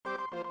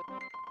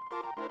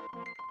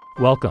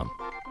Welcome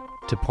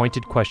to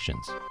Pointed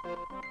Questions.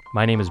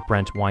 My name is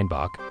Brent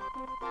Weinbach.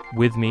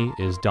 With me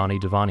is Donnie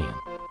Devonian.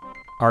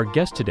 Our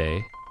guest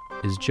today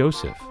is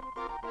Joseph,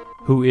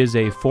 who is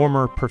a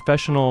former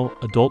professional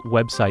adult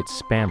website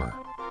spammer.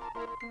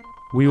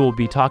 We will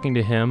be talking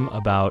to him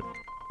about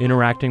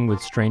interacting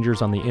with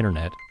strangers on the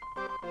internet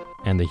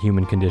and the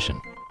human condition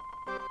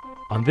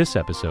on this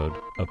episode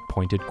of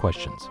Pointed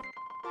Questions.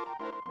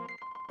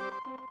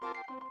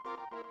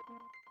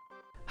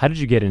 How did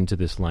you get into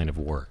this line of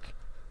work?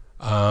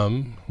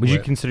 Would you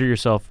consider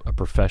yourself a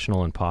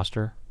professional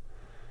imposter?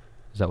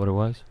 Is that what it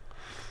was?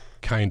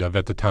 Kind of,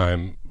 at the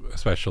time,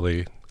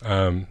 especially.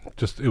 I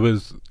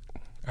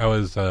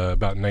was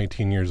about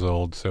 19 years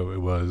old, so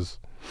it was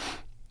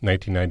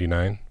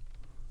 1999.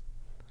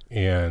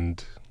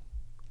 And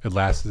it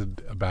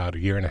lasted about a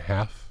year and a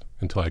half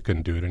until I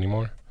couldn't do it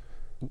anymore.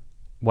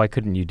 Why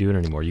couldn't you do it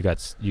anymore? You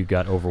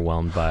got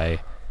overwhelmed by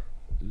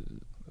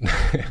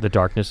the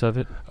darkness of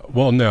it?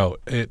 Well, no.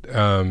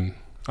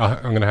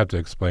 I'm going to have to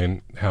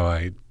explain how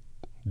I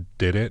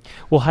did it.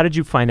 Well, how did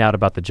you find out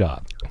about the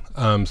job?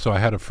 So I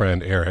had a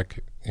friend,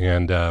 Eric,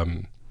 and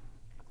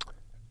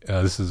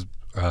this is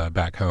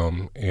back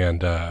home,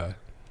 and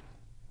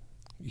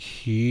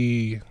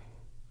we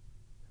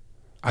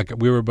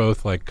were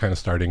both like kind of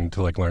starting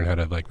to like learn how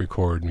to like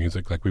record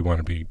music, like we want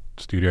to be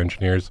studio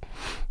engineers,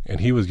 and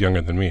he was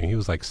younger than me. He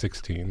was like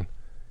 16,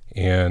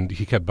 and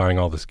he kept buying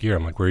all this gear.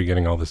 I'm like, where are you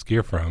getting all this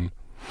gear from?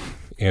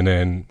 And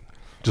then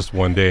just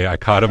one day I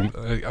caught him.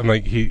 I'm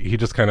like, he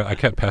just kind of, I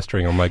kept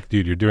pestering him. I'm like,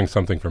 dude, you're doing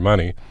something for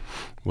money.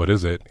 What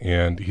is it?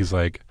 And he's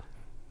like,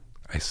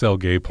 I sell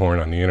gay porn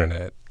on the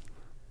internet.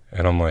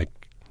 And I'm like,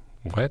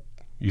 what?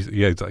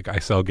 Yeah, it's like, I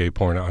sell gay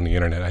porn on the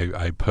internet.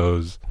 I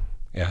pose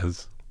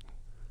as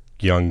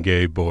young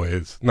gay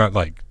boys, not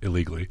like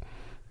illegally,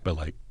 but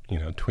like, you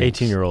know, twins.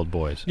 18-year-old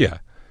boys. Yeah.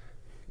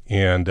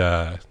 And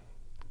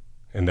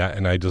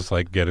I just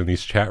like get in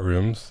these chat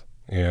rooms,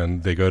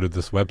 and they go to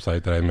this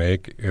website that I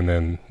make, and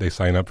then they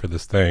sign up for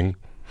this thing,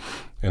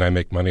 and I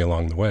make money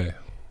along the way.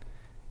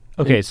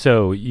 Okay,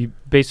 so you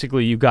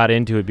got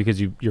into it because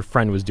your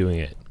friend was doing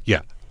it.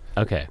 Yeah.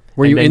 Okay.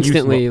 Were you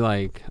instantly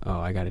like, oh,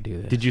 I got to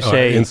do this? Did you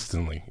say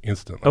instantly?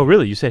 Oh,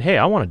 really? You said, hey,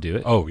 I want to do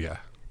it. Oh yeah.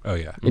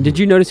 And did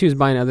you notice he was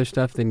buying other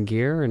stuff than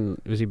gear,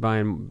 and was he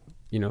buying,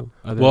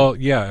 other? Well,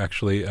 yeah,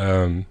 actually,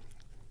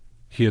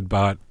 he had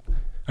bought.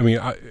 I mean,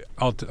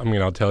 I'll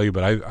tell you,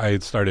 but I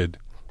had started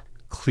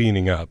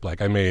cleaning up.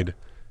 Like I made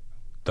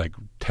like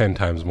 10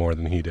 times more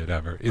than he did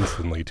ever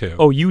instantly too.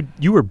 Oh, you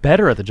were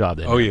better at the job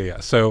than him. Oh yeah.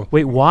 So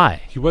wait,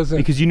 why? He wasn't,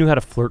 because you knew how to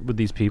flirt with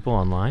these people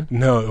online?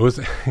 No, it was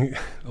a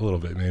little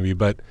bit maybe,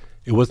 but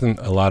it wasn't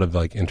a lot of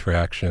like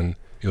interaction.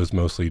 It was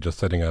mostly just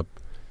setting up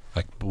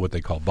like what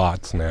they call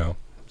bots now.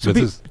 So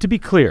to be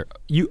clear,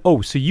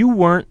 so you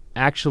weren't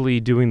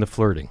actually doing the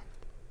flirting.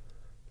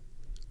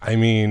 I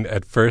mean,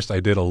 at first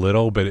I did a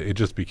little, but it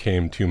just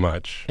became too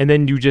much. And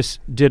then you just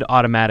did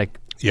automatic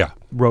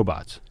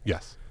robots.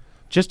 Yes.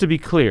 Just to be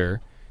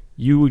clear,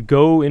 you would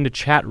go into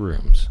chat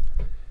rooms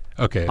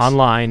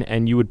online,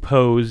 and you would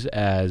pose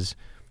as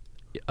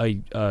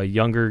a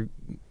younger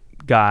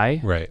guy.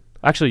 Right.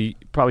 Actually,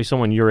 probably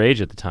someone your age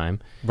at the time.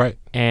 Right.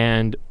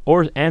 And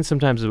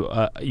sometimes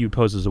you'd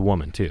pose as a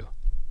woman too.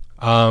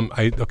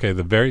 It'd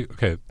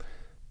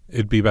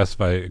be best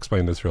if I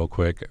explain this real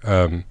quick.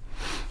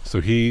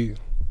 So he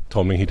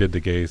told me he did the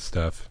gay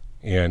stuff,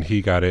 and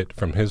he got it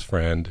from his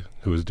friend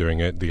who was doing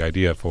it, the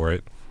idea for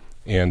it.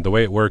 And the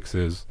way it works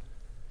is,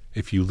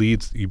 if you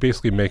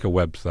basically make a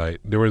website.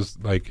 There was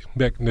like,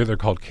 they're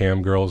called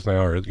cam girls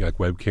now, or like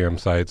webcam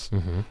sites.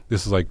 Mm-hmm.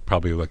 This is like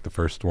probably like the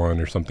first one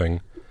or something.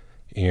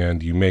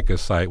 And you make a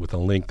site with a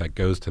link that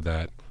goes to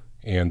that.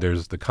 And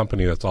there's the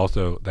company that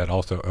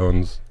also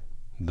owns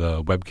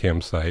the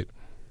webcam site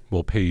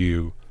will pay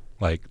you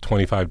like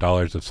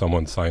 $25 if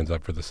someone signs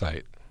up for the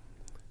site.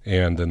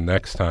 And the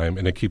next time,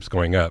 and it keeps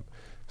going up.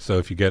 So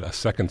if you get a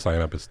second sign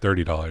up, it's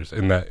 $30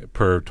 in that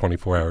per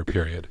 24-hour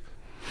period.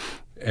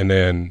 And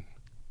then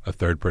a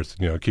third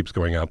person, it keeps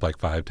going up like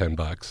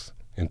 $5-10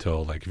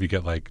 until like, if you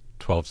get like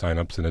 12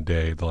 signups in a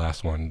day, the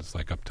last one's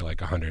like up to like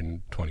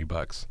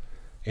 $120.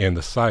 And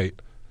the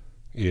site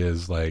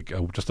is like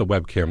just a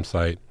webcam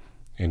site,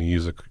 and you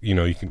use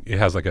it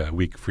has like a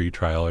week free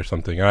trial or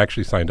something. I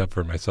actually signed up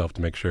for it myself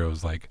to make sure it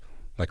was like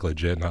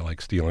legit, not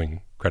like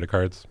stealing credit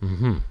cards.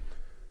 Mm-hmm.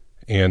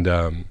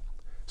 And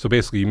so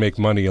basically you make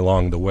money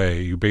along the way.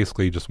 You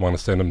basically just want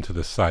to send them to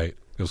this site.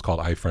 It was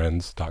called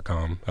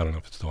iFriends.com. I don't know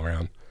if it's still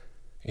around.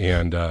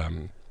 And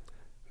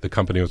the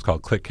company was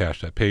called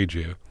ClickCash that paid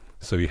you.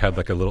 So you had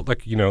like a little,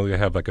 you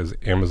have like a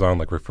Amazon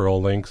like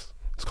referral links.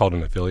 It's called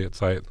an affiliate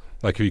site.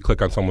 Like if you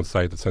click on someone's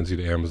site that sends you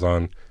to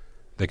Amazon,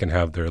 they can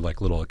have their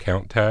like little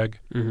account tag.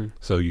 Mm-hmm.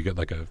 So you get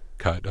like a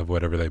cut of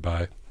whatever they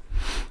buy.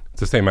 It's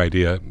the same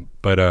idea.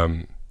 But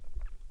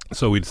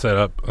so he'd set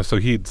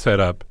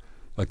up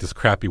like this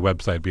crappy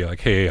website, be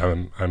like, hey,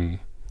 I'm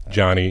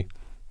Johnny,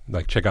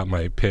 like check out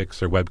my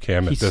pics or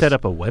webcam. He set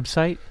up a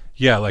website?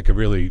 Yeah, like a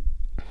really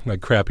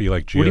like crappy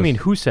like. What do you mean?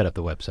 Who set up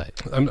the website?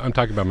 I'm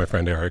talking about my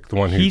friend Eric, the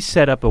one who he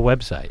set up a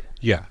website.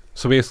 Yeah.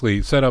 So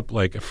basically, set up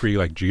like a free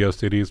like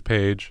GeoCities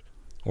page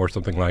or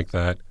something like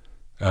that,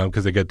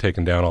 because they get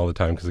taken down all the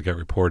time because they get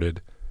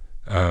reported.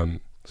 So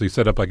you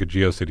set up like a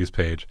GeoCities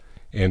page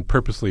and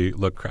purposely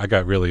look. I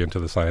got really into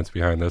the science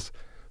behind this,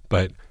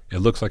 but it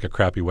looks like a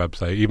crappy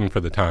website, even for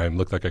the time.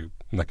 Looked like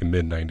a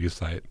mid-90s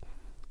site,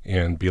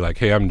 and be like,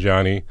 "Hey, I'm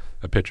Johnny."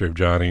 A picture of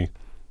Johnny,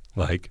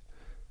 like,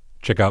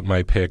 check out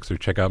my pics or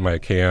check out my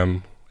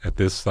cam at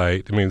this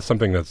site. I mean, it's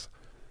something that's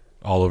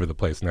all over the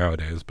place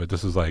nowadays, but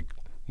this is like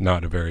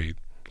not a very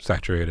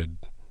saturated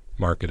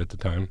market at the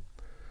time.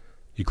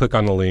 You click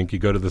on the link, you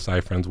go to this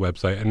iFriends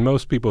website, and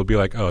most people would be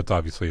like, "Oh, it's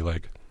obviously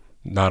like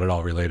not at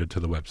all related to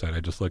the website I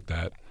just looked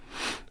at."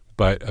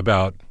 But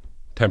about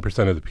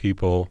 10% of the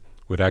people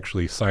would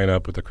actually sign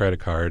up with a credit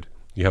card.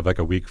 You have like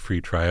a week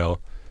free trial.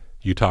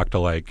 You talk to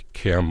like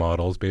cam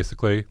models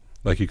basically.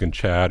 Like you can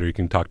chat or you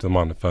can talk to them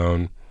on the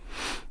phone.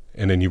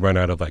 And then you run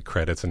out of like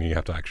credits and you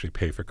have to actually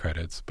pay for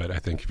credits. But I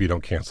think if you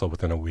don't cancel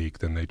within a week,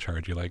 then they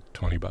charge you like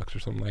 $20 or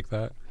something like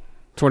that.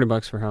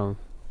 $20 for how?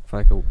 For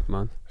like a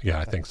month? Yeah,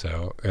 I think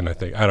so. And I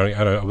think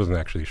I wasn't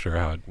actually sure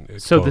how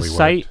it So totally the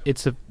site, worked.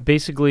 it's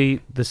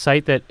basically the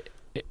site that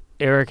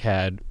Eric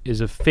had is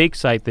a fake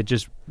site that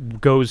just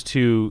goes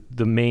to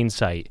the main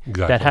site.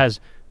 Exactly. That has,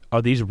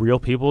 are these real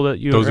people that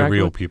you Those are interact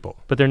real with? people.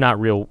 But they're not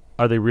real.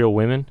 Are they real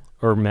women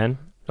or men?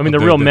 I mean, they're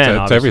They're- real men, It's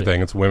obviously.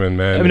 everything. It's women,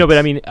 men. I mean, no, but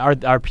I it's-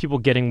 mean, are people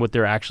getting what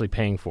they're actually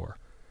paying for?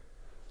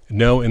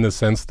 No, in the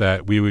sense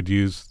that we would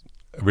use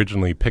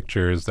originally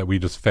pictures that we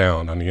just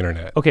found on the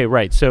internet. Okay,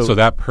 right. So, So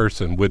that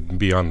person wouldn't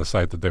be on the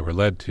site that they were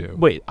led to.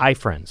 wait,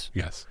 iFriends.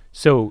 Yes.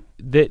 So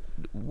that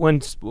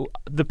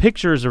the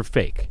pictures are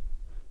fake,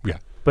 Yeah.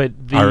 but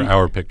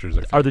Our pictures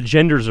are fake. are the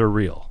genders are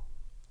real.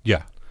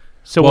 Yeah.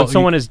 So Well, when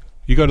someone is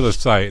You go to the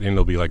site and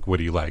it'll be like, what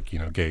do you like? You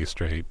know, gay,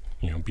 straight,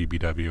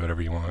 BBW,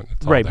 whatever you want.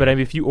 It's all right, but there. I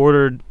mean,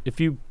 if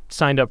you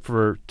signed up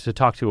to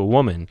talk to a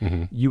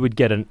woman, you would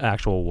get an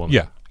actual woman.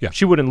 Yeah. Yeah.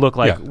 She wouldn't look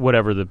like Yeah.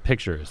 whatever the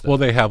picture is. Though. Well,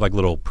 they have like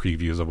little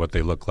previews of what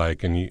they look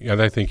like, and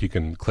I think you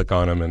can click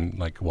on them and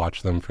like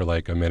watch them for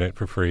like a minute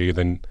for free.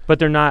 Then but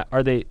they're not.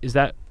 Are they?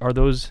 Are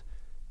those?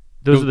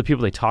 Those are the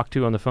people they talk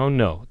to on the phone?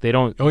 No, they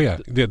don't. oh yeah,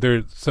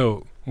 they're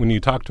so when you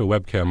talk to a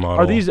webcam model,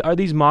 Are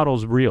these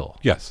models real?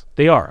 yes,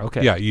 They are.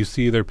 Okay. yeah, you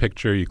see their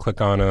picture, you click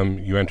on them,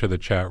 you enter the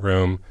chat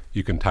room,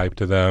 you can type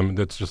to them.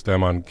 That's just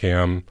them on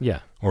cam. Yeah.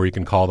 Or you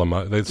can call them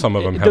up. Some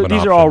of them have an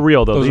These option. are all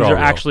real, though. Those These all are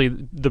real. actually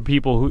the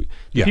people who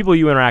Yeah. people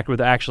you interact with.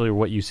 Actually, are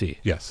what you see.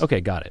 Yes.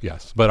 Okay, got it.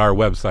 Yes, but our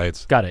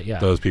websites, Got it. Yeah.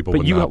 those people But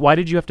would you, not. why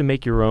did you have to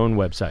make your own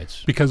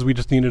websites? Because we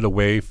just needed a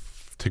way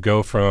to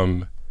go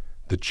from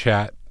the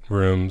chat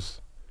rooms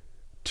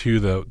to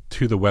the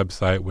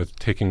website with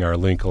taking our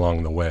link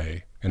along the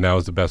way, and that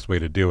was the best way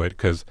to do it.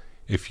 Because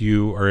if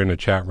you are in a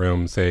chat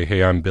room, say,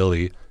 "Hey, I'm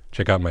Billy.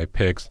 Check out my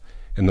pics,"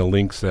 and the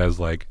link says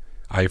like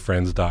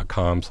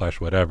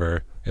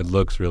ifriends.com/whatever, it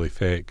looks really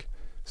fake.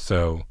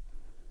 So,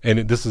 and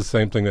this is the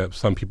same thing that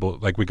some people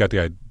like. We got the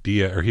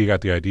idea, or he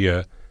got the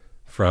idea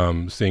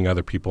from seeing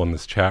other people in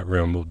this chat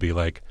room. Will be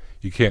like,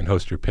 you can't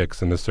host your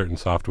pics in this certain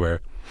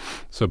software.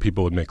 So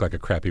people would make like a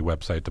crappy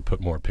website to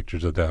put more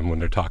pictures of them when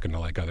they're talking to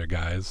like other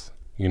guys,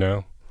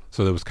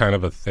 So there was kind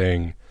of a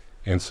thing.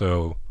 And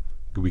so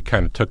we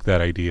kind of took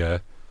that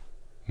idea,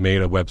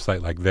 made a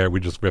website like there. We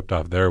just ripped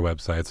off their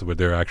websites where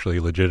they're actually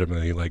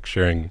legitimately like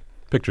sharing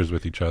pictures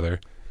with each other.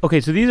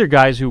 Okay, so these are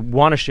guys who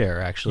want to share.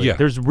 Actually, Yeah,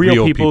 there's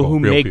real people who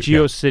real make people, yeah.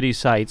 GeoCity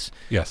sites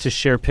Yes. to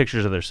share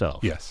pictures of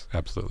themselves. Yes,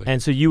 absolutely.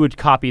 And so you would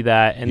copy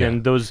that, and Yeah.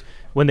 then those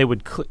when they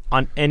would click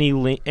on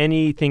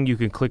anything you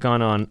could click on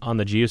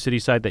the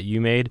GeoCity site that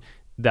you made,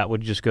 that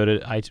would just go to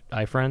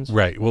iFriends.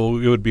 Right. Well,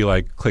 it would be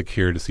like, click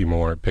here to see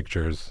more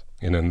pictures.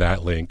 And then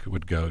that link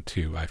would go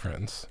to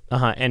iFriends.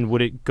 And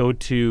would it go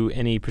to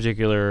any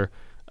particular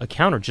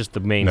account or just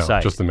the main No,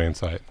 site? just the main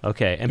site.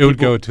 Okay. And It would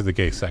go to the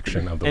gay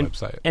section of the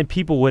website. And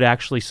people would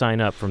actually sign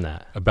up from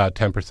that. About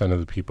 10% of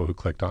the people who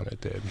clicked on it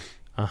did.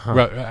 Uh-huh.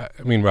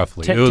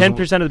 Roughly.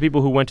 10% of the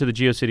people who went to the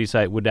GeoCity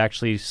site would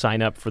actually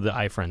sign up for the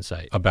iFriends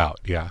site. About,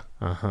 yeah.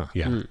 Uh-huh.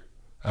 Yeah.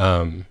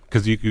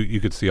 Because you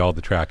could see all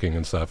the tracking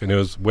and stuff, and it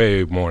was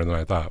way more than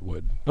I thought it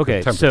would.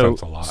 Okay,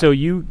 10%'s a lot. so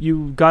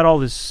you got all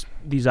these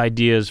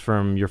ideas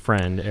from your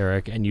friend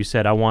Eric, and you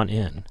said, I want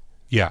in.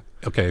 Yeah.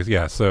 Okay.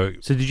 Yeah. So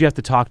So did you have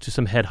to talk to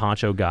some head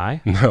honcho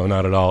guy? no,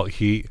 not at all.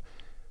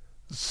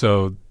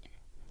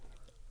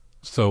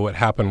 So what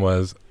happened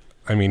was,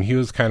 I mean, he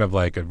was kind of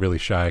like a really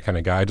shy kind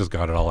of guy. I just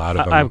got it all out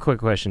of him. I have a quick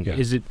question. Yeah.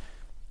 Is it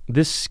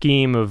this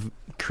scheme of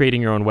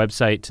creating your own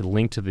website to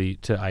link to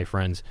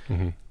iFriends?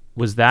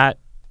 Is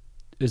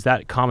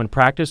that common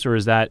practice, or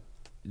is that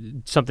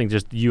something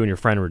just you and your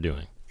friend were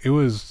doing? It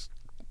was,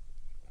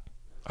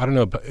 I don't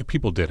know, but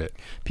people did it.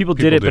 People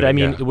did it, but I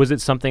mean, yeah. was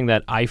it something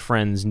that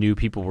iFriends knew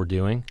people were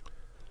doing?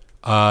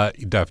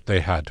 They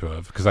had to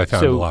have, because I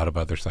found So- a lot of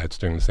other sites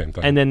doing the same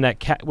thing. And then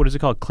what is it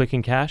called? Click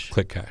and Cash?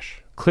 Click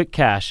Cash. Click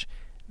Cash,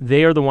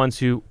 they are the ones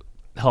who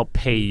help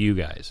pay you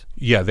guys.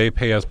 Yeah, they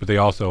pay us, but they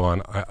also own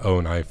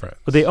iFriends.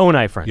 But they own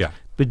iFriends. Yeah.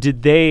 But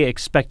did they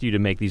expect you to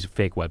make these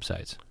fake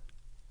websites?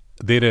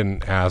 They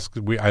didn't ask.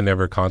 We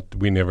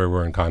never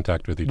were in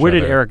contact with each other. Where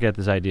did Eric get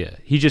this idea?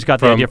 He just got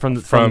the idea from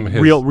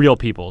his, real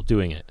people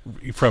doing it.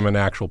 From an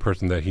actual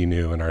person that he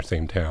knew in our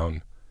same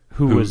town.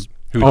 Who was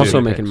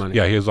also making money.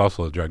 Yeah, he was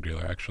also a drug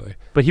dealer, actually.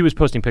 But he was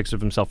posting pictures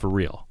of himself for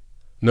real.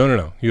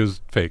 No. He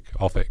was fake,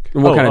 all fake.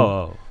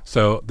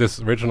 So this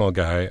original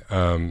guy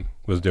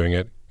was doing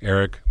it.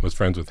 Eric was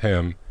friends with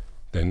him.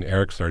 Then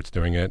Eric starts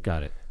doing it.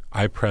 Got it.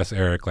 I press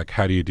Eric, like,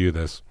 how do you do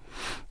this?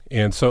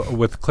 And so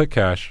with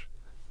ClickCash,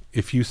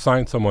 if you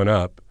sign someone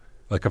up,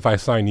 like if I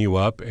sign you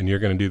up and you're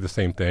going to do the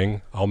same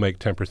thing, I'll make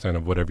 10%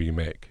 of whatever you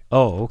make.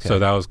 Oh, okay. So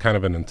that was kind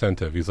of an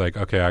incentive. He's like,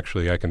 okay,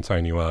 actually, I can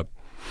sign you up.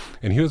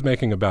 And he was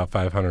making about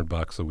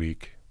 $500 a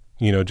week.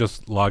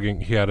 Just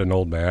logging. He had an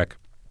old Mac.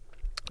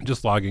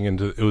 Just logging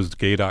into, it was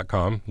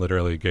gay.com,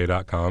 literally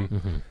gay.com.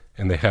 Mm-hmm.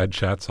 And they had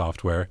chat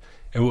software.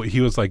 And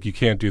he was like, you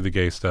can't do the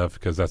gay stuff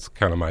because that's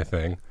kind of my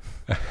thing.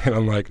 And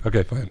I'm like,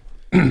 okay, fine.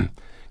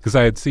 Because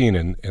I had seen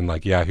in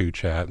like Yahoo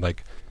chat,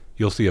 like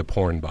you'll see a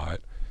porn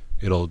bot.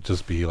 It'll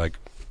just be like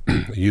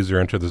a user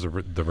enters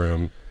the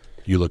room,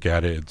 you look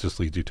at it, it just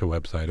leads you to a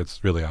website.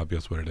 It's really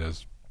obvious what it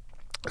is.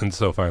 And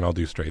so fine, I'll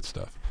do straight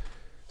stuff.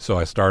 So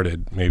I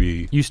started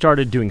You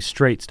started doing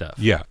straight stuff.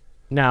 Yeah.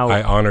 Now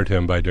I honored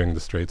him by doing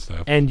the straight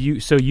stuff. And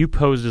you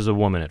posed as a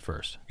woman at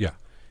first. Yeah.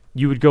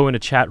 You would go into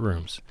chat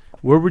rooms.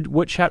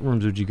 What chat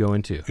rooms would you go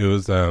into? It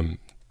was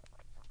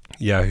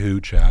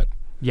Yahoo chat.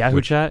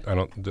 Yahoo chat?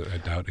 I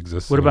doubt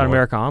exists. What about anymore.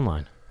 America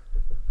Online?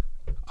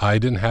 I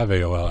didn't have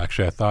AOL.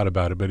 Actually, I thought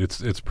about it, but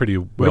it's pretty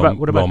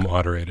well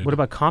moderated. What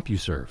about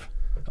CompuServe?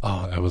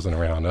 Oh, that wasn't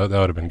around. That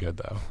would have been good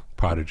though.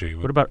 Prodigy.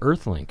 What about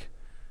Earthlink?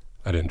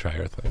 I didn't try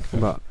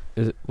Earthlink.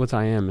 What's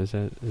IM? Is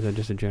that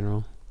just a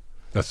general?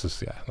 That's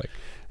just like.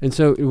 And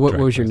so, what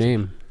was your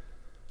name?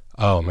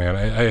 Oh man,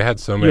 I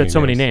had so many. You had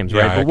so many names,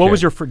 right? Yeah, but what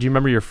was your? Do you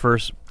remember your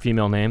first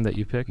female name that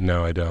you picked?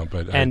 No, I don't.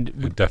 But I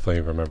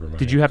definitely remember.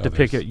 Did you have to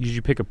pick? Did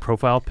you pick a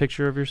profile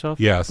picture of yourself?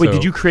 Yeah. Wait,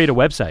 did you create a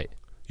website?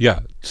 Yeah.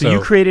 So you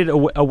created a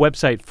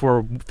website for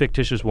a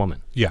fictitious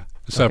woman. Yeah,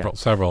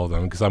 several of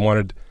them because I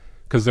wanted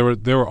because there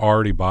were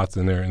already bots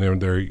in there,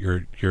 and they're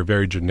your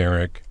very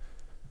generic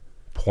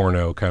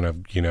porno kind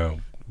of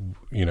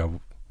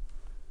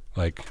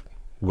like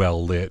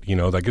well lit,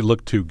 like it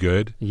looked too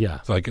good. Yeah.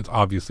 It's like it's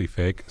obviously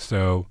fake.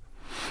 So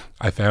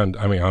I found,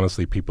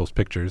 honestly, people's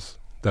pictures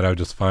that I would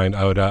just find.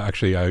 I would I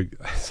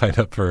signed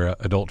up for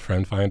Adult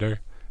Friend Finder.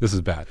 This is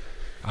bad.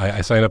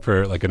 I signed up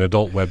for like an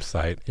adult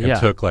website and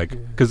took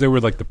because they were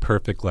like the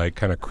perfect like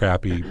kind of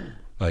crappy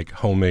like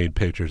homemade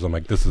pictures. I'm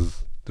like, this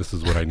is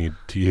what I need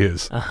to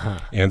use. Uh-huh.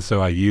 And so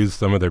I used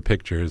some of their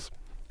pictures,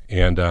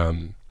 and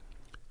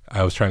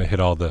I was trying to hit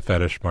all the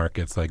fetish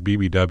markets like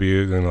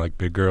BBW and like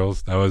big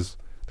girls. That was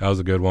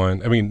a good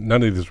one. I mean,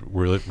 none of these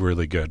were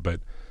really good,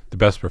 but the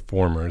best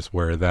performers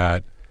were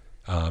that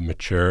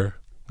mature,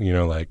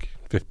 like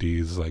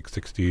 50s, like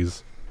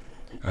 60s.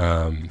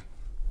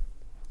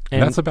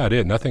 And that's about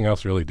it. Nothing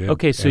else really did.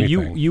 Okay, so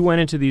anything. you went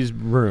into these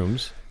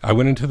rooms. I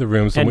went into the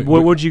rooms. And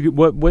what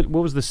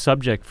was the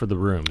subject for the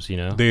rooms,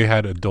 They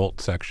had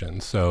adult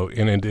sections. So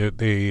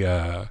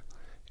it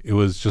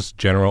was just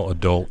general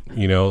adult,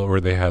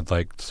 or they had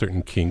like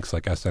certain kinks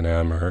like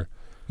S&M or,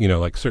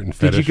 like certain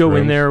fetish Did you go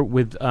rooms. in there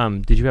with,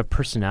 did you have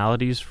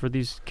personalities for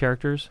these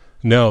characters?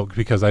 No,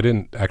 because I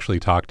didn't actually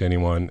talk to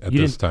anyone at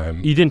this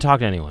time. You didn't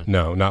talk to anyone?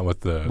 No, not with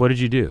the... What did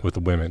you do? With the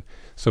women.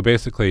 So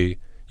basically,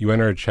 you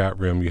enter a chat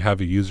room, you have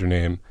a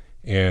username,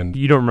 and...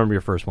 You don't remember your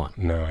first one?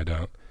 No, I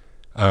don't.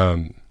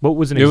 What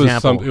was an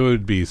example? It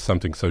would be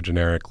something so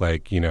generic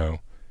like, I don't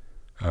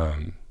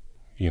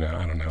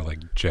know,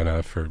 like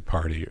Jenna for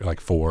party, or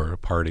like for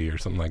party or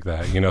something like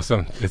that.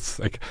 It's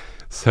like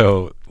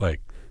so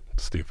like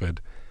stupid.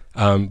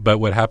 But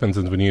what happens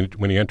is when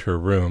you enter a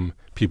room,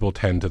 people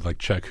tend to like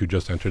check who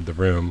just entered the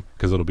room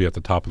because it'll be at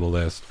the top of the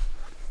list.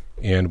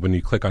 And when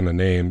you click on the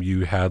name,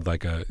 you had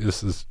like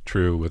this is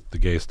true with the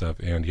gay stuff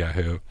and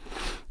Yahoo,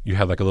 you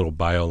had like a little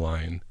bio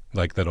line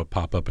like that'll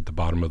pop up at the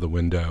bottom of the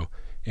window,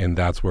 and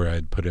that's where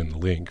I'd put in the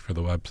link for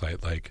the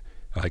website. Like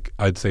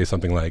I'd say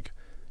something like,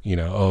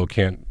 Yahoo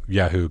can't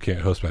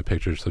host my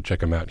pictures, so check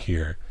them out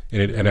here.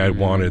 And I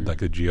wanted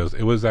like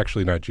it was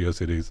actually not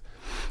GeoCities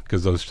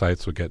because those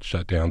sites would get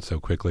shut down so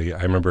quickly.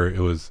 I remember it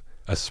was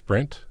a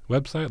Sprint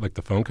website, like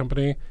the phone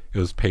company. It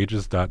was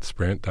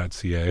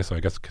pages.sprint.ca, so I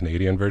guess a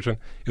Canadian version.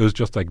 It was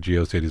just like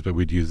GeoCities, but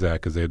we'd use that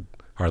because they'd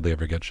hardly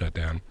ever get shut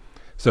down.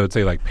 So it'd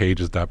say like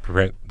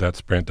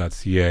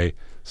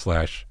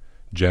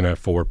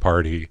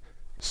pages.sprint.ca/Jenna4party.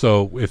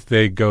 So if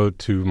they go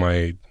to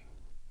my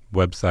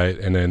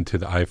website and then to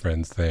the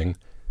iFriends thing,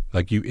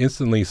 like you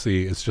instantly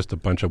see it's just a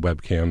bunch of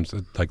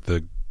webcams. Like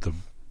the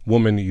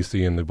woman you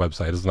see in the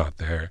website is not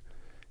there.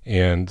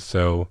 And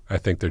so I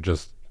think they're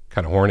just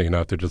kind of horny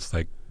enough. They're just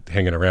like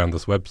hanging around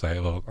this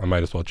website. Well, I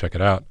might as well check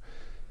it out.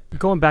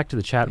 Going back to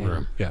the chat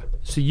room. Yeah.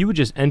 So you would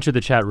just enter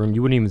the chat room.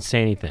 You wouldn't even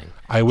say anything.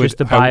 Just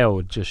the bio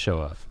would just show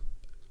up.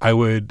 I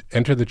would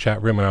enter the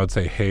chat room and I would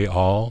say, hey,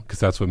 all, because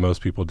that's what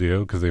most people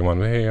do because they want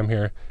to, hey, I'm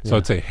here. So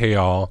I'd say, hey,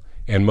 all.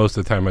 And most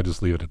of the time I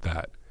just leave it at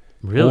that.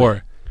 Really?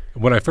 Or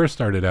when I first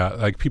started out,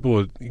 like people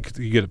would,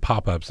 you get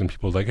pop-ups and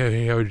people would like,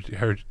 hey,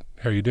 how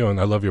are you doing?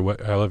 I love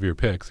your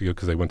pics,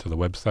 because they went to the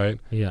website.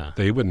 Yeah.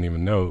 They wouldn't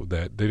even know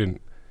that they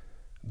didn't.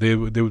 They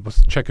would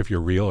check if you're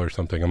real or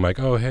something. I'm like,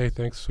 oh, hey,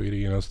 thanks,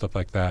 sweetie, stuff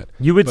like that.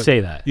 You would But- say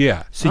that.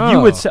 Yeah, So you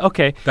would say,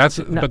 okay. that's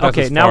so but that's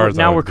okay. as far as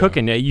I Now would we're go.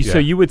 cooking. So Yeah.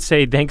 you would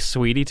say thanks,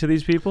 sweetie, to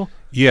these people?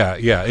 Yeah.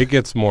 It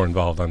gets more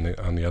involved on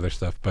the other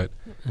stuff, but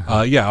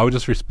yeah, I would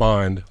just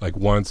respond like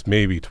once,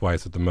 maybe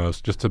twice at the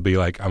most, just to be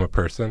like, I'm a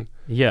person.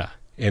 Yeah.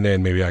 And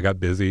then maybe I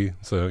got busy,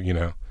 so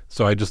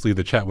so I just leave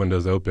the chat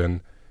windows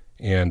open,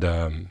 and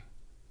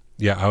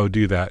yeah, I would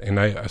do that, and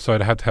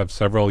I'd have to have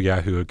several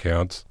Yahoo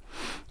accounts,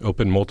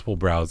 open multiple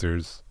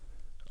browsers,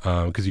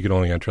 because you could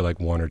only enter like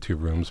 1 or 2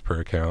 rooms per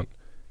account,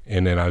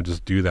 and then I would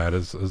just do that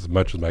as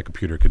much as my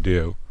computer could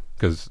do,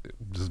 because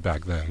just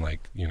back then,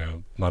 like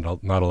not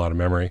a lot of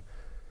memory,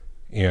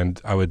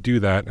 and I would do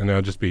that, and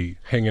I'd just be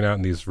hanging out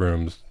in these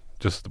rooms.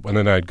 And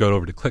then I'd go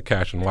over to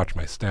ClickCash and watch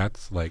my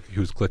stats, like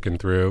who's clicking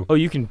through. Oh,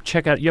 you can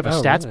check out. You have a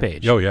Oh, stats really?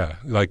 page. Oh yeah,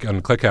 like on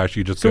ClickCash,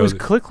 you just So go. was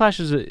ClickCash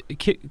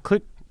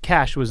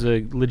was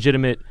a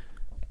legitimate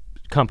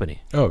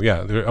company. Oh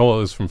yeah, it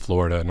was from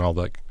Florida and all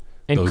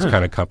And those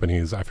kind of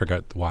companies. I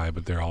forgot why,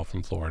 but they're all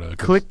from Florida.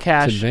 'Cause,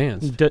 ClickCash. It's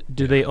advanced.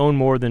 Do they own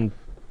more than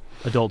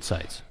adult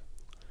sites?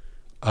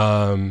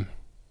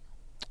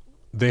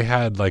 they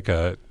had like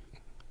a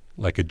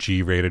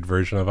G-rated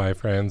version of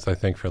iFriends, I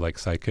think, for like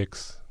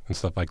psychics and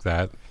stuff like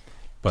that.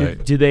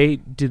 But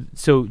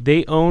So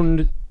they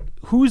owned.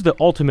 Who's the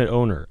ultimate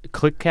owner?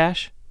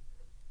 ClickCash.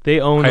 They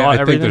own I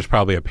think everything. there's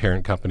probably a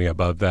parent company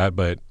above that,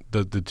 but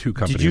the two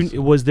companies.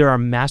 Was there a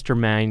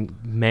mastermind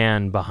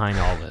man behind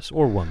all this,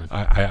 or woman?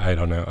 I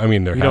don't know. I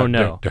mean, there You don't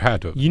know. There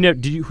had to. Have. You know?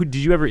 Did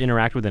you ever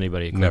interact with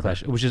anybody at Never.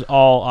 ClickCash? Which is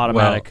all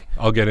automatic.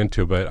 Well, I'll get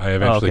into it, but I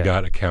eventually okay.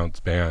 got accounts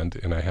banned,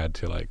 and I had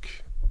to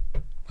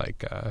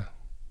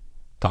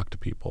talk to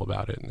people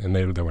about it, and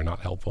they were not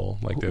helpful.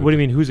 Like, What do you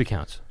mean? Whose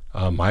accounts?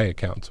 my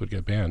accounts would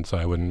get banned, so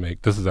I wouldn't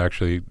make. This is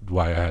actually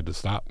why I had to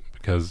stop,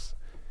 because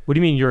What do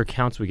you mean your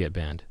accounts would get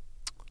banned?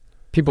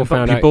 People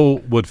found out. people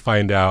would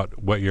find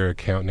out what your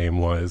account name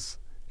was,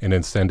 and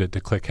then send it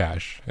to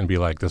ClickCash and be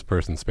like, "This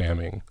person's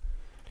spamming,"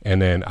 and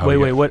then I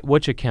would get-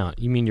 Which account?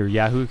 You mean your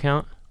Yahoo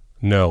account?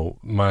 No,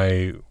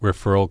 my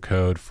referral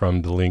code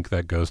from the link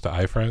that goes to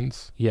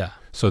iFriends. Yeah.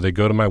 So they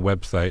go to my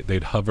website,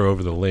 they'd hover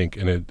over the link,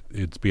 and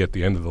it'd be at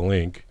the end of the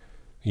link,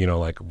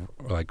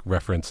 like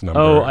reference number.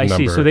 Oh, I see.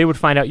 number. So they would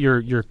find out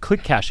your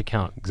ClickCash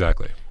account,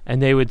 Exactly,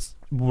 and they would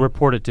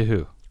report it to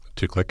who?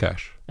 to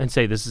ClickCash. And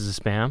say this is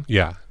a spam.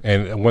 Yeah,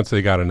 and once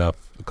they got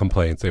enough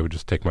complaints, they would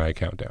just take my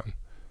account down.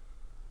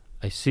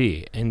 I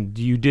see. And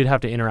you did have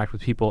to interact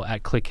with people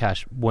at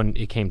ClickCash when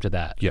it came to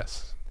that.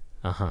 Yes.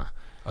 Uh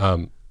huh.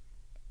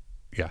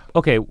 Yeah.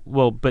 Okay.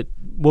 Well,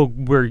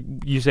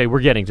 you say we're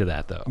getting to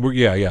that though.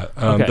 Yeah.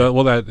 Okay.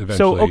 That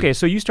eventually.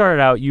 So you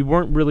started out. You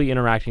weren't really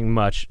interacting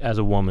much as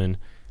a woman,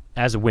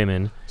 as a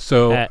woman,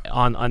 So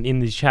on in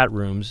these chat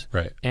rooms,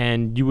 right.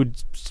 and you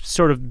would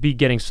sort of be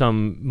getting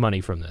some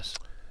money from this.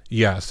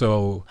 Yeah.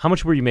 So How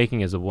much were you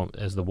making as the woman?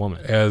 as the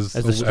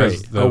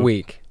straight. a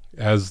week.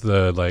 as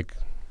the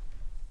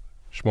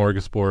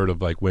smorgasbord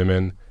of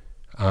women,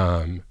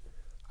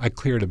 I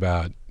cleared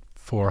about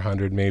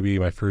 400 maybe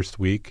my first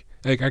week.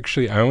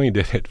 Actually, I only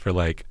did it for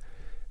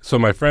so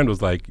my friend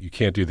was like, "You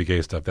can't do the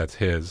gay stuff. That's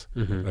his.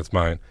 That's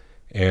mine."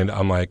 And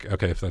I'm like,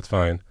 "Okay, if that's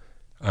fine."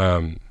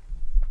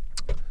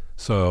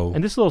 So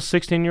And this little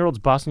 16-year-old's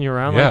bossing you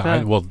around yeah,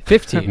 like that?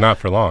 15. not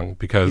for long,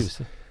 because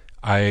He was-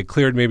 I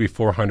cleared maybe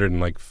 400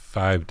 in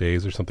 5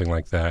 days or something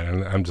like that,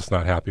 and I'm just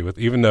not happy with.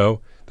 Even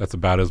though that's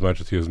about as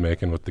much as he was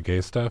making with the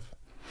gay stuff,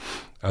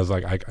 I was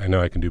like, I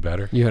know I can do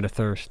better. You had a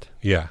thirst.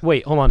 Yeah,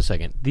 Wait, hold on a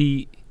second.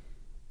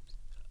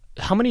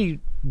 How many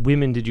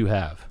women did you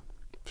have?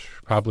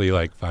 probably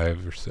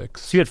 5 or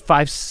 6. So you had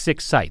 5,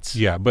 6 sites.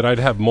 Yeah, but I'd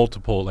have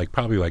multiple,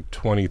 probably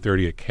 20,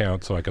 30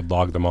 accounts, so I could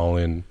log them all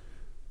in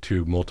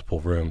to multiple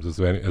rooms, as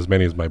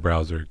many as my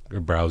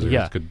browsers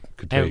Yeah. could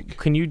And take.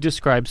 can you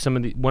describe some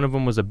of the? One of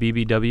them was a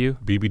BBW.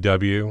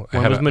 BBW.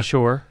 One was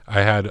mature.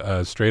 I had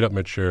a straight up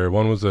mature.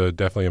 One was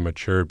definitely a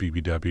mature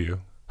BBW,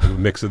 a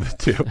mix of the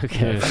two.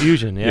 Okay,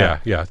 fusion. Yeah,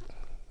 Yeah.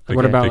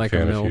 What about big a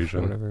fan of MILF or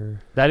fusion.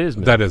 whatever? that is.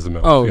 That is a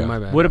MILF. Oh, yeah. my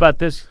bad. What about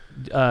this?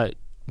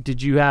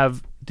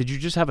 Did you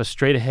just have a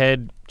straight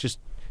ahead, just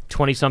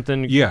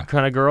 20-something Yeah.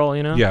 kind of girl?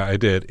 Yeah, I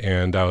did,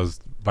 and I was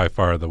by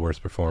far the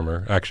worst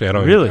performer. Actually, I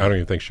don't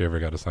even think she ever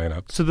got a sign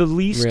up. So the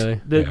least,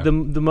 Really?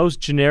 the most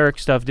generic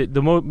stuff,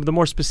 the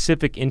more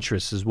specific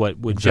interests is what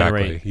would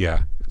Exactly. generate.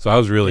 Yeah. So I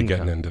was really income.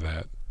 getting into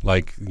that.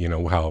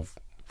 How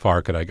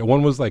far could I go?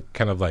 One was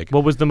kind of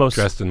What was the most?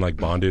 dressed in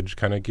bondage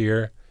kind of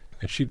gear,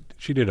 and she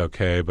did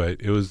okay,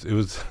 but it was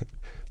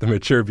the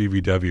mature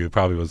BBW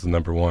probably was the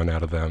number one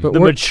out of them. But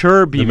The What-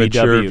 mature the BBW,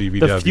 mature BBW,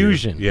 the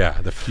fusion,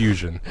 yeah, the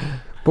fusion.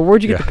 But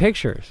where'd you get Yeah. the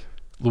pictures?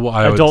 Well,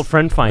 adult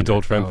friend finder.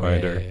 Adult friend Oh,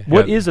 finder. yeah, yeah, yeah.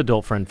 What Yeah, is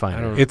adult friend finder?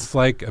 I don't know. It's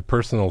like a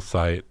personal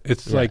site.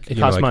 It's Yeah. It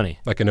costs money.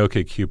 like an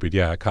OkCupid.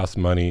 Yeah, it costs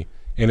money,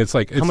 And it's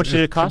like How much did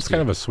it cost It's kind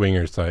you? of a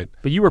swinger site.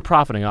 But you were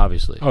profiting,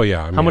 obviously. Oh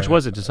yeah. I How mean, much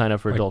was it to sign up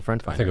for Adult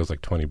Friend I Finder? think it was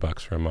like $20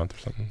 for a month or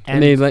something.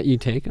 And they let you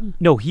take them?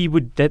 No, he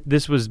would.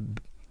 This was.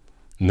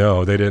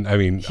 No, they didn't. I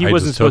mean, He I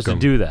wasn't just took supposed to them.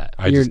 do that.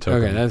 I just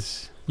took them.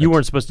 That's You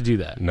weren't supposed to do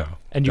that. No.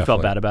 And you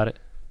felt definitely. bad about it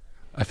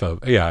I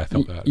felt bad. you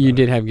about did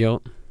it. have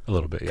guilt. a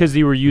little bit. Yeah. because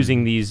you were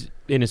using these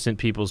innocent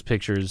people's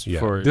pictures Yeah.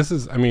 for. This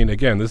is, I mean,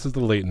 again, this is the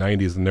late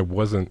 90s, and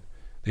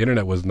the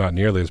internet was not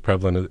nearly as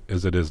prevalent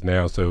as it is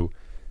now. So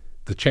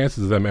the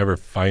chances of them ever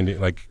coming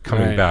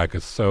Right. back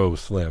is so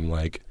slim.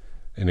 Like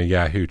in a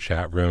Yahoo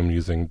chat room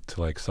using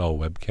to like sell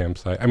webcam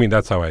site. I mean,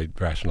 that's how I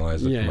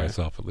rationalized it Yeah, for yeah.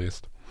 myself, at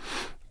least.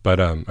 But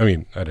I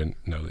mean, I didn't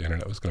know the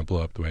internet was going to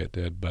blow up the way it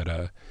did.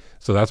 But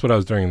so that's what I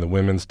was doing, the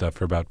women's stuff,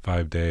 for about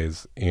 5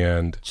 days,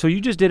 and So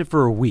you just did it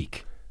for a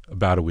week,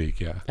 about a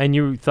week. Yeah, and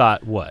you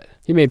thought what?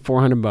 He made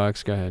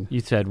 $400. Go ahead. You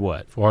said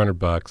what?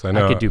 $400. I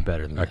know I could do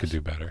better than I this. could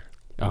do better.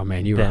 Oh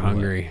man, you Then were what?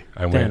 hungry.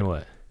 I Then went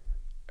what?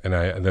 and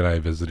then I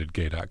visited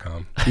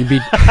gay.com. You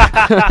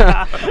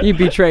you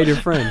betrayed your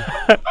friend.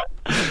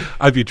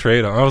 I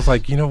betrayed him. I was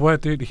like, you know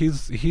what, dude? He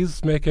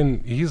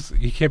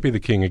can't be the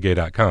king of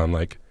gay.com.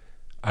 Like,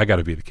 I got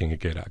to be the king of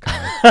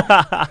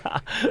gay.com.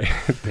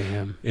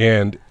 Damn.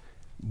 And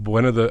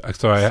one of the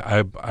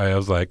I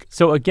was like,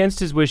 So against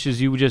his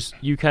wishes,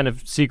 you kind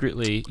of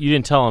secretly, you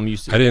didn't tell him.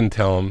 I didn't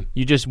tell him.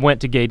 You just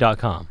went to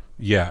gay.com.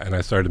 Yeah, and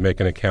I started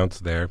making accounts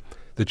there.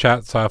 The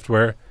chat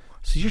software.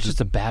 So you're just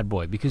a bad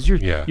boy because you're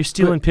Yeah.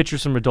 stealing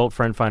pictures from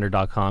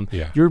adultfriendfinder.com.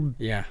 Yeah. You're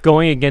Yeah.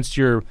 going against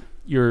your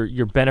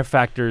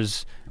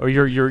benefactors or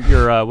your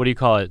what do you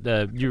call it?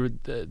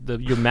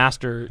 Your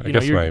master. I You know,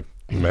 guess your, my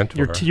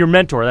mentor. your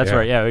mentor. That's Yeah.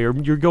 right. Yeah.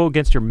 You go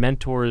against your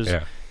mentors.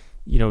 Yeah.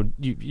 You know,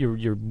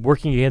 you're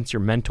working against your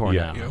mentor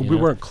Yeah. now. Yeah. you We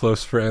know? weren't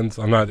close friends.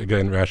 I'm not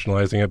again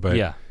rationalizing it, but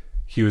Yeah.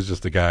 he was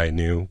just a guy I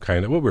knew,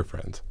 kind of. Well, we're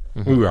friends.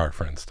 Mhm. We are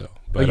friends still.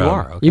 But you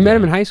are. Okay. You met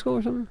him in high school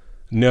or something?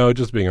 No,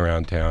 just being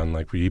around town.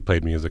 Like he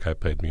played music, I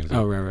played music.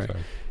 Oh, right. So.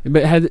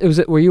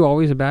 But were you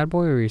always a bad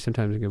boy, or were you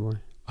sometimes a good boy?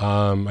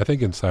 I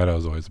think inside I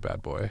was always a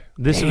bad boy.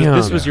 This Damn.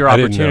 was your I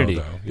didn't know, opportunity.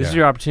 though. This is Yeah.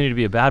 your opportunity to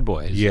be a bad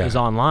boy. Yeah. Is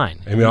online.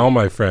 I mean, all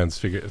my friends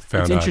found out that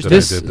I interesting. did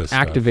This this stuff.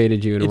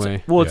 activated you in a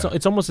way. Well, Yeah.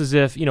 it's almost as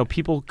if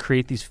people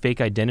create these fake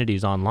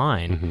identities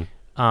online.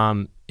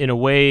 Mhm. In a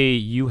way,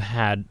 you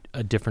had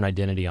a different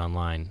identity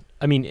online.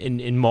 I mean,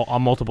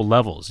 on multiple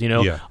levels.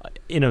 Yeah.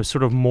 In a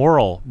sort of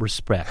moral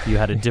respect, you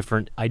had a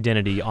different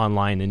identity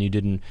online than you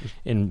did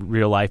in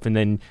real life, and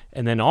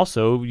then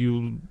also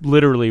you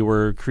literally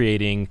were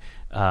creating,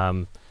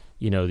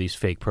 these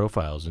fake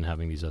profiles and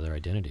having these other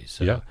identities.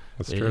 So Yeah,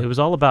 that's true. It was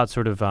all about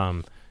sort of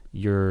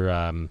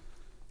your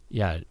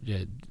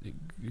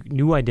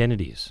new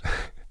identities,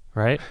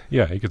 right?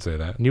 Yeah, you could say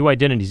that. New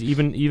identities,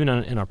 even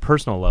in our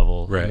personal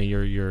level. I Right. mean,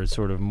 your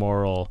sort of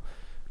moral,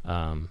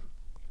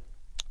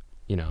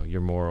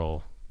 your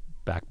moral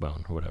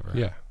backbone or whatever.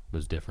 Yeah.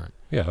 Was different.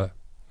 Yeah,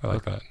 I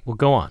like that. Well,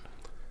 go on.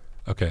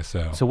 Okay,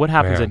 so So what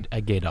happens man.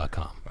 at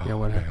gay.com? Oh, Yeah,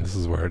 what man, happened? this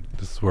is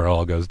where it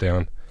all goes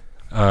down.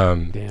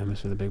 Damn,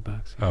 this is the big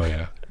bucks. Oh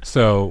yeah.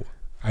 So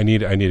I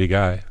need a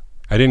guy.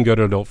 I didn't go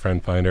to Adult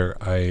Friend Finder.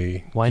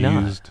 Why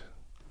not?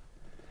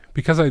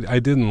 Because I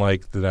didn't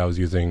like that I was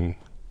using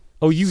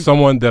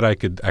someone that I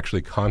could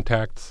actually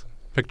contact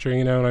picture,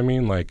 you know what I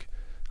mean? Like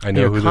I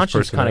know Your who this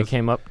conscience person kind of is.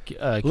 came up,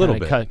 Little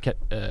bit.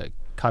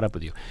 caught up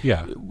with you.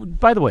 Yeah.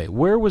 By the way,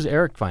 where was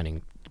Eric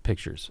finding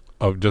pictures?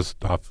 Oh,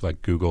 just off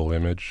like Google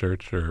image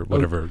search or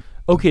whatever.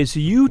 Okay, so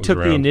you was took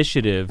the around.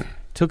 initiative,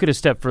 took it a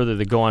step further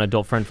to go on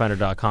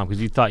adultfriendfinder.com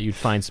because you thought you'd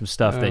find some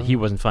stuff that he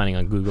wasn't finding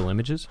on Google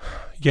Images.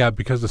 Yeah,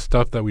 because the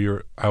stuff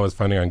that I was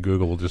finding on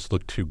Google just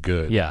looked too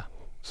good. Yeah,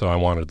 So I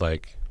wanted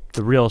like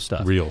the real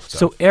stuff. real stuff.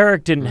 So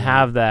Eric didn't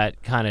have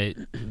that kind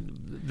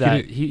of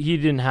did- he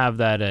didn't have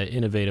that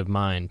innovative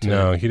mind.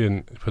 No, he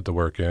didn't put the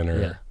work in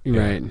or Yeah.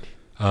 Right.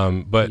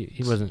 but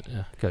he wasn't.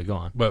 Okay, go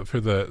on. But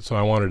so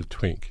I wanted a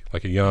twink,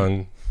 like a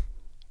young,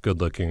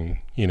 good-looking,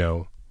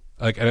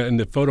 like, and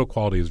the photo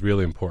quality is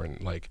really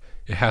important. Like,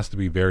 it has to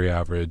be very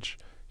average,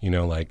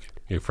 like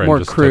your friend More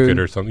just crude. took it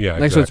or something. Yeah,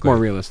 Like, exactly. so it's more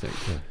realistic.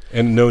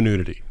 And no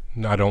nudity.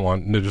 No, I don't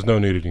want. There's no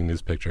nudity in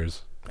these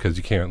pictures because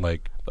you can't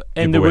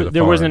And give away the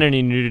there wasn't farm.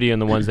 any nudity on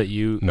the ones that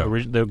you No.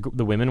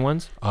 the women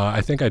ones. I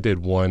think I did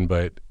one,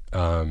 but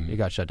You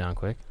got shut down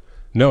quick.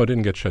 no, it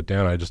didn't get shut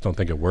down. I just don't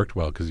think it worked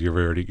well because you're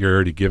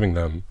already giving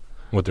them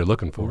what they're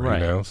looking for.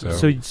 Right. You know.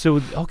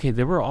 So okay,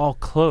 they were all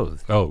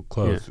clothed. Oh,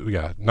 clothes.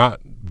 Yeah, not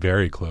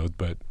very clothed,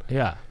 but.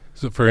 Yeah.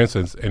 So, for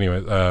instance,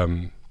 anyway,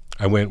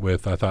 I went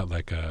with I thought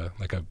like a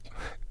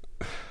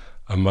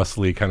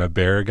muscly kind of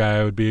bear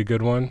guy would be a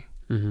good one.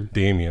 Mm-hmm.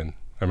 Damien,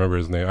 I remember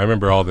his name. I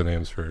remember all the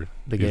names for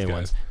The these gay guys.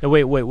 ones. No,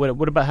 wait.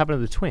 What about happened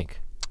to the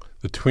twink?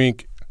 The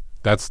twink,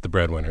 that's the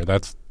breadwinner.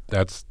 That's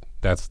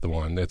the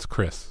one. It's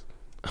Chris.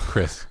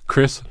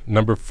 Chris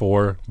number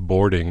 4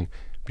 boarding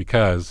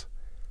because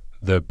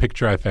the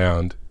picture I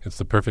found, it's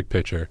the perfect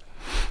picture.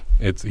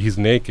 He's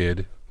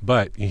naked,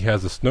 but he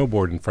has a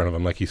snowboard in front of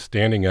him, like he's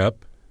standing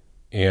up,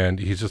 and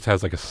he just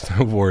has like a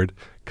snowboard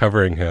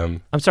covering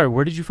him. I'm sorry,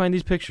 where did you find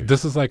these pictures?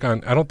 This is like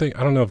on, I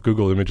don't know if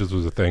Google Images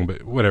was a thing,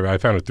 but whatever. I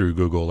found it through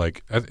Google.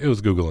 Like, it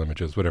was Google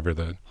Images, whatever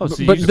the But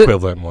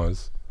equivalent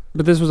was.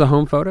 But this was a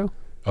home photo?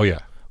 Oh, yeah.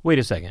 Wait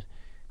a second.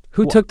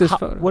 Who took this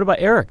photo? What about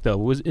Eric,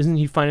 though? Isn't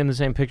he finding the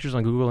same pictures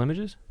on Google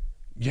Images?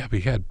 Yeah, but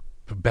he had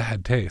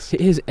bad taste.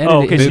 His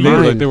Oh, okay, editing.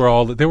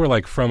 so They were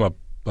like from a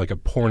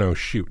porno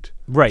shoot.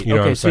 Right. You know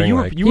what Okay. I'm So saying? you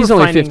were Like- you He's were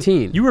only finding,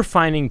 15. You were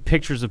finding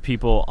pictures of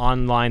people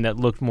online that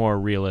looked more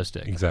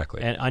realistic.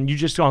 Exactly. And you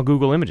just on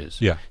Google Images.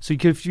 Yeah. So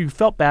you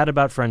felt bad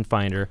about Friend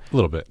Finder, A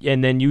little bit.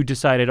 and then you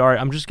decided, all right,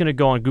 I'm just going to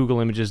go on Google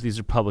Images. These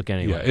are public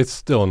anyway. Yeah, it's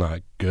still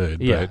not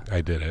good, Yeah. but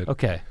I did it.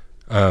 Okay.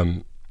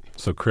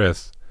 So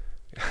Chris,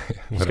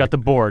 He's got the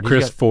board.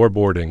 Chris for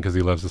boarding because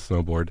he loves to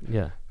snowboard.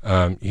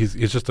 Yeah. He's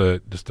just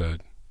a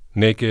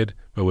naked,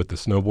 but with the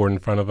snowboard in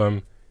front of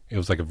him. It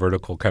was like a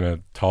vertical kind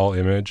of tall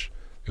image.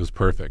 It was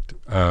perfect.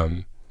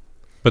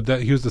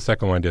 But he was the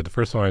second one I did. The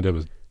first one I did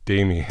was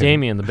Damien.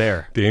 Damien the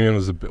bear. Damien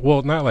was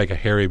not like a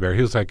hairy bear.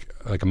 He was like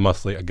a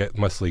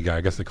muscly guy.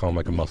 I guess they call him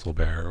like a muscle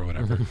bear or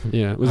whatever.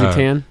 Yeah. Was he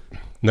tan?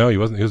 No, he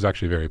wasn't. He was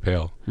actually very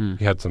pale.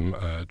 He had some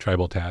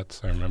tribal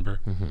tats, I remember.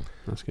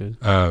 That's good.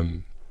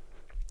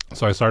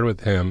 So I started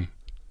with him,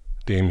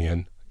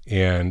 Damien,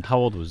 and How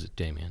old was it,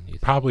 Damien? You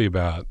think? probably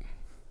about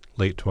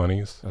late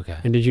 20s. Okay.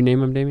 And did you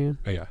name him Damien?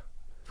 Yeah.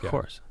 Of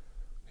course.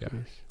 Yeah.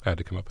 I had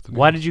to come up with the name.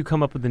 Why did you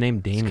come up with the name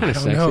Damien? kinda I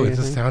don't sexy, know. I It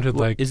just think. sounded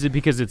like Is it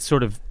because it's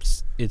sort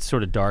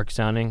of dark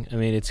sounding? I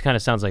mean, it kind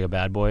of sounds like a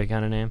bad boy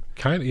kind of name.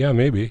 kind of, yeah,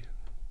 maybe.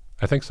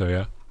 I think so,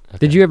 yeah.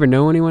 Did you ever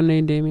know anyone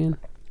named Damien?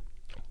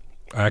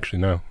 Actually,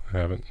 no, I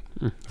haven't.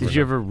 Did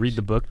you ever read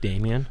the book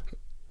Damien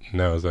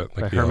No, is that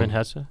by like Herman the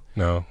Hesse?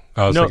 No.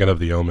 I was No. thinking of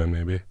The Omen,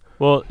 maybe.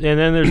 Well, and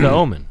then there's the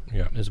Omen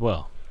Yeah. as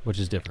well, which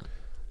is different.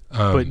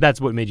 Um, But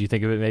that's what made you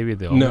think of it, maybe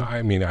the Omen. No,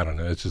 I mean, I don't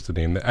know. It's just a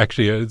name.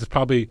 Actually, I was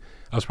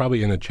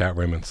probably in the chat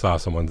room and saw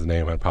someone's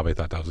name. I probably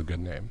thought that was a good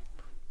name.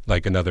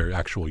 Like another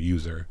actual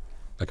user,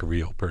 like a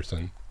real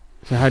person.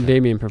 So how'd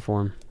Damien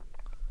perform?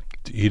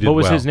 He did What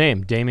was well. his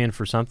name? Damien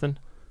for something?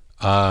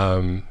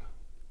 No,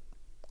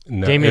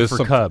 Damien it was for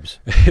some- Cubs.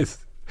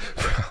 it's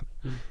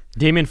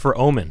Damien for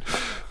Omen.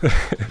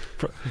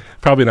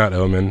 probably not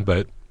Omen,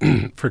 but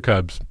for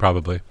Cubs,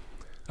 probably.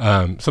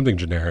 Something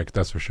generic,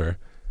 that's for sure.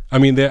 I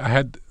mean,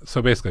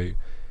 basically,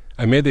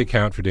 I made the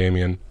account for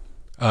Damien.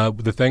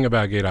 The thing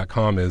about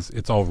gay.com is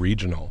it's all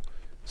regional.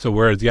 So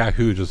whereas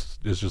Yahoo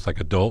is just like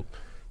adult,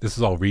 this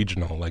is all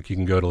regional. Like you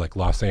can go to like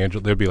Los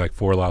Angeles. There'd be like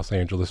 4 Los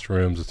Angeles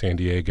rooms, a San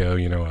Diego,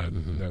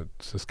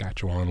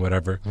 Saskatchewan,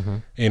 whatever.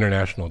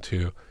 International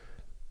too.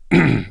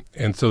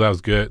 And so that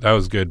was good. That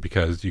was good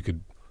because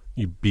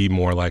you'd be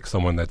more like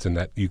someone that's in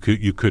that. You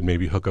could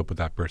maybe hook up with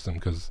that person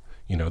because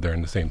they're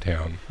in the same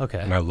town. Okay.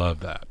 And I love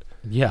that.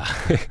 Yeah.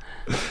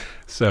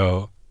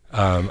 So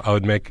I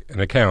would make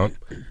an account,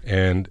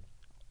 and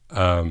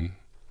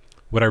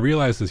what I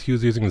realized is he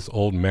was using this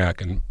old Mac,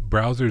 and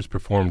browsers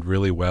performed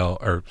really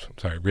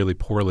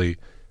poorly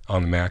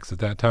on the Macs at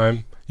that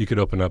time. You could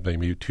open up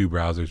maybe 2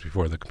 browsers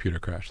before the computer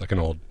crashed, like an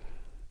old,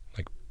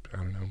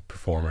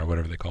 Performer,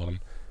 whatever they called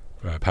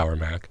them, Power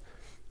Mac.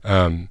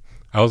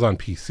 I was on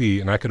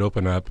PC, and I could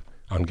open up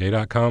on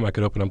gay.com. I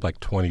could open up like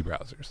 20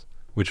 browsers,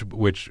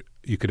 which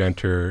you could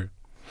enter,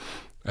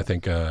 I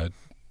think, up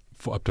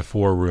to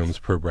 4 rooms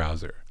per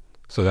browser.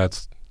 So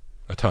that's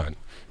a ton.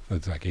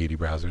 That's like 80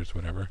 browsers,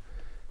 whatever.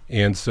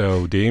 And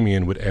so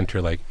Damien would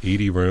enter like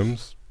 80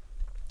 rooms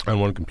on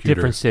one computer.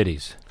 Different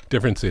cities.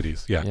 Different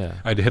cities, yeah. Yeah.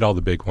 I'd hit all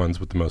the big ones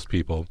with the most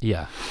people.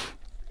 Yeah.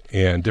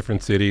 And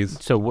different cities.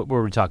 So what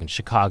were we talking?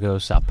 Chicago,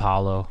 Sao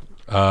Paulo.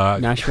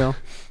 Nashville?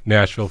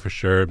 Nashville for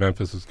sure.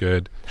 Memphis was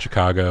good.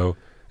 Chicago.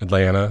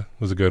 Atlanta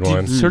was a good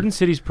one. Did certain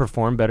cities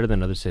perform better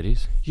than other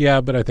cities?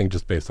 Yeah, but I think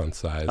just based on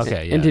size.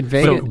 Okay, yeah. And did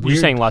Vegas- So Weird- you're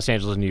saying Los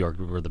Angeles and New York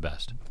were the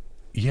best?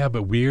 Yeah,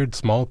 but weird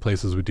small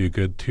places would do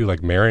good too.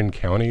 Like Marin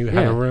County had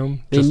Yeah, a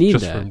room. they need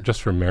just that.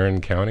 just for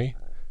Marin County.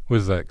 What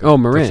is that? Oh,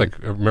 Marin. That's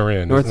like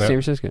Marin. North of isn't San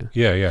that? Francisco.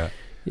 Yeah, yeah.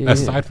 Yeah,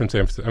 Aside from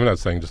San Francisco, I'm not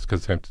saying just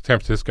because San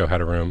Francisco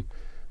had a room.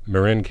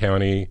 Marin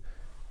County,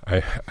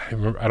 I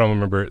don't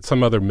remember.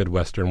 Some other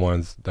Midwestern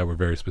ones that were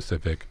very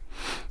specific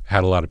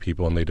had a lot of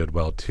people and they did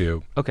well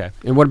too. Okay.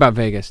 And what about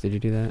Vegas? Did you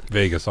do that?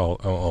 Vegas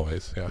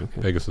always, yeah.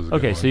 Vegas was a good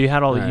Okay, one. so you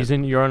had all Right.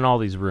 you're in all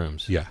these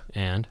rooms. Yeah.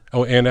 And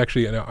Oh, and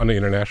actually on the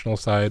international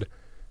side,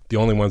 the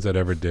only ones that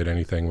ever did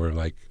anything were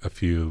like a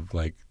few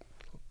like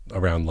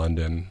around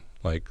London,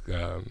 like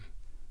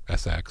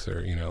Essex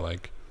or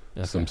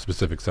some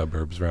specific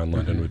suburbs around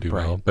London would do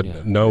Right, well, but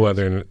yeah.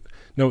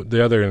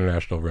 the other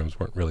international rooms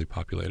weren't really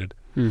populated.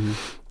 Mm-hmm.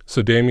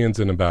 So Damien's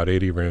in about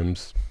 80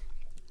 rooms,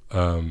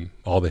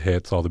 all the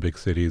hits, all the big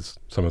cities,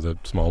 some of the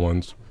small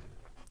ones,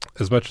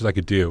 as much as I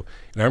could do.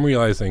 And I'm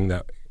realizing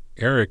that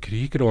Eric,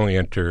 he could only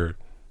enter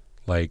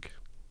like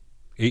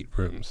 8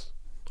 rooms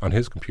on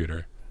his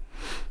computer.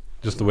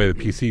 Just the way the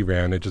PC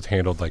ran, it just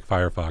handled like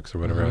Firefox or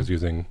whatever I was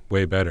using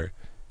way better.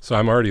 So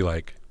I'm already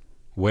like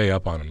way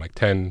up on him, like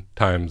 10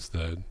 times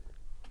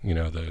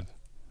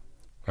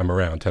I'm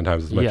around 10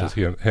 times as much Yeah. as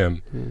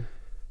him.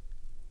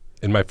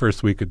 in my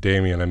first week with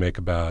Damien, I make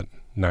about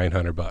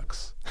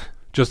 $900.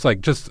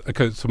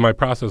 So my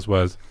process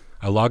was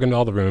I log into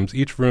all the rooms.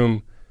 Each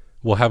room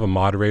will have a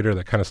moderator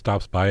that kind of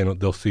stops by and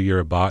they'll see you're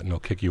a bot and they'll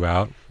kick you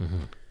out.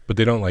 Mm-hmm. But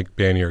they don't like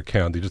ban your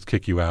account. They just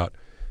kick you out.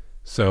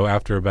 So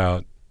after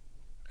about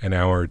an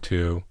hour or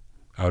two,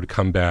 I would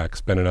come back,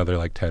 spend another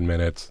like 10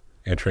 minutes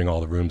entering all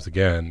the rooms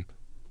again.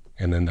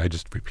 And then I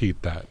just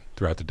repeat that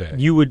throughout the day.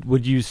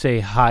 Would you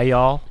say hi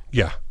y'all?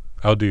 Yeah.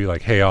 I'll do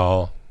like, hey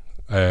all.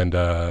 And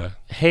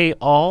Hey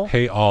all?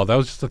 hey all. That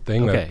was just a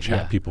thing Okay, that chat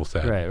yeah. people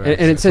said. Right. And it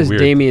It's says weird.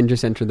 Damien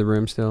just entered the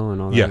room still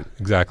and all that. Yeah,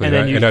 exactly. And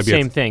then you I'd be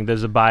same thing.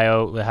 There's a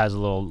bio that has a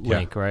little Yeah.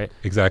 link, right?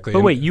 exactly. But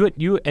And- wait,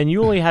 you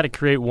only had to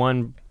create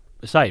one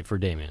site for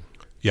Damien.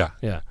 Yeah.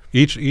 Yeah.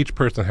 Each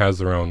person has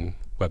their own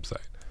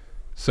website.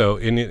 So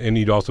and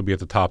you'd also be at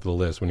the top of the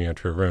list when you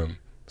enter a room.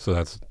 So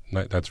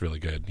that's really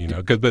good, you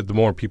know. But the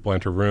more people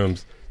enter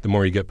rooms, the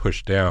more you get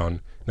pushed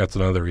down. That's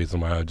another reason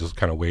why I just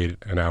kind of wait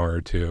an hour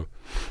or two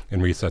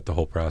and reset the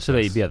whole process. So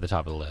that you'd be at the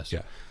top of the list.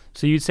 Yeah.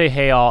 So you'd say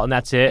hey all, and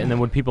that's it. And then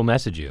would people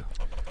message you?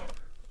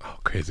 Oh,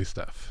 crazy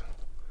stuff.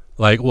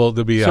 Like, well,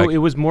 there'll be So like, it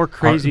was more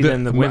crazy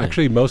than the women.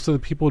 Actually, most of the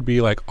people would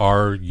be like,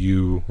 "Are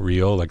you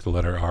real?" Like the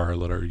letter R,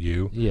 letter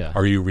U. Yeah.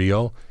 Are you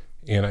real?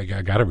 And I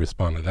got to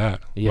respond to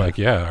that. Yeah. Like,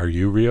 yeah, are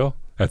you real?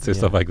 I'd say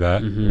stuff like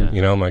that. Yeah.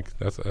 You know, I'm like,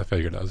 I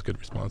figured that was a good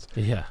response.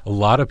 Yeah. A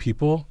lot of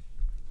people,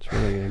 It's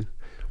really good.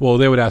 well,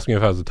 they would ask me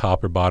if I was the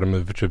top or bottom,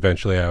 which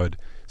eventually I would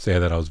say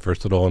that I was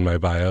versatile in my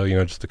bio, you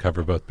know, just to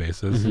cover both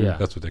bases. Yeah.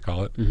 That's what they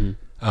call it.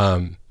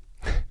 Mm-hmm.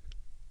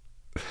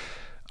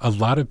 A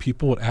lot of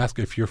people would ask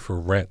if you're for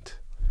rent.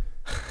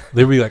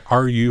 They would be like,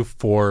 are you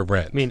for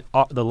rent? I mean,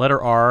 the letter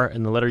R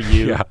and the letter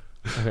U. yeah.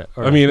 Okay,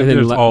 or I mean, And then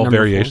there's all number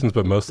variations,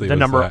 but mostly the it was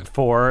number that.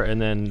 4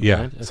 and then Yeah.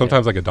 rent? Okay.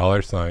 Sometimes like a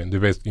dollar sign.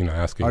 They're basically,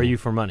 asking Are you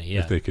for money?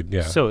 Yeah. if they could,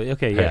 yeah. So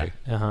okay, yeah. Hey.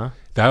 Uh-huh.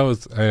 That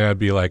was, and I'd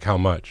be like, how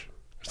much?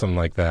 Or something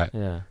like that.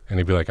 Yeah. And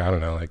he'd be like, I don't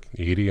know, like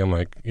 80. I'm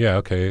like, yeah,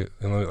 okay.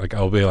 And then, like,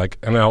 I'll be like,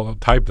 and I'll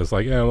type this,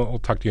 like, yeah, I'll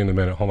talk to you in a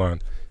minute. Hold on.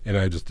 And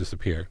I just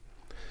disappear.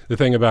 The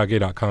thing about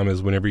gay.com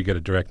is whenever you get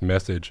a direct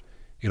message,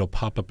 it'll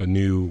pop up a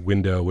new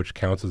window, which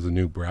counts as a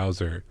new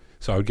browser.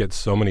 So I would get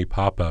so many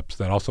pop-ups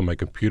that also my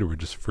computer would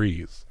just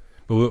freeze.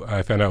 But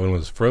I found out when it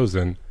was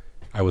frozen,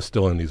 I was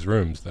still in these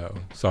rooms, though.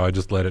 So I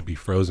just let it be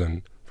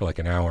frozen for like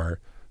an hour.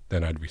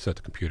 Then I'd reset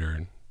the computer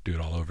and do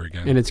it all over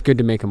again. And it's good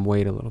to make them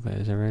wait a little bit.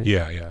 Is that right?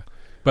 Yeah, yeah.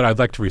 But I'd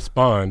like to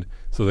respond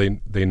so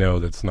they know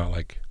that's not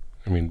like,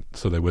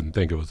 so they wouldn't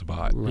think it was a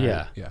bot. Right.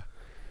 Yeah. Yeah.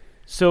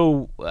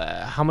 So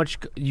how much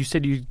you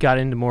said you got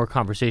into more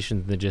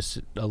conversations than just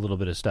a little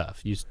bit of stuff?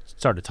 You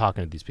started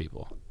talking to these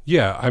people.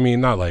 Yeah,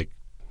 not like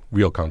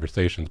real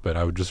conversations, but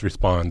I would just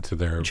respond to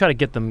their. You try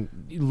to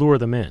lure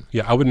them in.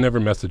 Yeah, I would never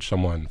message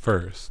someone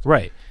first.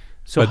 Right.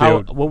 So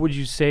But what would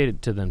you say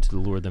to them to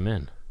lure them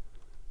in?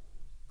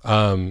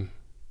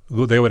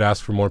 They would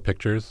ask for more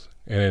pictures,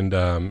 and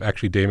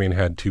actually Damien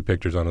had 2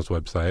 pictures on his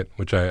website,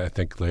 which I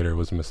think later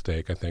was a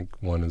mistake. I think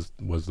one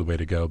was the way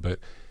to go, but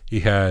he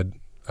had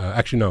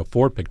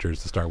 4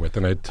 pictures to start with,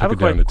 and I I took have it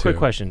down a to 2. quick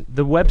question.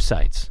 The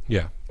websites,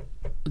 Yeah,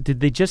 did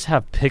they just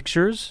have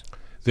pictures?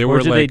 they Or were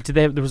did like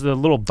there was a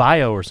little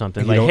bio or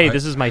something You like, know, hey,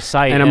 this is my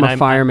site, And I'm a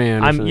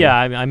fireman or I'm something.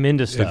 I'm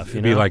into stuff.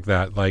 it'd be like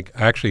that. Like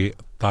I actually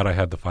thought I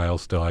had the file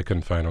still. I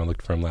couldn't find one. I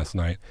looked for them last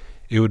night.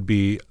 It would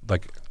be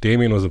like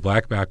Damien was a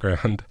black background,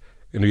 and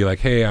it'd be like,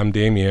 hey, I'm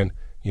Damien.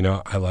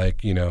 I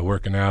like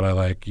working out. I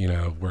like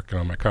working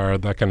on my car.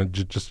 That kind of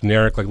just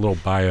generic like little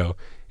bio,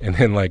 and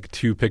then like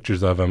 2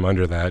 pictures of him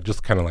under that,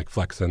 just kind of like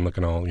flexing,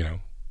 looking all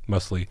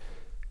muscly,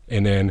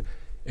 and then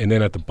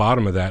at the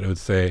bottom of that it would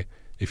say,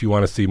 if you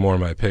want to see more of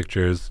my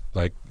pictures,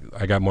 like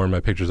I got more of my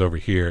pictures over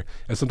here.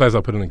 And sometimes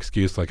I'll put an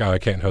excuse like, oh, I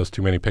can't host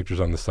too many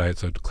pictures on the site,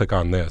 so click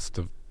on this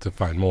to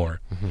find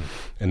more. Mm-hmm.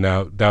 And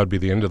now that would be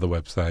the end of the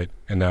website,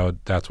 and now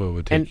that's what it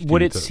would take. And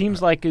what it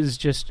seems like is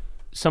just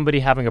somebody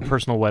having a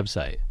personal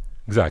website.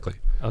 Exactly.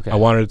 Okay. I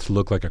wanted it to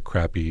look like a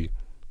crappy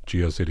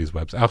GeoCities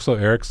website. Also,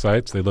 Eric's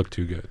sites, they look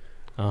too good.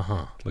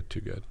 Uh-huh. Look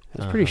too good.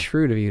 That's pretty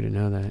shrewd of you to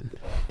know that.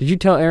 Did you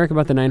tell Eric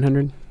about the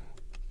 900?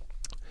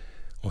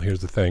 Well,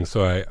 here's the thing.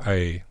 So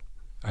I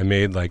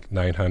made like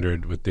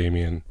 900 with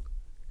Damien,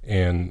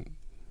 and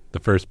the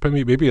first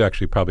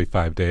probably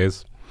 5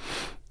 days,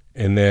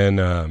 and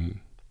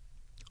then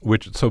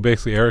so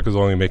basically Eric was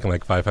only making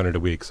like 500 a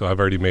week. So I've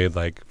already made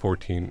like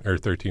 14 or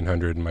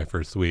 1300 in my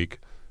first week.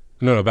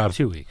 No, about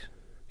 2 weeks.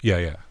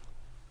 Yeah.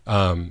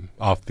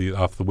 Off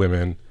the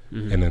women,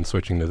 and then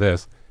switching to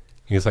this.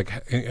 He's like,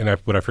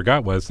 what I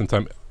forgot was since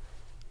I'm.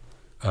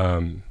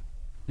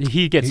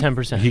 He gets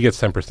 10%. He gets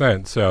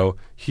 10%. So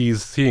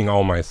he's seeing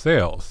all my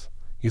sales.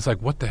 He's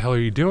like, what the hell are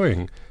you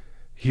doing?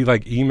 He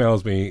like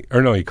emails me,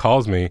 or no, he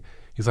calls me.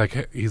 He's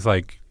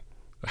like,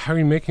 how are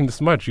you making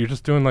this much? You're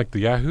just doing like the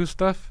Yahoo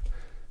stuff?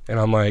 And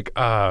I'm like,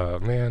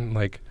 man,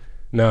 like,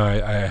 no,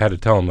 I had to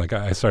tell him, like,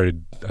 I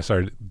started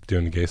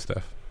doing the gay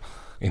stuff.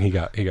 And he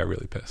got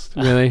really pissed.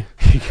 Really?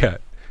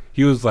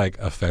 He was like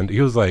offended.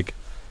 He was like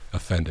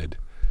offended.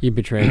 You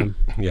betrayed him.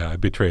 Yeah, I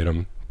betrayed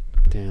him.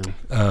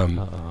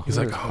 Damn. He's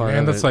like, That's oh part man,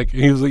 of that's it. like,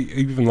 he was like,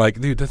 even like,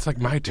 dude, that's like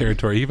my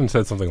territory. He even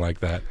said something like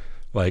that.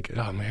 Like,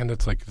 oh man,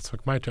 it's like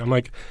my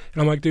territory.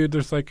 I'm like, dude,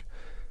 there's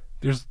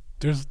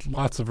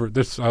lots of,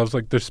 I was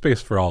like, there's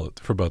space for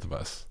both of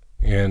us.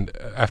 And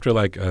after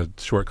like a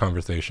short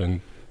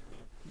conversation,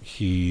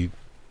 he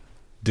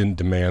didn't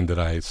demand that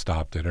I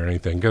stopped it or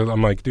anything. Because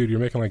I'm like, dude, you're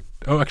making like,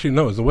 oh, actually,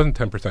 no, it wasn't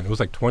 10%. It was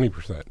like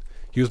 20%.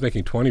 He was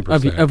making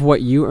 20%. Of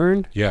what you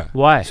earned? Yeah.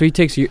 Why? So he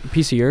takes a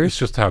piece of yours? It's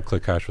just how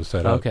ClickCash was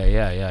set up. Okay,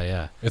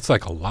 yeah. It's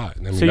like a lot.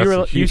 I mean, So that's a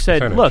you huge said,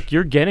 percentage. look,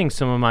 you're getting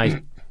some of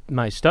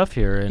my stuff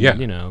here, and Yeah.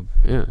 you know,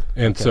 Yeah.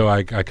 And Okay. so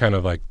I kind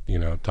of like, you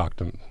know,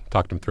 talked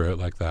him through it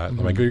like that. I'm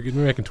like, you're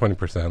making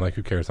 20%. Like,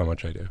 who cares how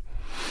much I do?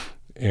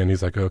 And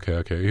he's like,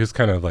 okay. He was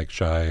kind of like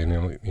shy,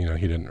 and you know,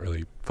 he didn't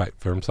really fight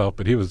for himself,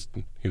 but he was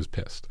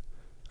pissed.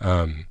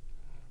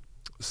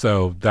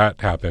 So that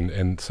happened,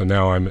 and so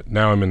now I'm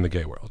in the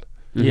gay world.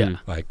 yeah.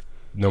 Like,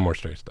 no more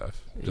straight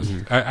stuff. Just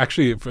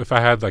actually, if I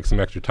had like some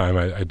extra time,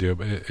 I'd do it,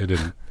 but it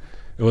didn't.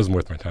 It wasn't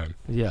worth my time.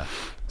 Yeah.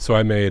 So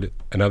I made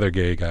another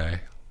gay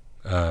guy,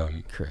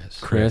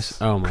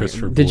 Chris. Oh my!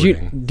 Christopher Did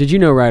Boarding. you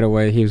know right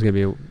away he was going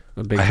to be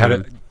a big? I had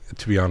time? it.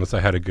 To be honest, I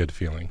had a good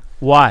feeling.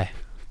 Why?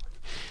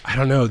 I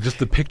don't know. Just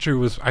the picture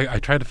was. I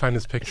tried to find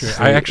this picture. Sleek-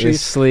 I actually.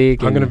 it's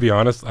sleek. I'm going to and- be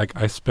honest. Like,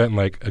 I spent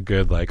like a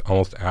good like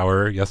almost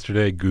hour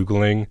yesterday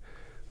Googling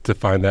to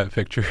find that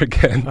picture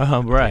again.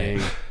 Right.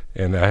 Dang.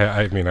 And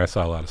I mean, I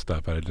saw a lot of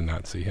stuff, but I did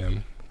not see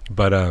him.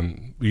 But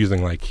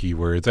using like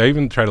keywords, I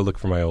even tried to look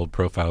for my old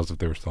profiles if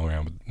they were still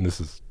around. But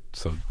this is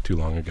so too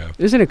long ago.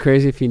 Isn't it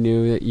crazy if you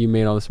knew that you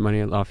made all this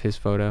money off his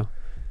photo?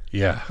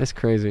 Yeah. That's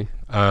crazy.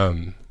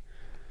 I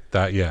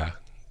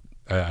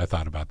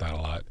thought about that a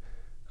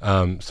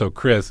lot. So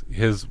Chris,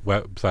 his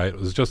website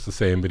was just the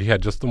same, but he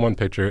had just the one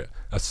picture,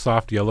 a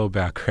soft yellow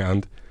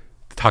background.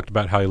 Talked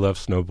about how he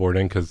loves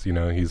snowboarding because, you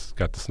know, he's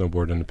got the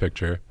snowboard in the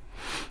picture.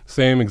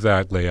 Same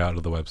exact layout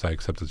of the website,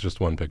 except it's just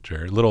one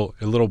picture. A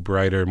little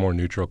brighter, more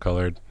neutral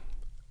colored,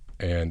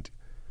 and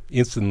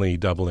instantly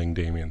doubling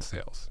Damien's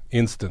sales.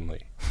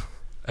 Instantly.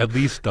 At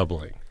least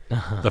doubling.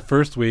 The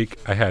first week,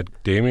 I had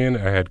Damien,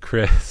 I had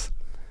Chris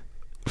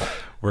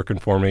working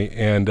for me,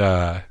 and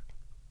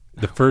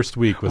the first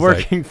week was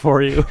Working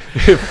for you.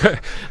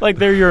 Like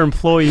they're your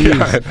employees.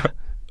 Yeah, I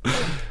know.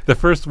 The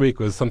first week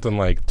was something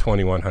like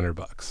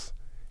 $2,100.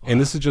 And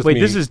this is just Wait,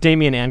 me. this is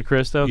Damien and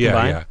Chris, though,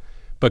 combined? Yeah.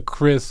 But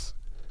Chris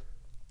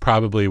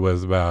probably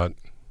was about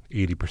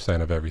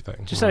 80% of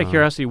everything. Just out of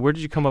curiosity, where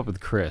did you come up with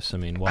Chris? I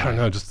mean, why? I don't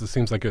know. Just it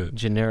seems like a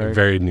Generic.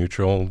 very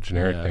neutral,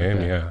 generic Yeah, name.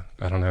 okay. Yeah.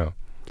 I don't know.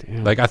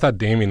 Damn. Like, I thought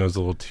Damien was a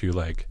little too,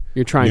 like,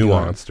 You're trying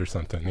nuanced or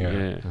something. Yeah.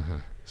 Yeah.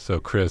 So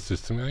Chris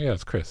just to me, yeah,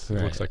 it's Chris.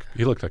 Right.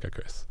 He looked like a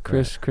Chris.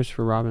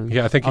 Christopher Robbins.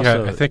 Yeah, I think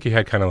Also- he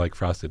had kind of like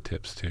frosted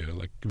tips too,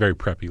 like very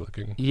preppy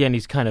looking. Yeah, and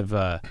he's kind of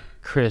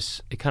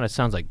Chris. It kind of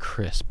sounds like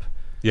crisp,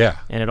 Yeah.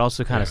 and it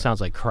also kind of Yeah.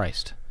 sounds like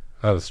Christ.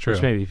 Oh, that's true.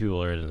 Which maybe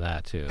people are into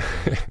that too.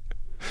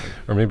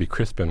 Or maybe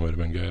Crispin would have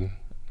been good.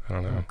 I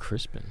don't know.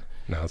 Crispin.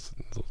 No,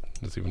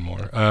 it's even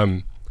more.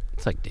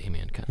 It's like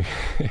Damien kind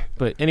of.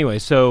 But anyway,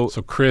 so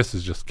So Chris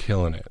is just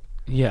killing it.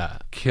 yeah.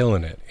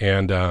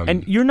 And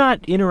And you're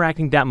not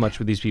interacting that much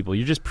with these people.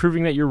 You're just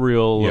proving that you're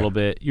real a Yeah. little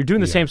bit. You're doing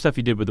the Yeah. same stuff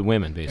you did with the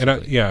women,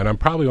 basically. and I'm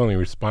probably only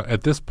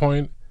at this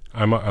point.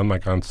 I'm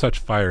like on such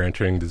fire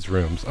entering these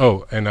rooms.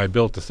 Oh, and I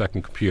built a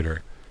second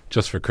computer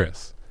just for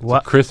Chris.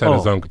 What? So Chris had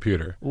his Oh. own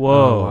computer. Whoa.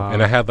 Oh, wow.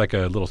 And I had like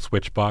a little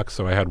switch box,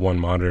 so I had one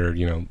monitor,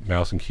 you know,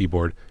 mouse and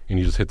keyboard, and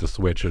you just hit the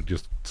switch, it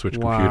just switch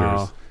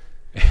Wow.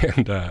 computers.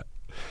 And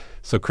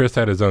so Chris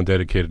had his own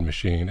dedicated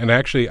machine, and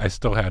actually I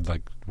still had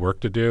like work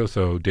to do.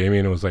 So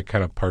Damien was like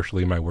kind of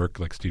partially my work,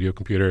 like studio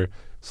computer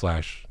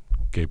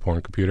 / gay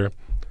porn computer,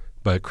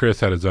 but Chris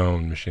had his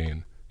own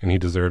machine, and he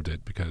deserved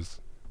it because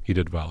he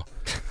did well.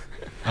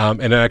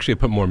 And I actually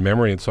put more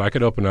memory in, so I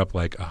could open up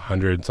like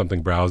 100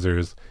 something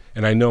browsers.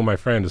 And I know my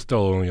friend is still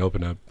only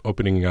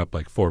opening up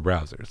like 4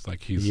 browsers.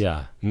 Like he's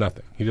Yeah.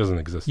 nothing. He doesn't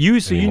exist. You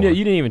anymore.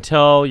 didn't even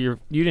tell you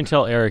didn't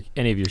tell Eric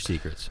any of your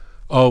secrets.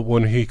 Oh,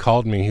 when he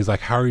called me, he's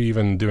like, "How are you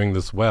even doing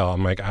this well?"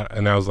 I'm like,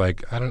 and I was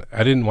like, I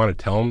didn't want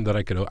to tell him that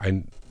I could.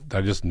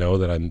 I just know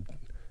that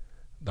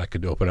I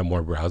could open up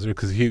more browsers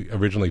because he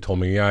originally told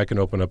me, yeah, I can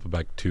open up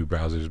like 2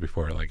 browsers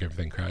before like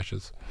everything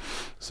crashes.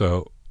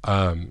 So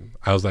I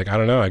was like, I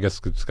don't know. I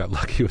guess I just got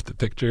lucky with the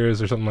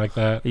pictures or something like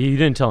that. You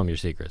didn't tell him your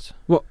secrets.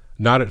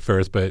 Not at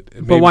first, but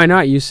But why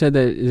not? You said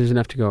that there's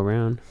enough to go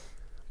around.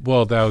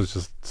 Well, that was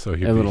just so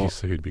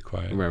he'd be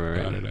quiet Right.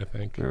 about it. I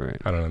think. Right.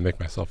 I don't know, make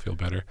myself feel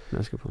better.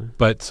 That's a good point.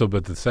 But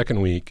the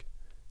second week,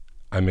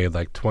 I made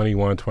like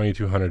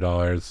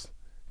 $2,200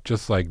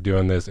 just like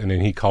doing this, and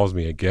then he calls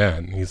me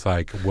again. He's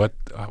like,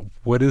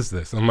 "What is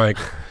this?" I'm like,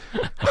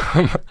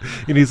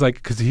 and he's like,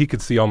 because he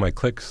could see all my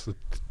clicks,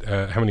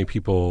 how many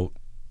people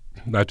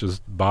not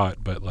just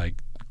bought but like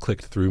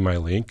clicked through my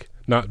link,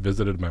 not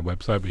visited my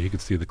website, but he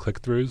could see the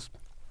click-throughs,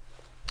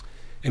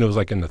 and it was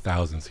like in the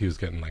thousands. He was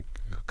getting like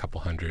a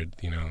couple hundred,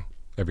 you know,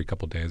 every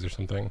couple days or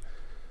something.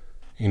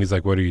 And he's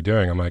like, "What are you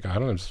doing?" I'm like, "I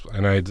don't know."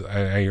 And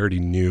I already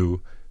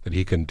knew that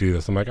he couldn't do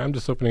this. I'm like, "I'm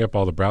just opening up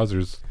all the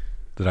browsers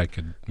that I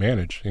could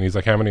manage. And he's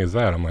like, how many is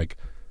that? I'm like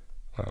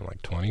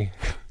 20.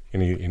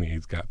 and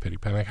he's got pity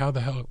party. I'm like, how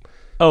the hell?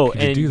 Oh,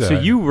 could you and do that? so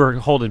you were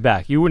holding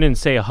back. You wouldn't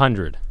say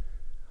 100.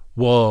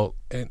 Well,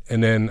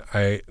 and then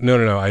I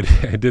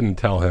didn't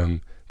tell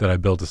him that I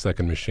built a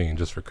second machine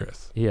just for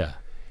Chris. Yeah.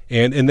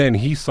 And then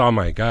he saw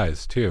my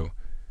guys too,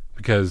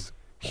 because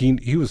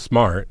he was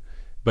smart,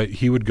 but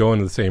he would go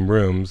into the same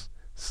rooms,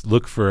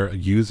 look for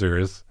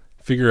users,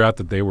 figure out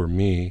that they were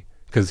me,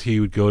 because he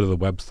would go to the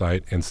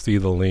website and see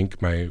the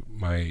link, my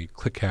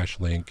ClickCash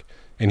link,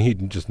 and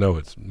he'd just know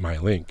it's my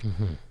link.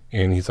 Mm-hmm.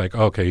 And he's like,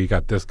 okay, you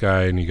got this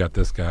guy and you got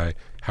this guy.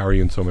 How are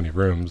you in so many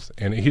rooms?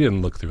 And he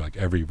didn't look through like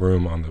every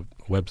room on the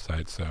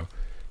website, so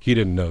he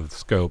didn't know the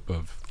scope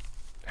of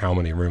how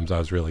many rooms I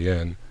was really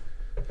in.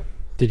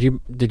 Did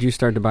you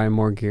start to buy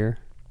more gear?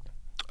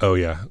 Oh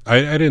yeah, I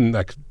didn't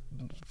like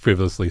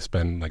frivolously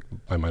spend like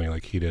my money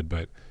like he did,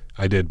 but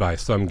I did buy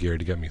some gear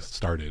to get me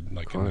started,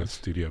 like in the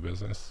studio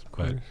business,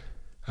 but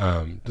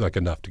like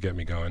enough to get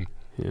me going.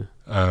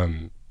 Yeah.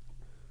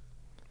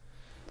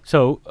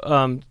 So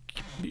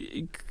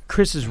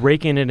Chris is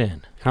raking it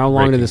in. How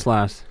long did this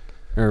last?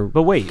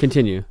 But wait,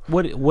 continue.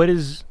 What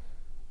is?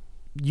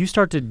 You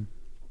start to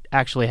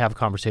actually have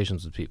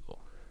conversations with people.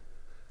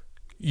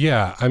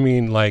 Yeah, I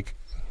mean, like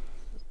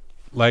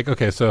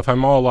okay, so if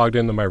I'm all logged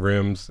into my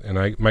rooms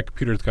and my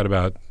computer's got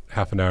about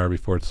half an hour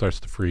before it starts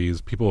to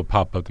freeze, people will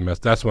pop up the mess.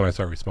 That's when I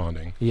start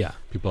responding. Yeah,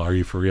 people, are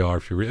you for real? Are you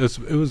for real?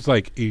 It was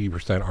like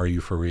 80%. Are you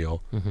for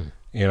real? Mm-hmm.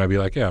 And I'd be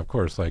like, yeah, of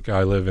course. Like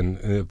I live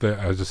in.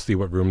 I would just see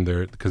what room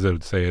there, because it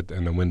would say it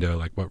in the window,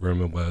 like what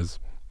room it was.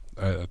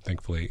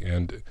 Thankfully,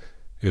 and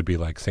it would be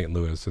like St.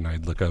 Louis, and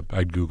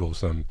I'd Google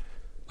some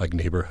like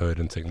neighborhood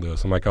in St.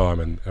 Louis. I'm like, oh,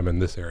 I'm in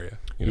this area.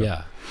 You know?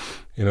 Yeah.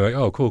 You know, like,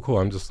 oh, cool.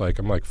 I'm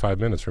like 5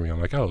 minutes from you. I'm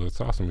like, oh,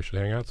 that's awesome. We should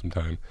hang out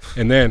sometime.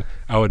 And then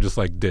I would just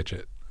like ditch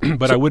it.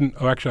 But I wouldn't.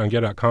 Oh, actually, on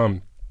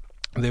Get.com,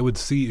 they would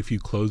see if you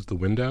closed the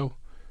window,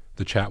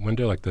 the chat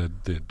window, like the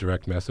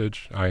direct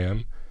message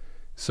IM.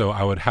 So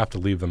I would have to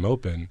leave them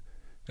open,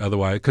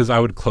 otherwise, because I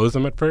would close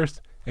them at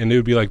first, and they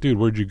would be like, "Dude,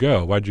 where'd you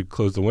go? Why'd you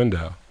close the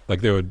window?"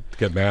 Like they would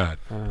get mad.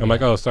 I'm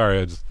like, "Oh, sorry,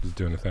 I just was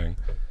doing a thing."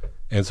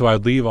 And so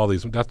I'd leave all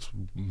these. That's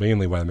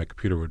mainly why my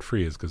computer would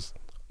freeze, because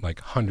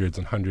like hundreds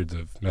and hundreds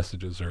of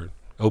messages are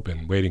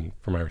open, waiting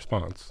for my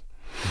response.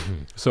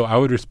 Mm-hmm. So I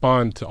would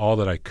respond to all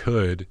that I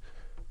could,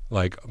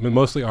 like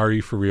mostly, "Are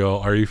you for real?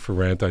 Are you for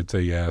rent?" I'd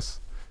say yes.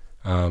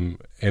 And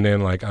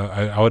then like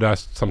I would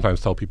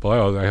sometimes tell people,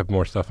 oh, I have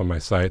more stuff on my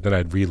site. Then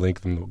I'd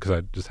relink them because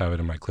I just have it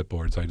in my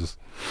clipboard. So I just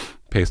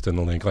paste in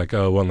the link like,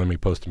 oh, well, let me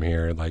post them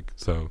here. Like,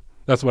 so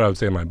that's what I would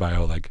say in my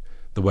bio. Like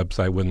the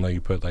website wouldn't let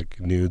you put like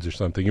nudes or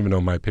something, even though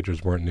my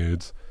pictures weren't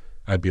nudes.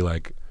 I'd be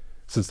like,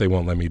 since they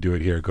won't let me do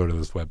it here, go to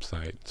this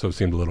website. So it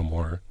seemed a little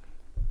more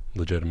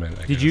legitimate,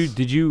 I guess.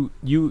 Did you,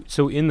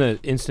 so in the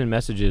instant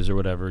messages or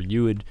whatever,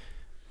 you would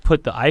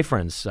put the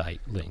iFriends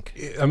site link?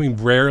 I mean,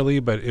 rarely,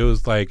 but it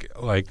was like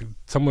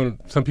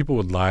some people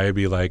would lie,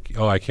 be like,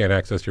 oh, I can't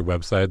access your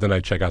website. Then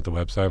I'd check out the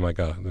website. I'm like,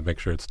 oh, make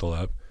sure it's still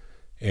up.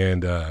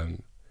 And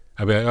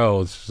I'd be like,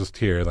 oh, it's just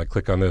here. Like,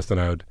 click on this. Then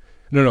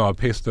I'll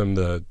paste them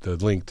the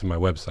link to my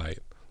website,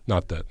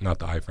 not the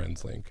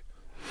iFriends link.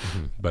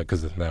 Mm-hmm. But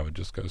because then that would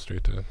just go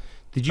straight to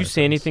Did you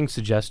say anything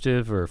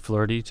suggestive or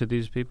flirty to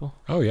these people?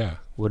 Oh, yeah.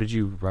 What did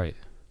you write?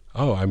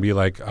 Oh, I'd be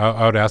like,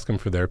 I would ask them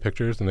for their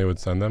pictures, and they would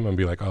send them, and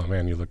be like, oh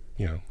man, you look,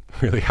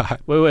 really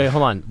hot. Wait,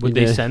 hold on. Would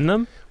they send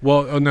them?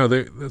 Well, no,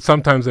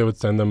 sometimes they would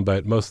send them,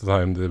 but most of the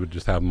time they would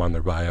just have them on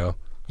their bio.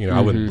 Mm-hmm.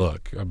 I wouldn't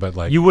look, but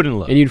like you wouldn't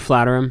look, and you'd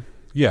flatter them.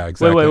 Yeah,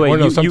 exactly. Wait. Or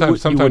no,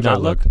 sometimes you would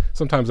not look.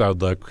 Sometimes I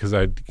would look because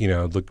I'd,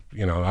 look,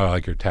 I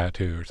like your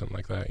tattoo or something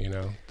like that.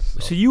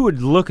 So you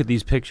would look at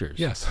these pictures.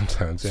 Yeah,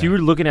 sometimes. So yeah. you were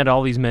looking at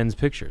all these men's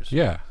pictures.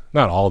 Yeah.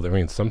 Not all of them. I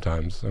mean,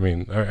 sometimes. I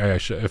mean, I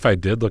should, if I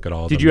did look at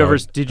all of them. Did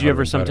you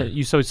ever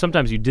sometimes? So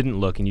sometimes you didn't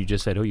look, and you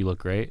just said, "Oh, you look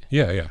great."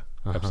 Yeah,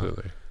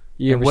 absolutely.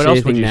 You ever say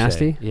anything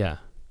nasty? Yeah.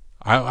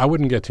 I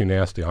wouldn't get too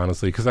nasty,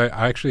 honestly, because I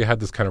actually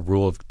had this kind of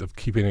rule of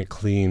keeping it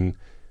clean.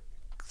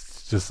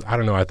 Just, I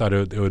don't know. I thought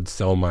it would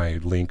sell my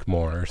link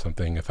more or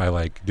something if I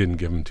like didn't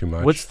give them too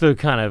much. What's the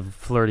kind of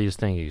flirtiest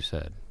thing you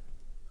said?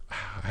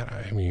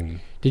 I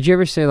mean, did you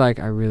ever say like,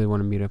 "I really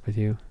want to meet up with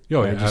you"?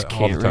 Oh, I just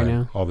can't all the time, right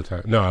now. All the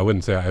time. No, I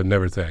wouldn't say. I'd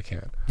never say I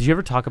can't. Did you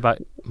ever talk about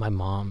my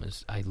mom?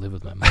 I live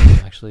with my mom.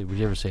 Actually, would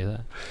you ever say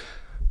that?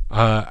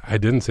 I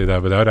didn't say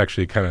that, but that would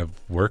actually kind of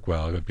work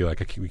well. It would be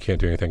like, we can't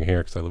do anything here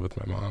because I live with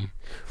my mom.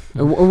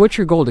 What's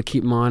your goal, to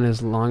keep them on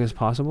as long as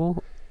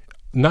possible?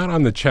 Not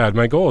on the chat.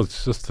 My goal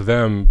is just to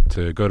them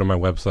to go to my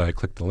website,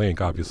 click the link,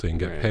 obviously, and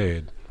get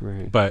paid.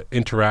 Right. But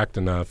interact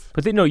enough.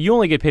 But you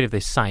only get paid if they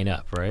sign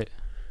up, right?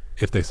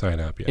 If they sign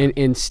up, yeah.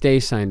 And stay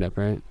signed up,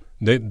 right?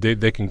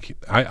 They can.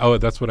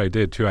 That's what I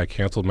did too. I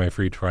canceled my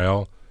free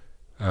trial.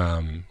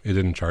 It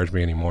didn't charge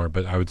me anymore,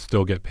 but I would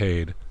still get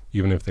paid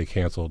even if they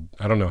canceled.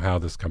 I don't know how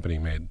this company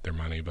made their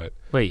money, but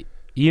wait,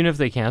 even if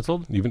they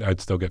canceled,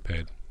 I'd still get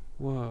paid.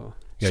 Whoa.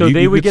 Yeah, So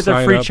they you would could get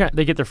their sign up,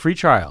 they get their free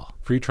trial.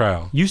 free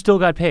trial. You still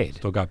got paid.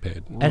 Still got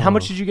paid. And how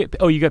much did you get?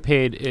 Oh, you got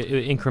paid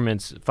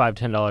increments,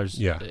 $5-10.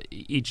 Yeah.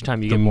 Each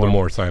time you The get more.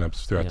 more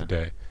signups throughout Yeah. the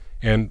day.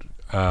 And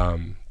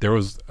there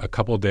was a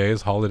couple of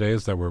days,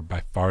 holidays, that were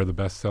by far the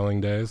best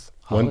selling days.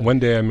 One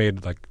day I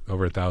made like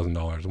over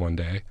 $1,000 one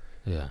day.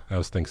 Yeah. That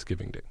was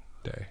Thanksgiving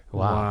Day.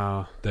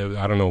 Wow.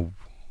 I don't know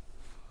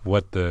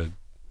what the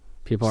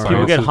People are science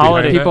People get is behind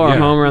holiday. that. People are Yeah.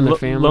 home around their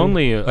family.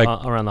 Lonely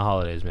Like- around the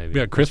holidays, maybe.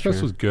 Yeah, Christmas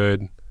true. was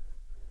good.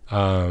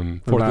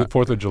 about-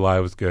 Fourth of July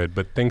was good,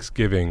 but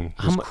Thanksgiving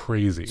How was mu-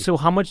 crazy. So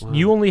how much? Wow.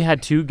 You only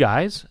had 2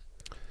 guys.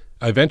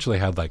 I eventually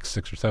had like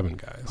 6 or 7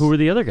 guys. Who were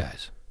the other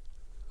guys?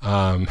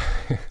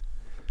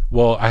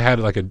 Well, I had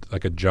like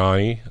a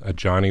Johnny. A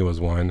Johnny was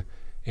one,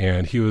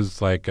 and he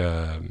was like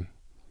kind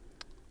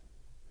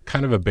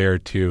of a bear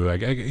too.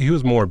 Like he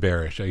was more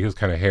bearish. He was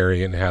kind of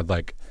hairy and had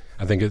like,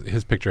 I think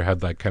his picture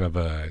had like kind of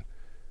a,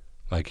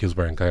 like he was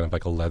wearing kind of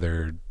like a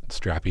leather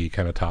strappy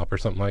kind of top or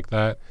something like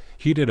that.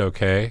 He did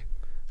okay.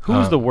 Who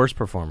was the worst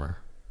performer?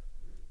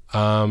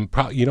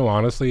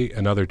 Honestly,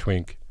 another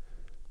twink.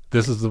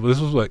 This was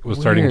what was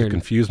starting to Weird.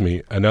 confuse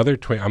me. Another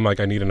twink. I'm like,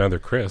 I need another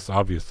Chris,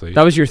 obviously.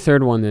 That was your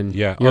third one then.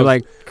 Yeah, You're I was-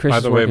 like, Chris By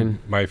is the way, working.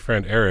 my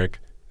friend Eric,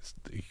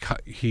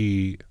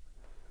 he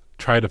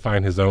tried to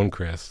find his own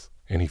Chris,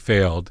 and he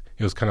failed.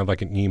 He was kind of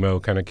like an emo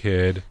kind of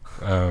kid,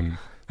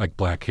 like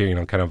black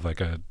hair, kind of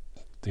like a,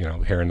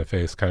 hair in the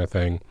face kind of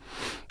thing,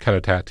 kind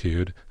of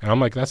tattooed. And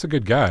I'm like, that's a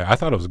good guy. I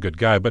thought it was a good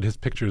guy, but his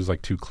picture is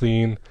like too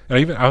clean.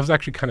 And I was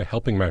actually kind of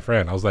helping my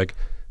friend. I was like,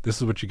 this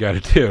is what you got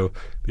to do.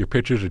 Your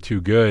pictures are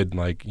too good.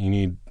 Like you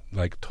need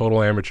like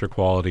total amateur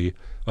quality.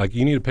 Like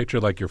you need a picture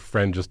like your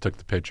friend just took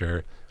the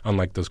picture on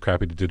like those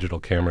crappy digital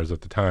cameras at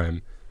the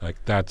time.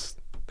 Like that's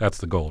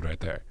the gold right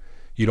there.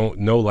 You don't,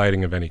 no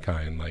lighting of any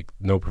kind, like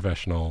no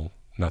professional,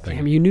 nothing.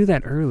 Damn, you knew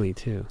that early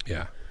too.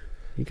 Yeah.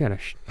 You got a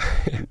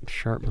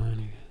sharp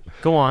mind.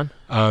 Go on.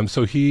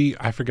 So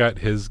I forgot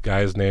his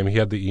guy's name. He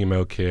had the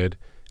emo kid.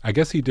 I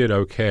guess he did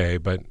okay,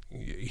 but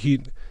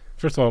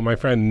first of all, my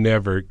friend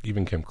never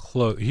even came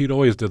close. He'd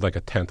always did like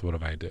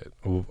 1/10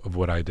 of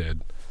what I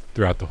did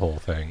throughout the whole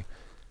thing.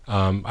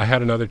 I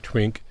had another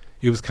twink.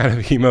 He was kind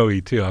of emo-y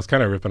too. I was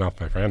kind of ripping off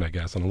my friend, I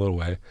guess, in a little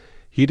way.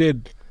 He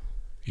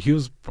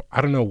was,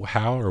 I don't know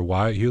how or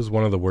why, he was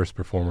one of the worst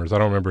performers. I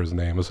don't remember his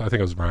name. I think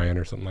it was Ryan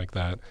or something like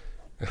that.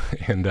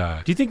 And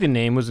Do you think the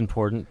name was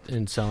important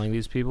in selling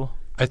these people?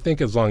 I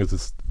think as long as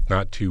it's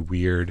not too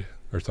weird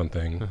or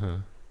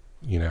something,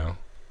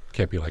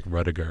 can't be like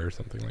Rudiger or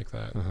something like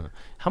that.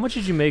 How much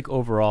did you make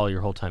overall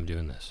your whole time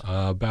doing this?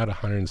 About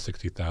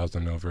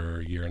 160,000 over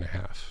a year and a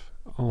half.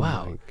 Oh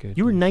Wow. my goodness.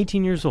 You were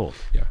 19 years old.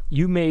 Yeah.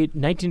 You made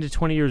 19 to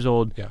 20 years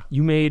old. Yeah.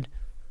 You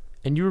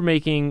were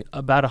making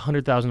about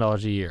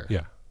 $100,000 a year.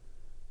 Yeah.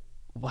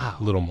 Wow.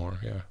 A little more.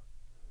 Yeah.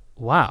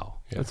 Wow.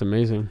 Yeah. That's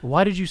amazing.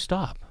 Why did you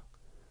stop?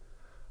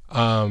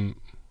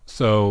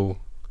 So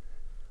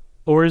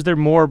Or is there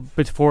more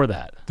before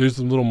that? there's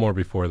a little more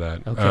before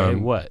that. Okay.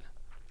 What?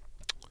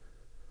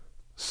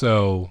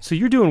 So So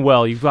you're doing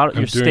well. You've got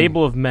your doing-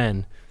 stable of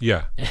men.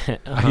 yeah.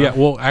 Uh-huh. Yeah.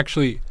 Well,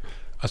 actually,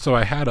 so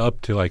I had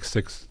up to like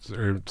 6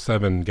 or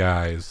 7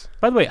 guys,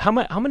 By the way, how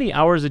many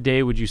hours a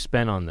day would you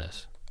spend on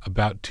this?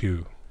 about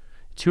 2.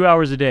 2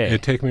 hours a day.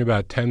 It'd take me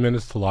about 10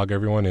 minutes to log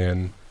everyone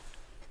in.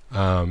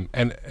 And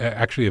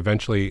actually,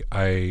 eventually,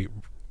 I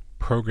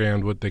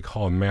programmed what they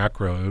call a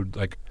macro. It would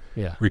like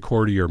yeah.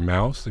 record your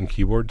mouse and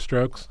keyboard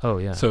strokes. Oh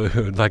yeah. So it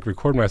would like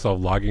record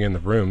myself logging in the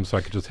room so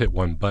I could just hit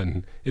one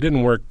button. It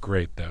didn't work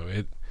great though.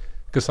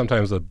 Because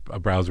sometimes a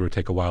browser would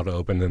take a while to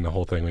open and the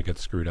whole thing would get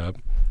screwed up.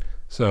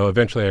 So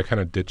eventually I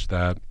kind of ditched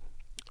that.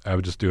 I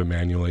would just do it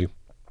manually.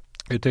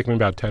 It'd take me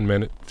about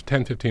 10,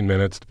 15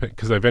 minutes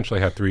because I eventually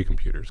had 3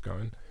 computers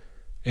going.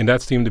 And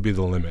that seemed to be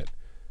the limit.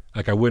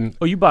 Like I wouldn't...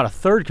 Oh, you bought a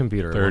third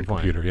computer. Third at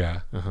one point. computer,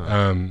 yeah.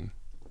 Uh-huh.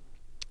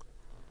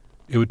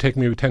 It would take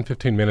me 10,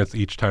 15 minutes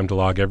each time to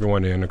log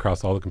everyone in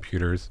across all the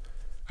computers.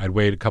 I'd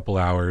wait a couple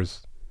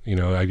hours.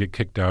 I'd get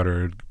kicked out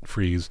or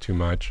freeze too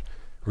much.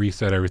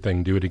 Reset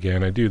everything, do it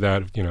again. I do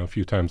that, a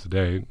few times a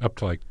day, up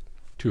to like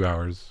 2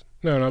 hours.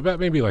 No, about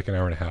maybe like an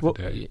hour and a half a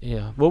day.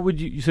 Yeah. What would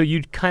you? So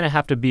you'd kind of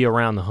have to be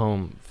around the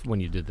home when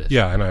you did this.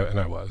 Yeah, and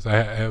I was.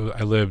 I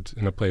lived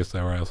in a place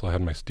where I also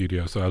had my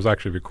studio, so I was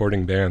actually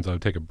recording bands. I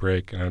would take a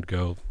break and I would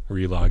go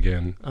re-log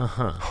in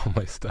all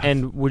my stuff.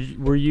 And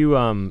were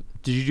you?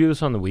 Did you do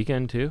this on the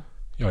weekend too?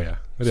 Oh yeah,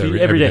 I So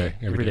did every day.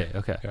 Every day.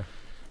 Okay. Yeah.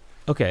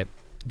 Okay.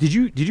 Did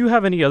you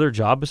have any other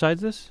job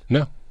besides this?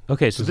 No.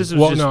 Okay, so this was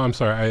well, just no, I'm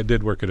sorry. I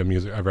did work at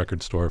a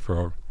record store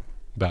for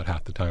about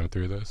half the time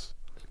through this.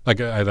 Like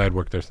I'd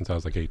worked there since I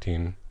was like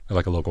 18, at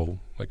like a local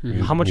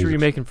How much were you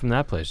making from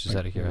that place? Just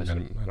out of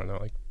curiosity. I don't know,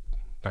 like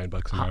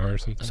 $9 an hour or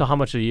something. So how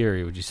much a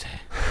year would you say?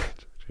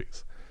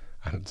 Jeez,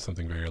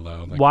 something very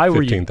low. Like Why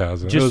were you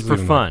 15,000? just for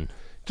fun?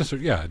 Just to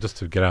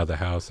get out of the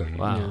house and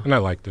Wow. and I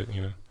liked it,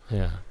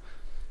 Yeah.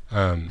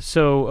 Um,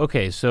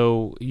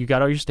 So you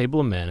got all your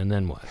stable of men, and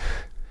then what?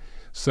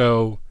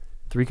 so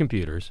 3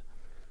 computers.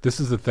 this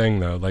is the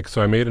thing though. Like,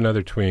 so I made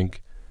another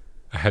twink.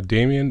 I had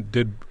Damien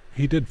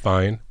he did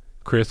fine.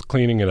 Chris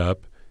cleaning it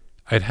up.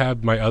 I'd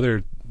have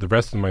the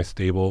rest of my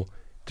stable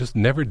just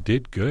never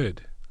did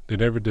good. They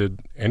never did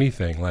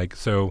anything. Like,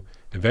 so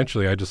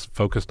eventually I just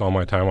focused all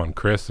my time on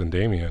Chris and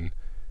Damien.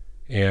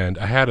 And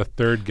I had a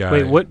third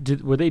guy.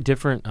 Wait, were they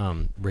different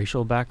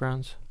racial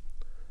backgrounds?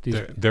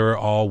 They were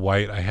all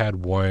white. I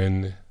had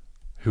one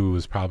who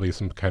was probably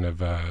some kind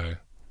of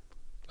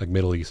like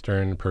Middle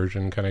Eastern,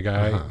 Persian kind of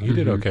guy. He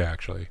did okay,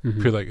 actually.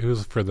 It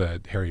was for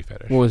the hairy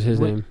fetish. What was his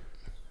name?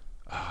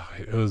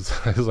 It was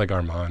like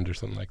Armand or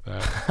something like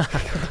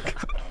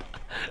that.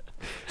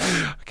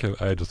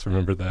 I just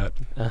remembered that.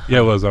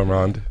 Yeah, it was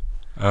Armand.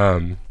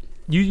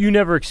 You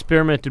never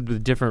experimented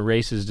with different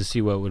races to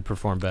see what would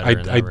perform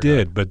better. I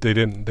did, but they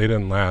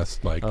didn't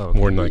last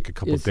more than like a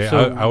couple of days.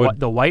 So I would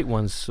the white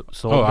ones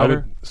sold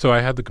better. So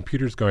I had the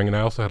computers going, and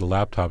I also had a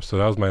laptop. So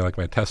that was my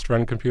test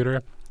run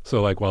computer.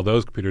 So like while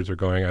those computers are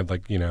going, I'd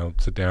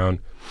sit down,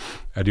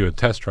 I'd do a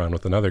test run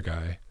with another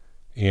guy,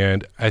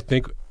 and I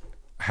think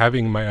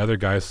having my other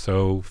guys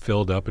so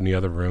filled up in the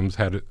other rooms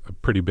had a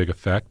pretty big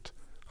effect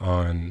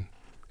on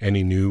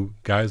any new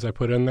guys I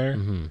put in there.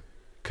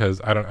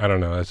 Because I don't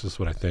know, that's just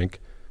what I think.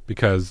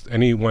 Because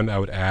anyone I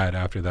would add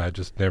after that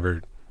just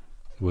never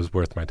was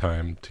worth my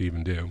time to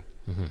even do.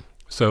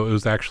 So it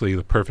was actually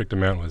the perfect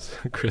amount was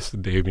Chris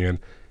and Damien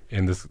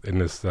Would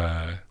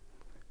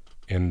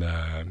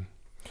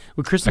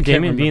Chris and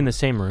Damien be in the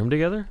same room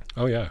together?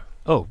 Oh yeah.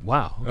 Oh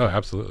wow. Oh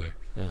absolutely.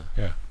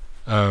 Yeah.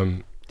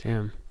 Damn.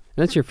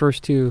 That's your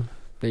first two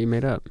that you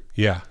made up.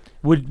 Yeah.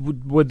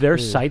 Would their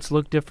sites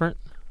look different?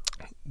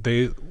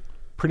 They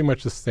pretty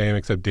much the same,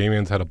 except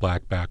Damien's had a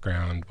black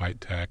background,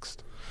 white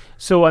text.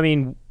 So I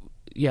mean,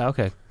 yeah,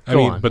 okay.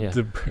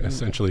 They're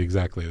essentially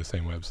exactly the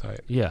same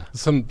website. Yeah.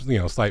 Some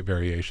slight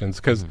variations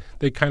because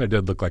they kind of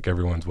did look like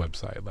everyone's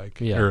website,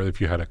 or if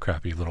you had a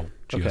crappy little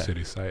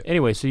GeoCities site.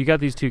 Anyway, so you got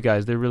these two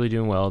guys. They're really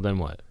doing well. Then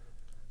what?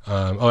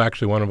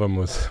 Actually, one of them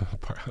was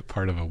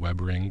part of a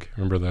web ring.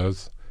 Remember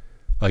those?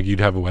 Like you'd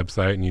have a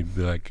website and you'd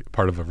be like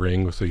part of a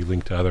ring, so you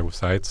link to other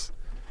sites.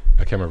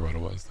 I can't remember what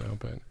it was though,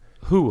 but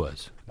who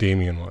was?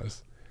 Damien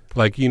was.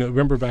 Like,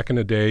 remember back in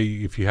the day,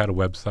 if you had a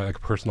website, like a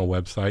personal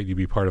website, you'd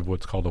be part of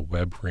what's called a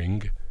web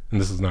ring.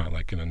 And this is not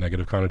like in a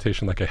negative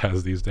connotation like it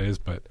has these days,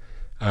 but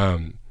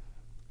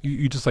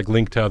you just like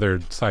link to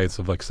other sites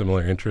of like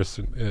similar interests.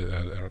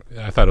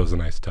 I thought it was a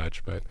nice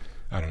touch, but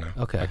I don't know.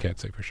 Okay. I can't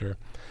say for sure.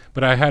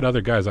 But I had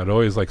other guys I'd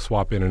always like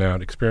swap in and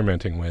out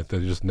experimenting with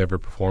that just never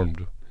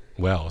performed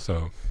well.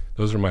 So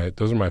those are my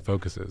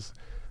focuses.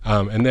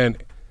 And then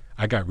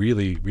I got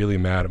really, really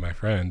mad at my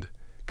friend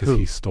because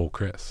he stole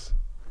Chris.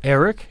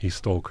 Eric? He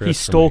stole Chris. He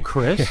stole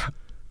Chris? Yeah.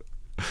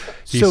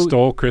 He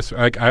stole Chris.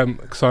 I'm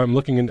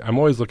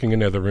always looking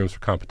into other rooms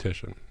for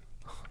competition.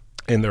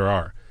 And there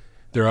are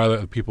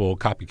other people,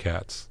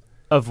 copycats.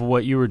 Of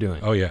what you were doing?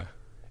 Oh yeah.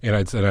 And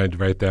I'd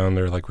write down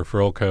their like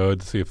referral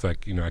code to see if I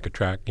could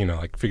track,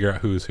 figure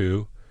out who's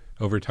who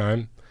over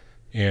time.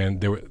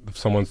 And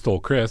someone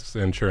stole Chris,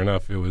 and sure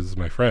enough, it was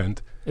my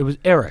friend. It was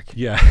Eric.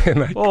 Yeah.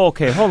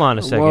 Okay, hold on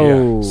a second.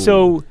 Whoa.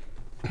 So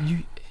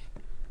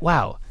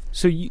wow.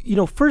 So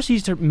first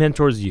he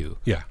mentors you.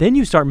 Yeah. Then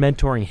you start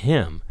mentoring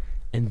him,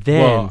 and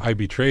then I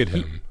betrayed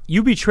him.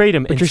 You betrayed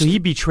him, and so he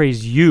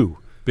betrays you.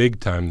 Big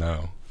time,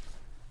 though.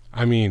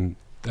 I mean,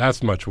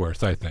 that's much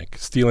worse. I think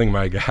stealing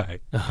my guy.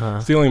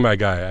 Stealing my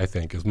guy, I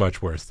think, is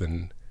much worse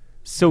than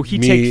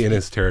me in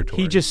his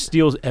territory. He just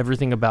steals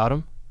everything about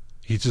him.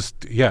 He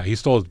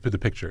stole the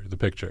picture. The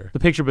picture,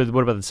 but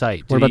what about the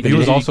site? He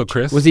was also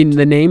Chris. Was he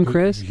the name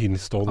Chris? He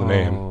stole the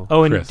name.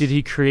 Oh, and Chris. did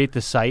he create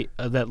the site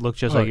that looked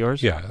just like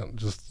yours? Yeah,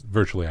 just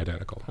virtually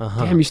identical.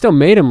 Damn, you still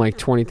made him like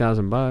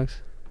 $20,000.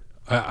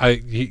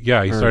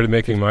 He started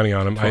making money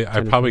on him.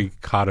 I probably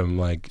caught him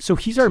like. So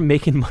he started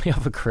making money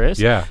off of Chris?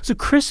 Yeah. So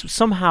Chris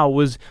somehow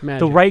was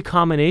the right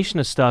combination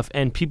of stuff,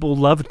 and people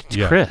loved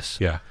Chris.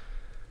 Yeah.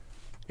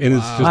 And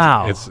it's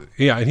just,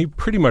 and he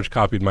pretty much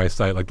copied my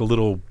site, like the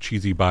little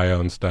cheesy bio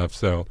and stuff.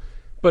 So,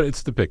 but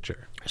it's the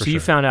picture. So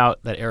you found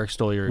out that Eric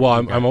stole your. Well,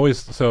 I'm always,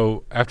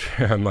 so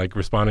after I'm like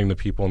responding to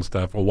people and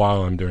stuff, or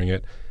while I'm doing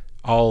it,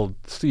 I'll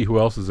see who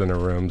else is in a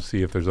room,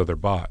 see if there's other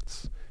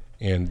bots.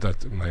 And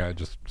that's, like I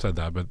just said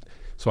that, but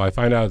so I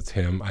find out it's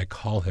him. I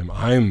call him.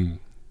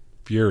 I'm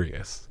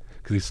furious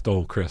because he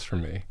stole Chris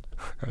from me.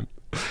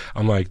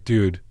 I'm like,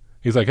 dude.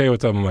 He's like, hey,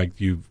 what's up? I'm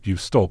like, you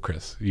stole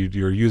Chris.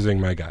 You're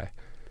using my guy.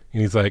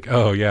 And he's like,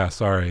 oh yeah,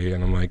 sorry.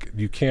 And I'm like,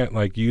 you can't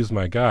like use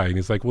my guy. And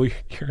he's like, well,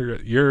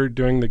 you're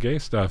doing the gay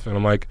stuff. And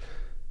I'm like,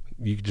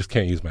 you just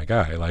can't use my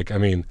guy. Like, I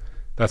mean,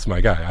 that's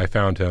my guy. I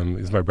found him.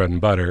 He's my bread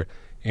and butter.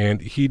 And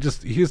he's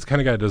the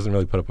kind of guy that doesn't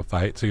really put up a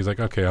fight. So he's like,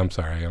 okay, I'm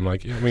sorry. I'm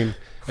like, I mean,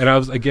 and I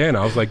was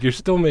like, you're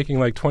still making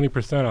like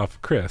 20% off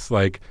Chris.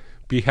 Like,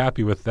 be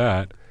happy with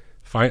that.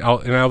 Fine.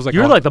 And I was like,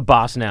 you're like the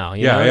boss now.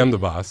 You know? I am the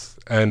boss.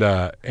 And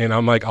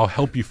I'm like, I'll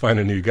help you find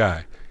a new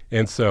guy.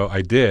 And so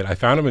I did. I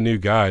found him a new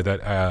guy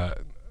that, I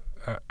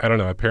don't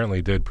know,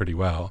 apparently did pretty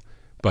well.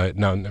 But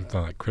not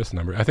like Chris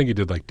number. I think he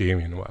did like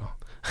Damien well.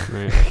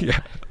 Right.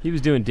 Yeah. He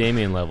was doing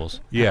Damien levels.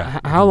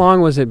 Yeah. How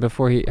long was it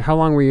how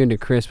long were you into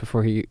Chris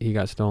before he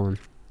got stolen?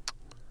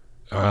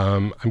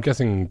 I'm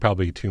guessing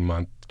probably 2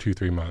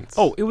 2-3 months.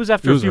 Oh, it was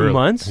after It a was few early.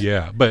 months.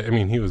 Yeah, but I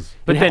mean, he was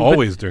But then-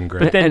 always doing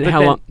great. But then, And but how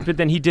then, long- but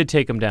then he did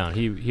take him down.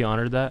 He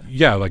honored that.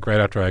 yeah, like right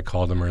after I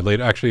called him, or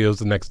later. Actually, it was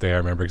the next day. I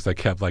remember because I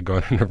kept like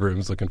going into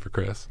rooms looking for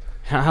Chris.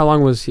 How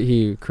long was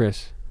he,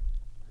 Chris?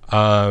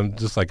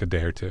 Just like a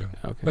day or two.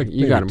 Okay, Like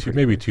you got him two, pretty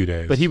maybe quick. 2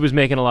 days. But he was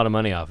making a lot of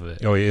money off of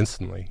it. Oh,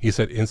 instantly. He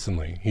said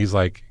instantly. He's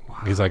like,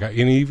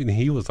 and even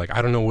he was like,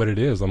 I don't know what it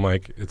is. I'm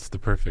like, it's the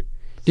perfect.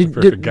 Did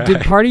perfect guy.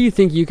 did part of you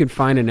think you could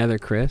find another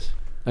Chris,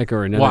 like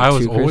or another? Well, I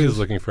was two always Chris's?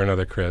 looking for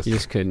another Chris, You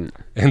just couldn't.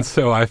 and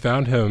so I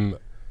found him.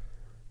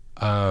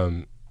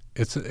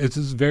 It's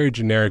just very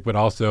generic, but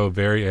also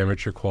very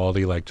amateur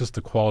quality. Like just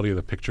the quality of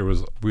the picture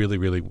was really,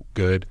 really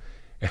good,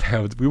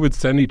 and we would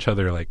send each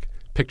other like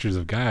pictures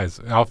of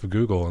guys off of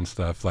Google and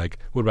stuff. Like,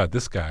 what about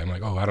this guy? I'm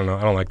like, oh, I don't know,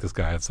 I don't like this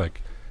guy. It's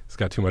like he's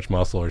got too much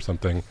muscle or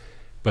something.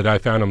 But I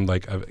found him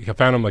like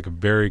a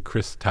very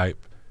Chris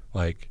type,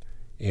 like.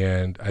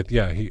 And I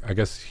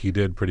guess he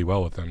did pretty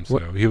well with them. So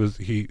it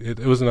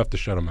was enough to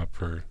shut him up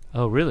for.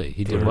 Oh, really?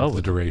 He did for well the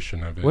with it.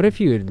 duration of it. What if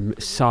you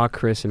had saw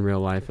Chris in real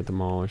life at the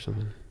mall or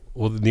something?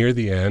 Well, near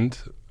the end,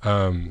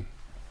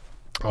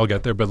 I'll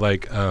get there. But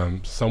like,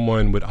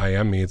 someone would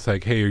IM me. It's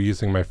like, hey, you're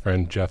using my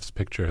friend Jeff's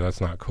picture. That's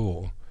not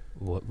cool.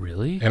 What,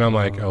 really? And I'm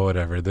like, oh,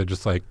 whatever. They're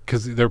just like,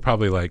 because they're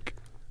probably like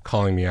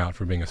calling me out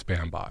for being a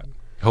spam bot,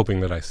 hoping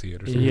that I see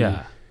it or something.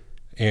 Yeah.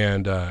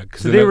 And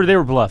So they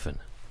were bluffing.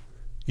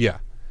 Yeah.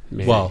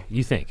 Maybe. Well,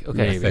 You think?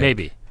 Okay, Maybe.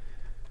 maybe.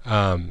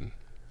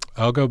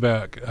 I'll go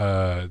back.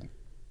 I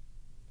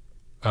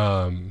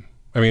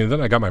mean,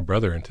 then I got my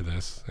brother into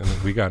this, and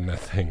we got in that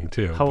thing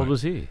too. How old but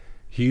was he?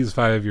 He's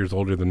 5 years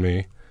older than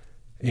me,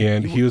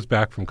 and he was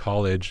back from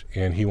college,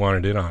 and he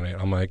wanted in on it.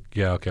 I'm like,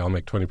 yeah, okay, I'll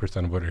make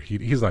 20% of what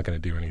he's not going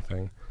to do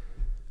anything.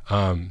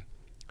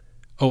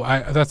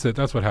 That's it.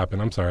 That's what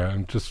happened. I'm sorry.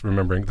 I'm just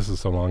remembering. This is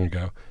so long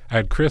ago. I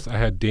had Chris, I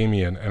had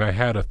Damien, and I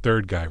had a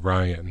third guy,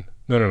 Ryan.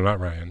 No, not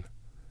Ryan.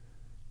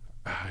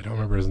 I don't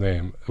remember his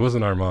name. It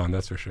wasn't Armand,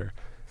 that's for sure.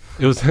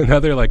 It was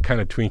another like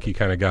kind of twinky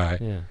kind of guy.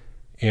 Yeah.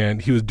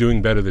 And he was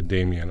doing better than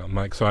Damien. I'm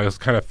like, so I was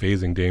kind of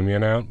phasing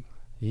Damien out.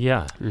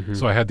 Yeah. Mm-hmm.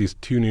 So I had these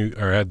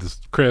I had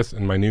this Chris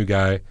and my new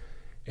guy,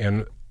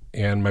 and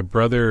my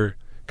brother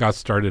got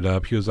started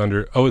up. He was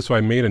under. Oh, so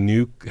I made a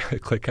new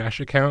ClickCash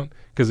account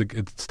because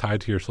it's tied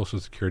to your social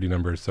security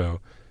number.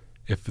 So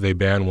if they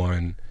ban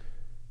one,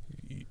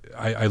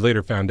 I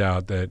later found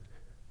out that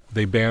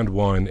they banned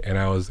one, and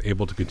I was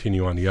able to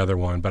continue on the other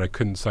one, but I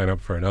couldn't sign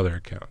up for another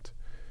account.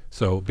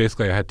 So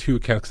basically, I had two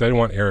accounts because I didn't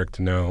want Eric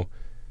to know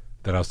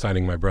that I was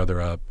signing my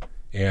brother up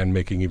and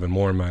making even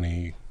more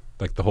money,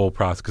 like the whole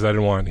process, because I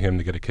didn't want him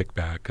to get a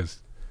kickback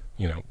because,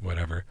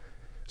 whatever.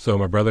 So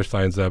my brother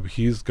signs up.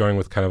 He's going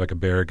with kind of like a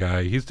bear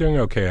guy. He's doing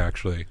okay,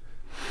 actually.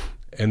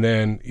 And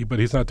then, but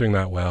he's not doing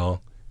that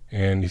well,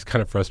 and he's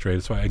kind of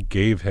frustrated. So I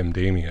gave him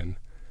Damien.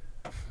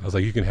 I was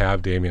like, you can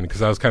have Damien,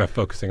 because I was kind of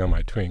focusing on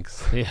my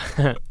twinks.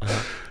 Yeah.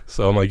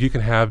 So I'm like, you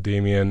can have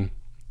Damien.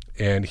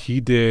 And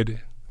he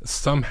did,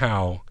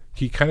 somehow,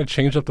 he kind of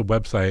changed up the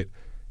website.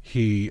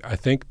 He, I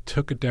think,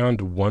 took it down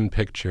to one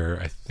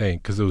picture,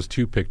 because it was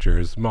two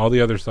pictures. All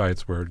the other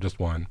sites were just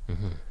one.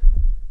 Mm-hmm.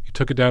 He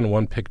took it down to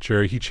one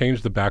picture. He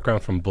changed the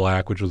background from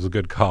black, which was a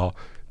good call,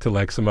 to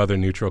like some other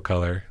neutral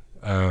color.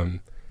 And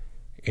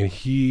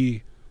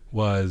he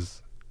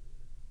was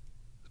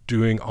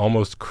doing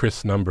almost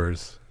Chris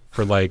numbers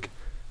for like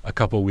a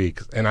couple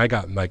weeks, and I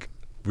got like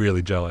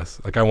really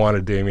jealous. Like I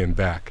wanted Damien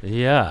back.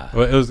 Yeah.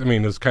 Well, it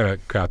was kind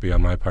of crappy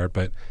on my part,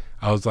 but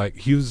I was like,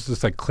 he was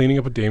just like cleaning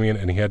up with Damien,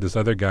 and he had this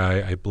other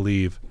guy, I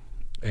believe,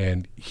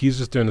 and he's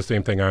just doing the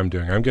same thing I'm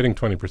doing. I'm getting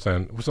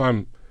 20%, so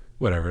I'm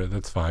whatever.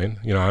 That's fine.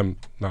 I'm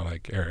not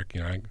like Eric.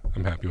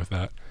 I'm happy with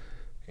that.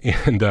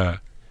 And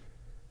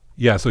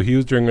yeah, so he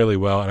was doing really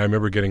well, and I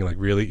remember getting like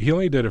really. He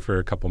only did it for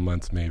a couple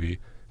months, maybe,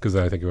 because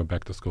I think he went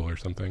back to school or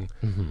something.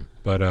 Mm-hmm.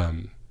 But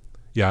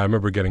yeah, I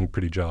remember getting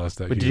pretty jealous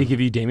that. But did he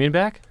give you Damien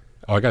back?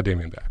 Oh, I got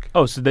Damien back.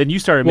 Oh, so then you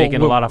started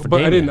making a lot off of but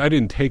Damien. I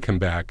didn't take him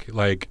back.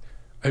 Like,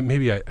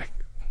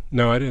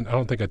 no, I didn't. I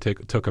don't think I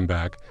took him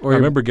back. Or I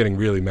remember getting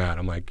really mad.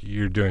 I'm like,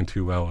 you're doing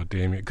too well with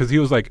Damien, because he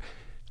was like,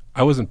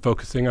 I wasn't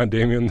focusing on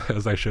Damien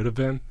as I should have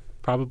been,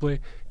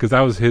 probably, because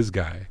I was his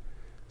guy.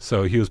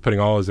 So he was putting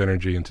all his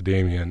energy into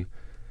Damien,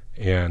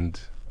 and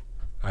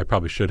I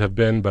probably should have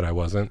been, but I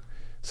wasn't.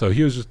 So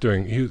he was just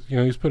doing. He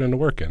was putting the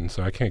work in.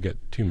 So I can't get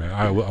too mad.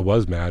 I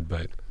was mad,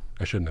 but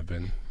I shouldn't have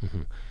been.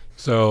 Mm-hmm.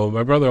 So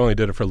my brother only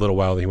did it for a little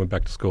while. He went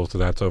back to school, so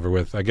that's over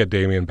with. I get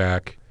Damien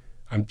back.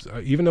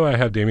 Even though I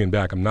have Damien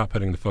back, I'm not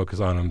putting the focus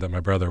on him that my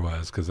brother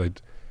was, because I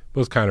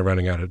was kind of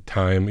running out of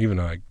time, even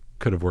though I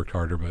could have worked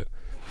harder. But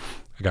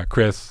I got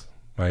Chris,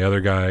 my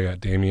other guy. I got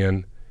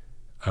Damien.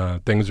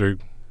 Things are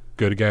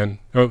good again.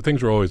 Oh,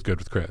 things were always good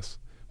with Chris,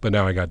 but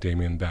now I got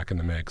Damien back in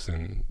the mix,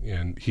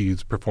 and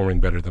he's performing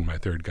better than my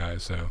third guy,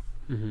 so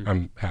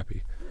I'm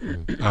happy.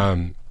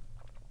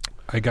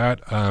 I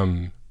got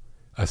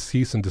a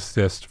cease and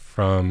desist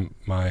from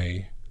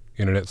my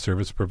internet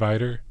service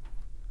provider.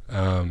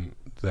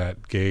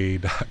 That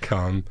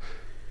gay.com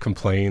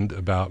complained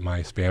about my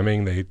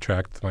spamming. They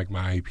tracked like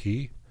my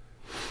IP,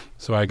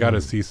 So I got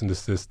a cease and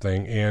desist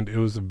thing, and it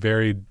was a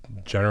very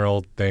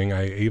general thing.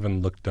 I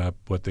even looked up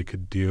what they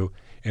could do.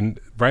 And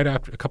right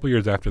after, a couple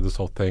years after this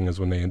whole thing is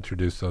when they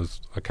introduced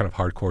those kind of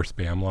hardcore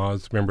spam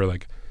laws. Remember,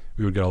 like,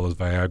 we would get all those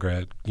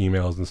Viagra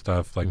emails and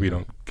stuff. Like, we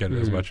don't get it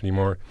as much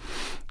anymore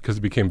because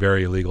it became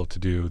very illegal to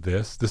do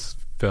this. This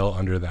fell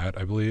under that,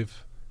 I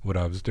believe, what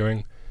I was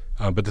doing.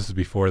 But this is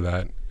before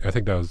that. I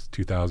think that was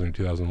 2000 or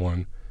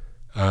 2001.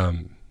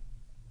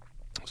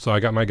 So I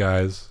got my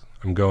guys.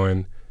 I'm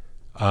going.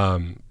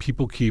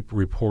 People keep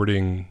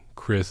reporting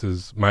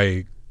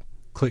my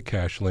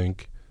ClickCash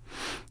link,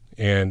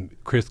 and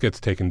Chris gets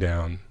taken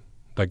down.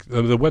 Like,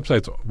 the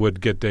websites would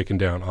get taken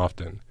down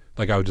often.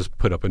 Like, I would just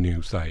put up a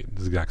new site,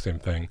 the exact same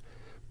thing.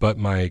 But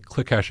my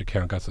ClickCash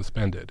account got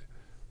suspended,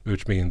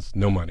 which means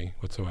no money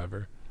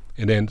whatsoever.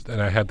 And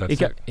I had that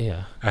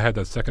I had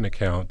that second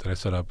account that I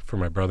set up for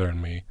my brother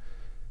and me,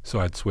 so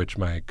I'd switch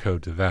my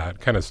code to that,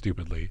 kind of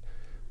stupidly.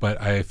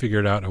 But I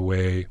figured out a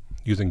way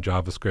using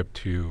JavaScript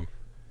to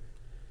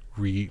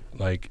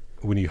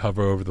when you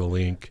hover over the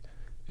link,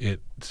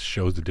 it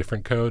shows a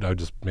different code. I would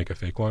just make a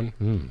fake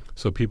one.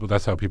 So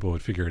that's how people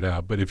would figure it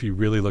out. But if you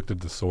really looked at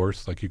the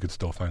source, like, you could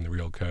still find the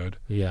real code,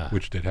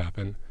 which did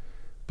happen.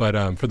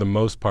 But for the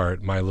most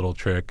part, my little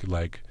trick,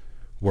 like,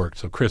 worked.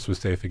 So Chris was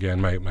safe again.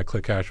 My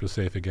ClickCash was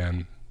safe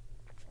again.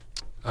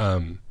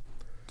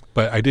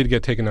 But I did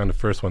get taken down the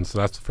first one. So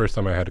that's the first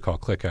time I had to call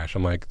ClickCash.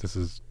 I'm like, this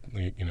is,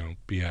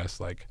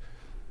 BS. Like,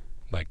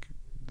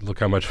 look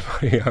how much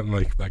money I'm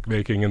like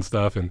making and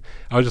stuff. And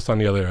I was just on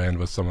the other end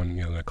with someone,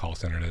 in a call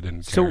center that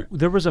didn't care. So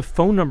there was a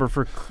phone number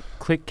for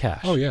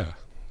ClickCash. Oh, yeah.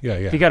 Yeah.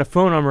 You got a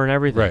phone number and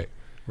everything.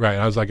 Right.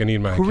 I was like, I need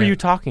my Who account. were you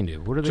talking to?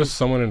 What are they? Just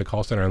someone in the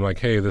call center. I'm like,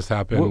 hey, this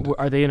happened.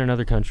 Are they in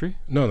another country?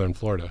 No, they're in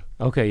Florida.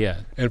 Okay, yeah.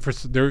 And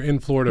they're in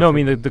Florida. No, I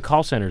mean the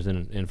call center's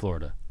in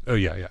Florida. Oh,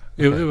 yeah.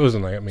 It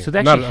wasn't like, so they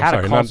actually had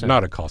a call center.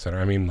 Not a call center.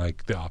 I mean,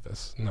 like, the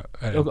office.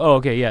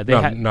 Okay, yeah.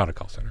 Not a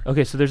call center.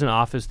 Okay, so there's an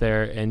office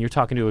there, and you're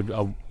talking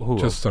to who?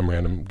 Just some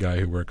random guy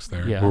who works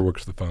there, who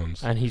works the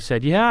phones. And he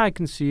said, yeah, I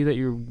can see that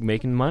you're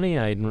making money.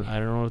 I don't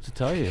know what to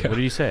tell you. What did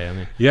he say? I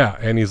mean, yeah,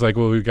 and he's like,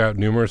 well, we've got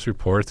numerous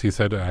reports. He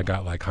said, I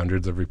got, like,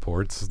 hundreds of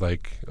reports,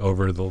 like,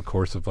 over the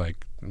course of,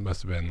 like, it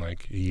must have been,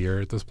 like, a year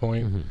at this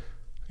point.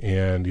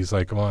 And he's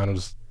like, well, I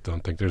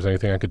don't think there's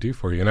anything I could do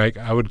for you. And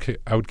I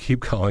would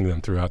keep calling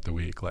them throughout the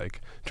week, like,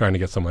 trying to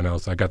get someone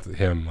else. I got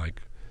him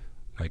like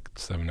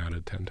 7 out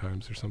of 10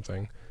 times or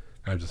something.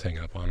 I would just hang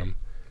up on him.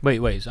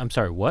 Wait, I'm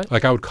sorry, what?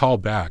 Like, I would call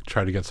back,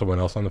 try to get someone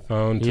else on the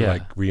phone to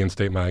like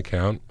reinstate my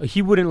account.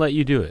 He wouldn't let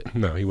you do it.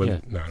 No, he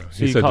wouldn't. No.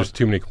 So he said there's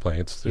too many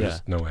complaints.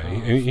 There's no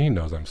way. He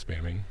knows I'm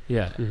spamming.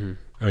 Yeah.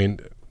 I mean,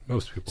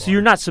 most people. So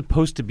you're not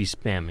supposed to be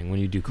spamming when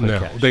you do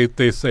ClickCash. No,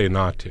 they say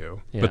not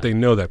to, but they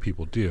know that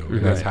people do,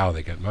 and that's how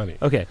they get money.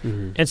 Okay,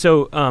 and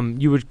so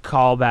you would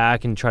call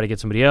back and try to get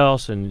somebody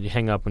else, and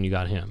hang up when you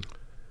got him.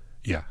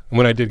 Yeah,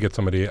 when I did get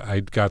somebody,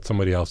 I got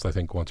somebody else, I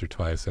think, once or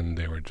twice, and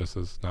they were just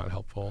as not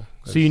helpful.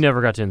 So you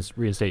never got to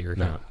reinstate your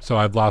account? No. So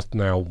I've lost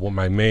now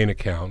my main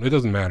account. It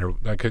doesn't matter.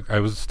 I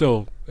was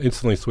still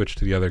instantly switched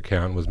to the other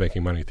account and was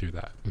making money through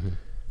that.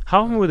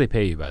 How often would they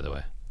pay you, by the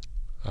way?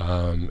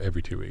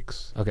 Every 2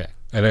 weeks. Okay.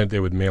 And then they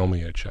would mail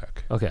me a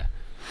check. Okay.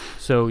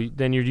 So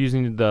then you're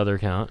using the other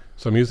account.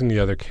 So I'm using the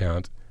other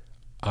account.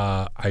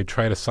 I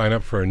try to sign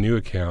up for a new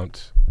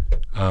account.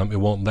 It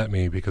won't let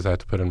me because I have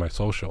to put in my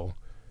social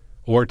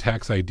or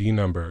tax ID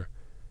number.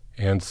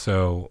 And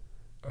so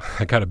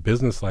I got a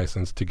business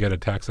license to get a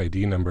tax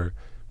ID number,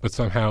 but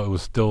somehow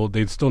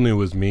they still knew it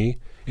was me.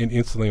 And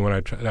instantly when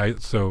I tried,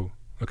 this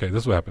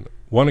is what happened.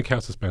 One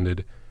account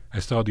suspended. I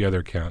still had the other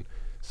account.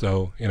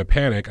 So in a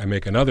panic, I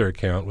make another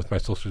account with my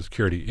Social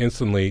Security.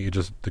 Instantly,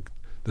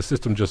 the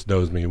system just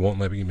knows me. It won't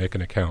let me make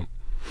an account.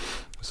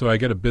 So I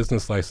get a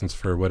business license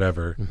for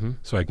whatever,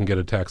 so I can get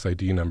a tax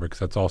ID number because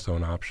that's also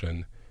an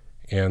option.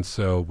 And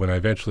so when I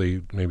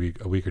eventually, maybe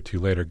a week or two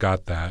later,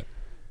 got that,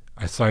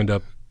 I signed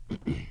up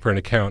for an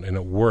account and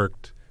it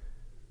worked.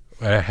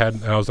 I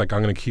was like,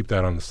 I'm going to keep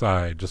that on the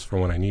side just for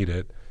when I need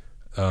it.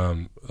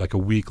 Like a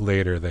week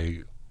later,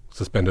 they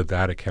suspended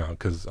that account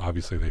because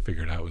obviously they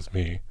figured out it was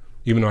me.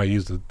 Even though I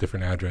used a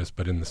different address,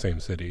 but in the same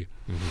city,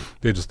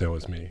 they just know it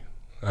was me.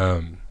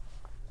 And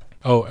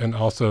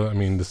also, I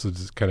mean, this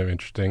is kind of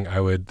interesting.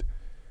 I would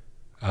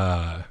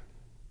so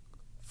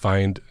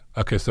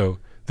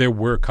there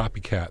were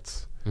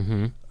copycats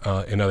in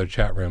other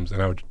chat rooms,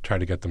 and I would try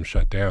to get them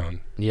shut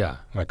down. Yeah.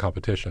 My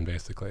competition,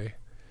 basically.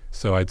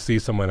 So I'd see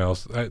someone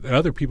else. And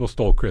other people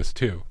stole Chris,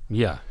 too.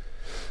 Yeah.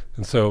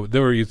 And so they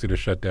were easy to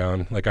shut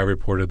down. Like, I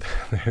reported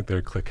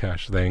their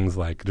ClickCash things,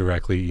 like,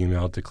 directly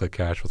emailed to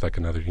ClickCash with, like,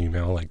 another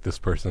email, like, this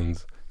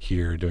person's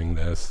here doing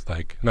this.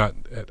 Like,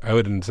 I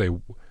wouldn't say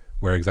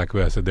where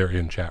exactly, but I said they're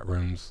in chat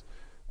rooms,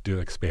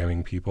 like,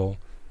 spamming people.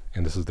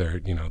 And this is their,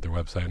 their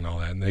website and all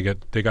that. And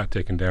they got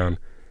taken down.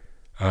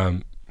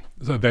 So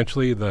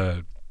eventually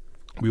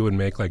we would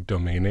make, like,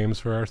 domain names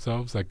for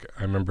ourselves. Like,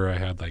 I remember I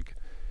had, like,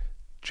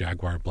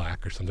 Jaguar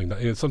Black or something.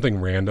 It's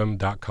something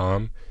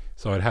random.com.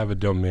 So I'd have a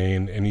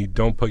domain, and you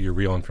don't put your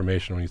real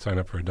information when you sign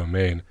up for a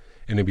domain,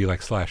 and it'd be like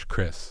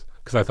 /Chris,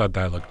 because I thought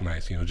that looked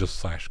nice,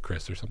 just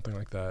 /Chris or something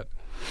like that.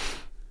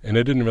 And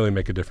it didn't really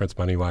make a difference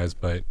money-wise,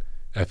 but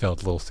I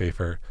felt a little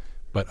safer.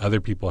 But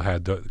other people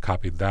had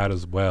copied that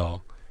as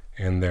well,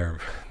 and their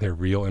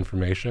real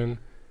information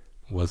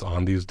was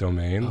on these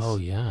domains. Oh,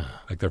 yeah.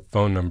 Like their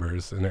phone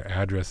numbers and their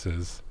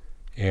addresses.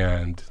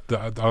 And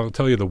I'll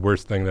tell you the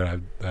worst thing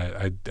that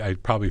I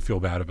probably feel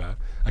bad about.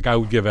 Like I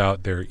would give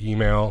out their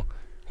email,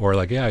 or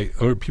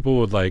or people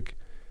would the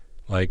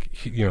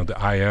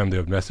IM, they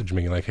would message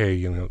me like,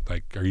 hey,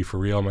 are you for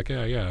real? I'm like,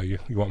 yeah. You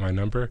want my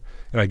number?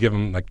 And I give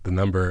them like the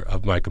number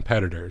of my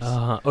competitors.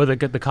 Oh, the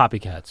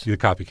copycats. The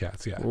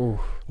copycats, yeah. Ooh.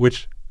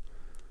 Which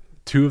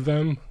 2 of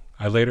them,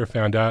 I later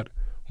found out,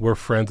 were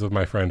friends of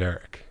my friend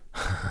Eric.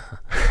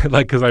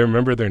 Because I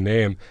remember their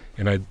name,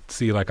 and I'd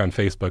see like on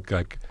Facebook,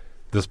 like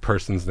this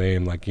person's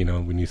name, like,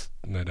 when you,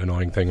 that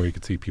annoying thing where you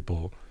could see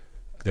people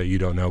that you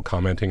don't know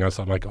commenting on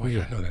something, like, oh, you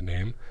don't know that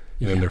name.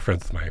 And then they're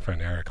friends with my friend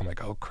Eric. I'm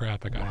like, oh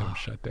crap, I got him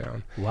shut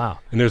down. Wow.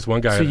 And there's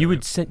one guy. So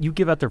you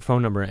give out their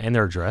phone number and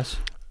their address?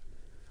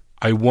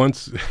 I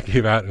once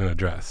gave out an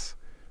address,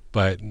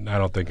 but I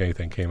don't think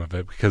anything came of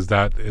it, because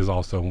that is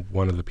also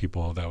one of the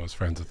people that was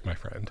friends with my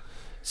friend.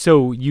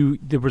 So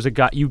there was a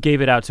guy, you gave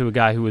it out to a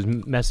guy who was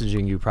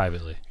messaging you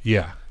privately?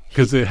 Yeah,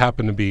 because it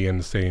happened to be in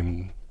the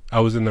same. I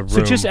was in the room.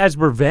 So just as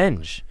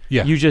revenge,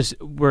 yeah, you just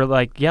were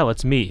like, yeah,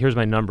 let's meet. Here's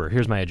my number.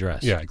 Here's my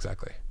address. Yeah,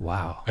 exactly.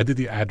 Wow. I did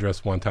the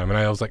address one time, and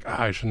I was like,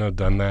 I shouldn't have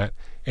done that.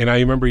 And I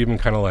remember even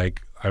kind of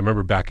like, I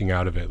remember backing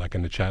out of it, like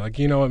in the chat, like,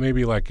 you know what,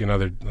 maybe like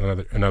another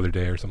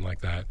day or something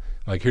like that.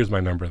 Like, here's my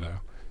number though.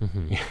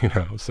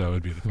 Mm-hmm. So it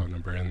would be the phone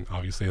number, and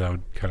obviously that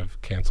would kind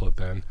of cancel it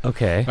then.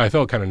 Okay. I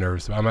felt kind of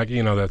nervous. I'm like,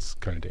 that's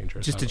kind of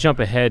dangerous. Just to jump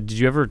ahead, did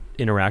you ever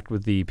interact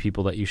with the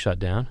people that you shut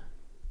down?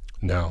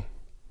 No.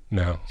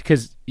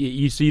 Because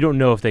you don't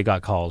know if they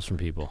got calls from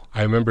people.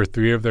 I remember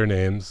 3 of their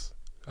names,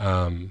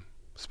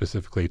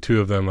 specifically. 2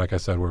 of them, like I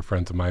said, were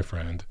friends of my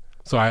friend.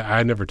 So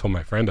I never told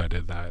my friend I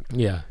did that.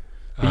 Yeah.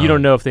 But you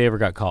don't know if they ever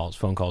got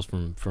phone calls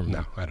from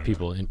no, I don't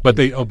people. Know. But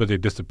they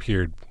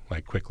disappeared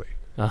like quickly.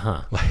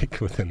 Uh-huh. Like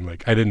within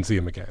I didn't see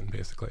him again,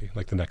 basically,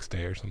 like the next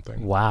day or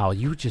something. Wow,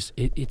 you just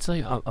it's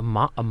like a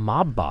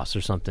mob boss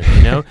or something,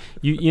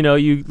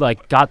 you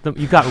like got them,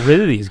 you got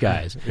rid of these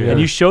guys, and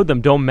you showed them,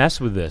 don't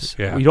mess with this.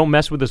 Yeah. You don't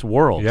mess with this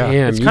world. Yeah.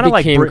 Damn, It's kind of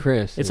like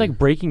Chris. It's like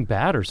Breaking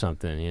Bad or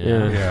something,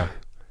 Yeah.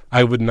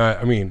 I would not.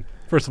 I mean,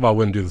 first of all, I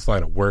wouldn't do this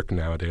line of work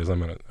nowadays.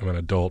 I'm an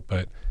adult,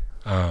 but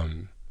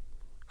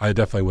I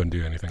definitely wouldn't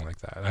do anything like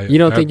that. You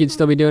don't think you'd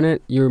still be doing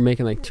it? You were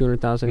making like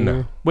 $200,000 a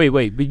year?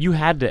 Wait, but you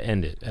had to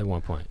end it at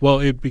one point.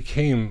 Well, it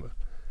became.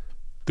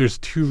 There's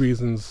 2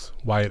 reasons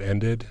why it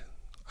ended.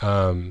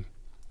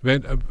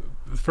 The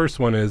first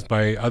one is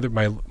my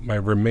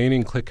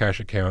remaining ClickCash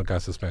account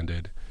got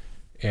suspended,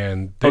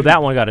 and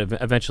that one got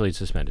eventually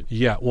suspended.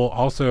 Yeah. Well,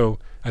 also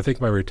I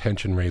think my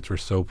retention rates were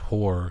so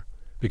poor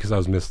because I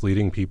was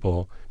misleading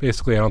people.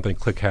 Basically, I don't think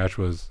ClickCash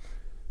was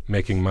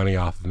making money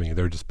off of me.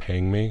 They were just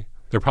paying me.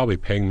 They're probably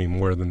paying me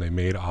more than they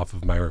made off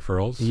of my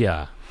referrals.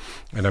 Yeah.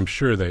 And I'm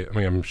sure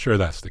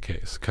that's the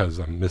case because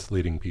I'm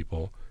misleading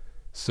people.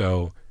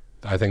 So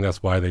I think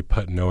that's why they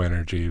put no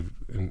energy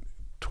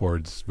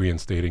towards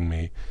reinstating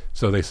me.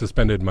 So they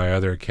suspended my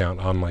other account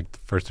on like the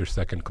first or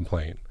second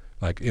complaint,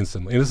 like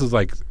instantly. And this is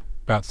like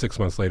about 6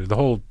 months later. The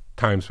whole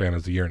time span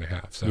is a year and a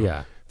half.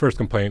 So first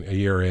complaint, a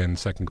year in,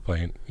 second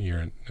complaint, a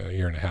year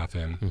and a half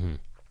in. Mm-hmm.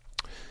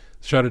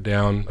 Shut it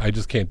down. I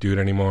just can't do it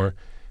anymore.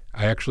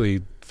 I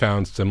actually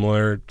found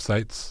similar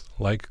sites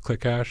like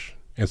ClickCash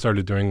and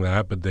started doing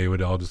that, but they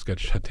would all just get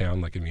shut down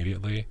like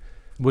immediately.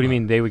 What do you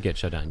mean they would get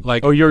shut down?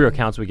 Like, your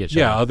accounts would get shut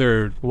down?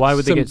 Yeah, why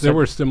would they get? There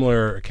were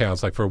similar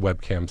accounts like for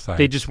webcam sites.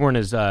 They just weren't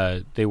as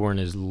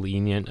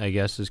lenient, I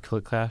guess, as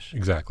ClickCash.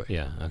 Exactly.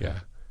 Yeah. Okay.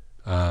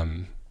 Yeah.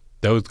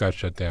 Those got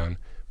shut down.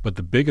 But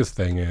the biggest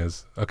thing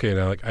is,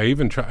 now like I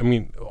even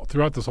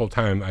throughout this whole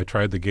time I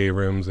tried the gay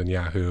rooms and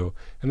Yahoo,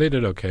 and they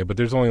did okay, but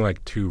there's only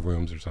like 2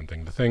 rooms or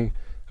something. The thing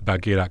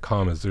about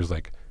gay.com is there's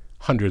like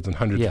hundreds and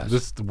hundreds. Yes.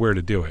 This is where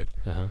to do it.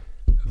 Uh-huh.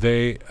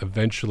 They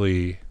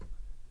eventually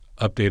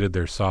updated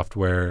their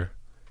software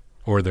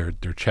or their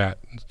chat,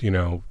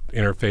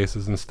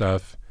 interfaces and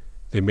stuff.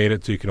 They made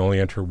it so you can only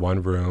enter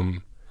one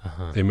room.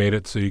 Uh-huh. They made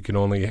it so you can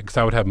only, because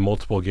I would have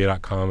multiple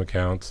gay.com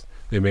accounts.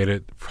 They made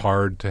it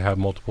hard to have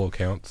multiple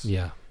accounts.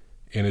 Yeah.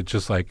 And it's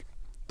just like,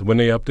 when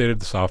they updated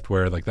the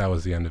software, like that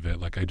was the end of it.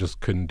 Like I just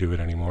couldn't do it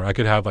anymore. I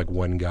could have like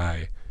one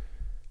guy,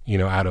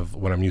 out of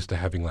when I'm used to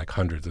having like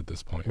hundreds at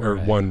this point, or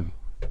one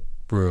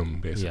room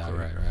basically. Yeah,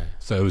 right.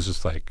 So it was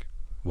just like,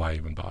 why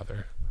even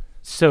bother?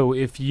 So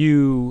if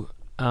you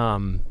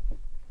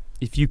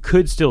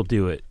could still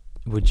do it,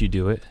 would you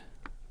do it?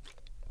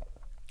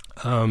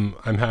 I'm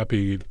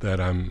happy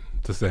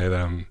to say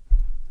that I'm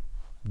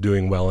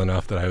doing well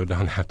enough that I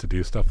don't have to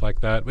do stuff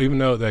like that. Even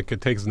though that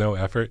it takes no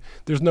effort,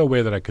 there's no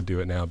way that I could do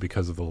it now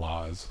because of the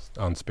laws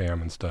on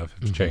spam and stuff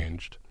have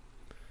changed.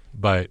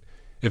 But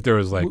if there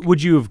was like...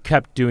 would you have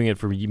kept doing it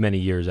for many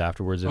years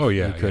afterwards if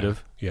you could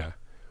have? Yeah.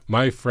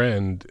 My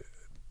friend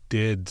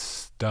did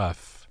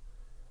stuff.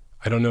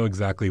 I don't know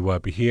exactly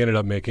what, but he ended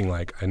up making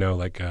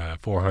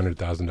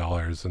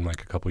 $400,000 in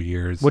like a couple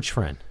years. Which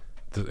friend?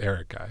 The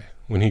Eric guy,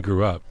 when he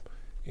grew up,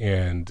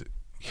 and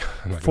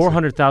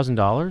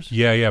 $400,000.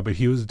 Yeah, but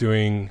he was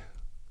doing.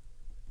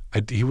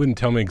 He wouldn't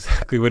tell me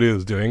exactly what he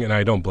was doing, and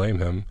I don't blame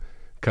him.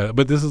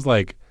 But this is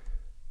like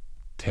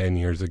 10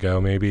 years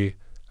ago, maybe.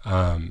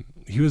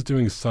 He was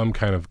doing some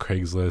kind of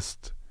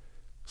Craigslist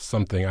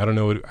something. I don't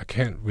know. I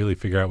can't really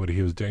figure out what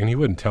he was doing. And he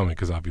wouldn't tell me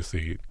because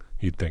obviously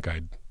he'd think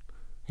I'd,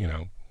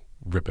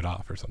 rip it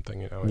off or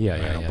something.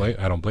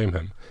 I don't blame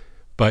him.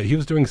 But he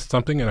was doing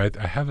something, and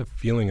I have a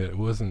feeling that it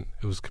was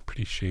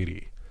pretty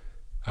shady.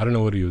 I don't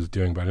know what he was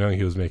doing, but I know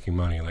he was making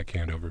money like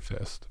hand over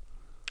fist.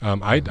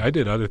 I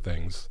did other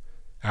things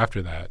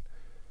after that.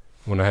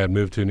 When I had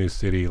moved to a new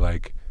city,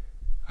 like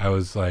I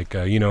was like,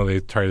 they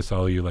try to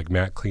sell you like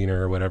Mac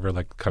Cleaner or whatever,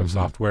 like kind of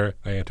software,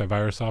 like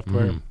antivirus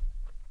software.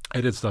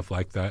 I did stuff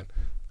like that.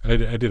 I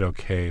did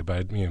okay,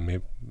 but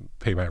maybe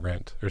pay my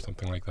rent or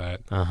something like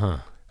that.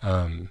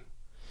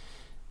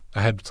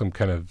 I had some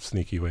kind of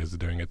sneaky ways of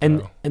doing it.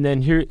 And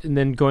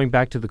then going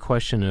back to the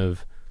question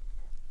of,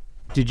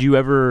 did you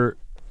ever,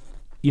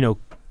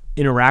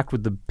 interact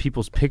with the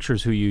people's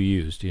pictures who you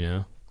used?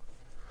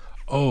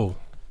 Oh,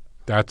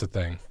 that's a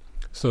thing.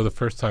 So the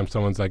first time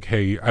someone's like,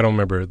 hey, I don't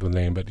remember the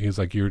name, but he's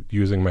like, you're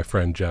using my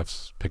friend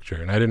Jeff's picture.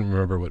 And I didn't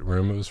remember what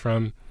room it was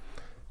from.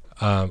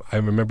 I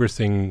remember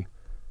seeing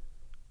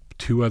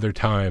 2 other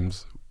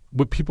times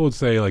what people would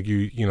say, like,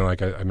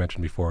 like I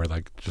mentioned before,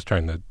 like just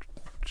trying to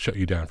shut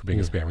you down for being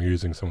a spammer,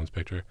 using someone's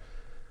picture.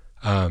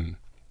 What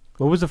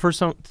was the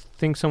first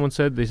thing someone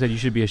said? They said you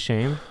should be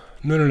ashamed?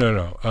 No.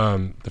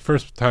 The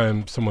first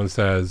time someone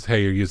says,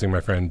 hey, you're using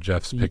my friend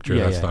Jeff's picture,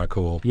 that's not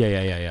cool. Yeah.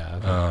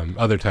 Okay.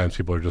 Other times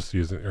people are just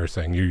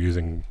saying you're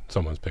using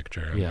someone's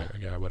picture.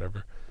 And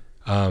whatever.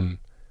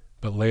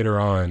 But later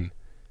on,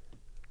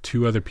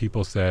 2 other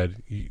people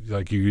said,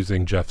 you're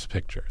using Jeff's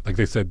picture. Like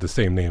they said the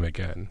same name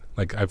again.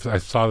 Like I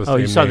saw the same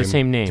name. You saw the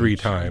same name 3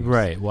 times.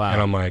 Right, wow.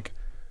 And I'm like,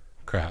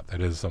 crap,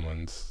 that is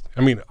someone's.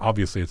 I mean,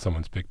 obviously it's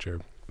someone's picture.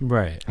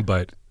 Right.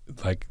 But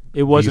like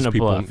it wasn't a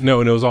bluff.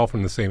 No, and it was all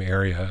from the same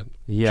area.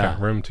 Yeah.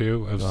 Chat room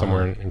too. It was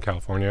somewhere in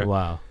California.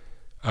 Wow.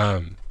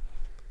 But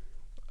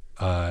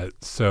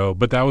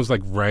that was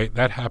like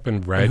that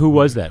happened right. And who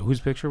was that?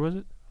 Whose picture was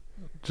it?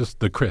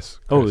 Just the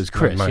Chris. Oh, it was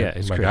Chris.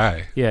 It's my Chris.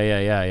 guy.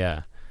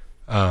 Yeah.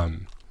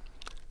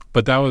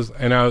 But that was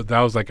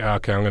like,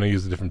 okay, I'm going to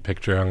use a different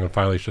picture. I'm going to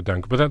finally shut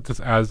down. But that's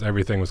as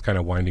everything was kind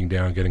of winding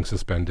down, getting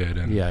suspended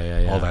and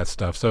all that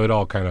stuff. So it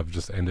all kind of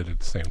just ended at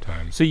the same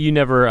time. So you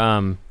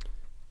never,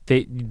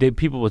 they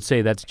people would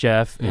say that's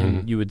Jeff,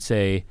 and you would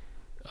say,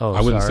 oh,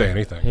 I wouldn't sorry. say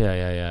anything.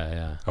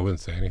 Yeah. I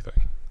wouldn't say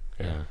anything.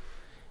 Yeah.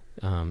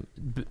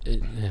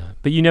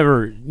 But you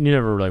never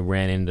like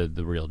ran into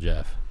the real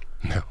Jeff.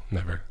 No,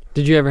 never.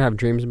 Did you ever have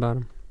dreams about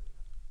him?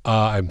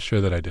 I'm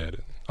sure that I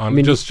did.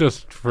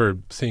 Just for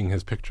seeing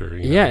his picture.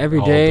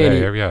 Every day.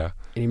 And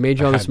he made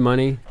you all this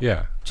money.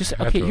 Yeah.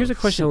 Here's a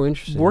question. So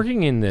interesting.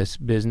 Working in this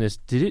business,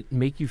 did it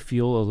make you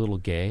feel a little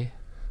gay?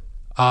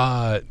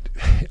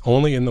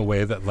 Only in the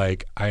way that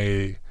like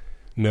I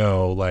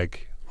know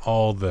like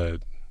all the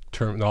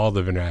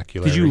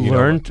vernacular. Did you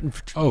learn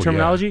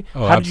terminology?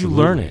 Yeah. How did you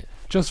learn it?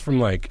 Just from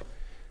like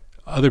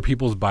other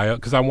people's bio,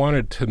 because I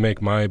wanted to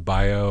make my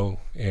bio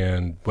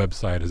and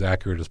website as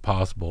accurate as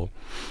possible.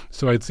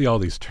 So I'd see all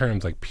these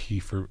terms like P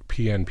for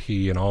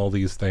PNP and all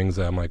these things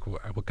that I'm like,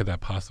 what could that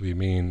possibly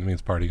mean? It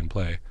means party and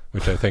play,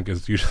 which I think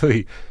is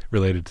usually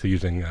related to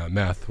using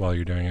meth while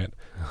you're doing it.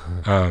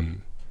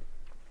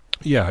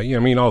 I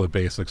mean all the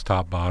basics: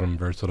 top, bottom,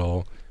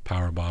 versatile,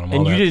 power bottom.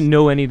 And you didn't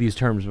know any of these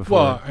terms before?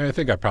 Well, I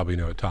think I probably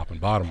know what top and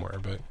bottom were,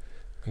 but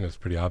I think that's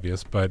pretty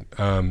obvious. But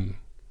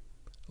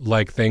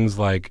like things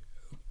like,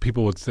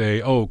 people would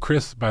say, oh,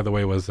 Chris, by the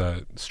way, was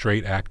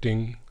straight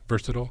acting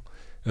versatile.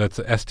 That's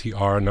a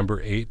STR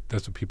number 8.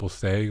 That's what people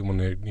say when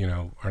they,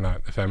 are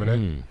not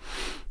effeminate.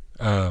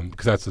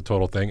 Because that's the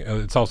total thing.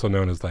 It's also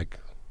known as like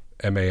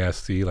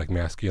MASC, like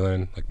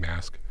masculine, like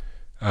mask.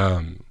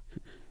 Do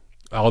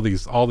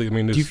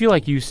you you feel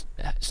like you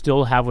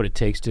still have what it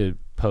takes to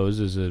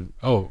pose as a?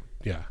 Oh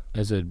yeah.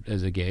 As a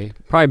gay.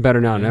 Probably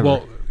better now than ever.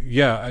 Well,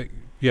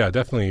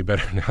 definitely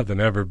better now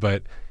than ever.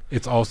 But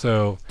it's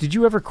also. Did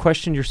you ever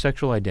question your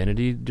sexual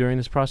identity during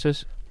this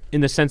process? In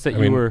the sense that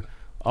you were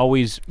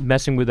always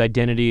messing with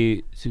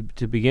identity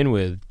to begin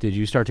with. Did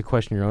you start to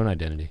question your own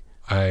identity?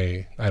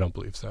 I don't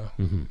believe so.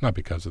 Not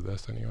because of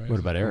this, anyway.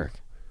 What about Eric?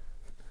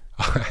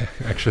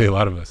 Actually, a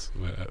lot of us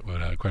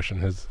would question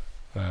his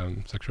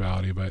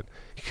sexuality, but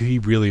he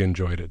really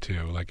enjoyed it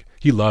too. Like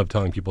he loved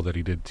telling people that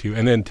he did too,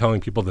 and then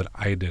telling people that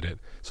I did it.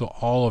 So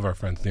all of our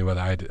friends knew that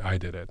I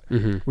did it.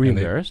 Were you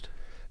embarrassed?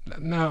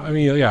 No, I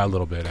mean, a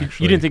little bit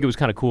actually. You didn't think it was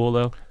kind of cool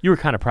though? You were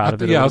kind of proud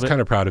of it. Yeah, I was kind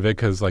of proud of it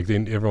because like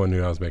everyone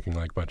knew I was making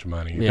like a bunch of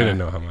money. They didn't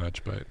know how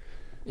much, but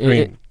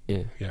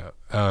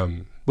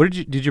What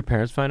did your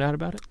parents find out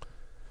about it?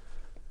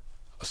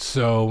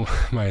 So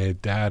my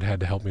dad had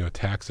to help me with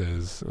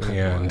taxes,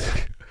 and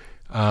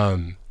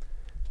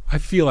I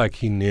feel like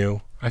he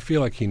knew. I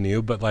feel like he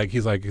knew, but like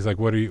he's like,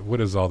 what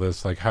is all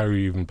this? Like, how are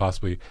you even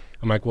possibly?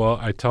 I'm like, well,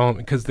 I tell him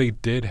because they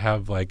did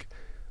have like,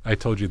 I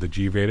told you the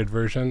G-rated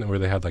version where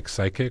they had like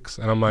psychics,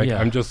 and I'm like, Yeah.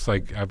 I'm just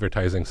like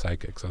advertising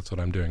psychics. That's what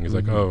I'm doing. He's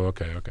like, oh,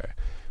 okay,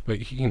 but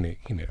he knew.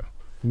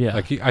 Yeah.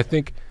 Like I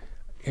think,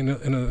 in a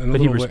But little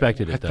he way-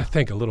 respected it, though. I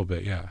think a little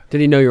bit, yeah.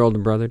 Did he know your older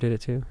brother did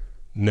it too?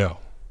 No.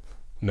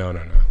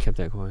 Kept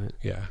that quiet.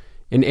 Yeah.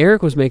 And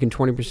Eric was making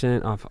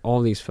 20% off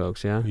all these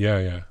folks, yeah?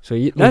 Yeah. So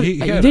you, Well, that, he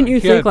had- didn't you he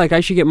think had- like I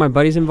should get my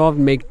buddies involved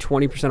and make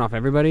 20% off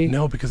everybody?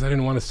 No, because I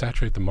didn't want to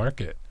saturate the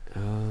market.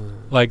 Oh.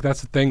 Like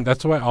that's the thing.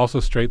 That's why also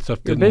straight stuff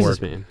You're a didn't work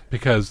businessman.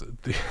 because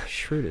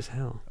Shrewd as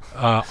hell.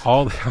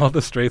 all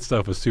the straight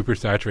stuff was super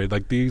saturated.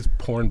 Like these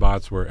porn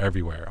bots were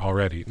everywhere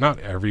already. Not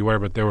everywhere,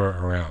 but they were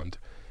around.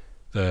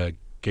 The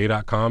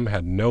gay.com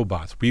had no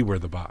bots. We were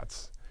the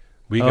bots.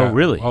 We Oh,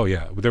 really? Oh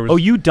yeah. There was Oh,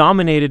 you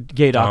dominated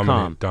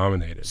gay.com.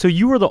 dominated. So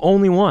you were the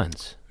only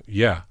ones.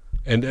 Yeah.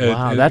 And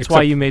Wow, and that's why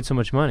except- you made so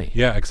much money.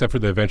 Yeah, except for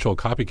the eventual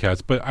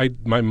copycats. But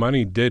my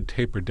money did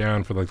taper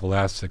down for like the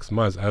last 6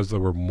 months as there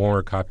were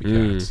more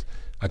copycats.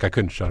 Like I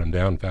couldn't shut them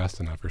down fast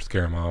enough or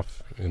scare them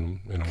off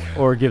in a way.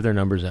 Or give their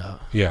numbers out.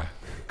 Yeah.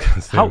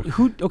 'Cause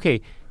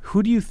they-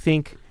 Who do you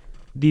think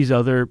these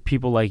other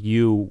people like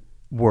you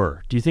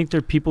were? Do you think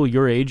they're people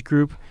your age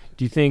group?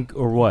 Do you think,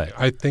 or what?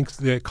 I think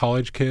the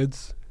college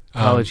kids.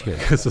 College kids.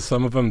 Because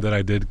some of them that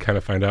I did kind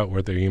of find out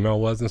what their email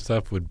was and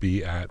stuff would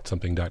be at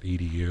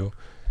something.edu.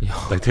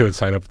 Like they would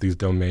sign up with these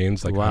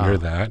domains like Wow. under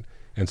that.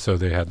 And so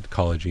they had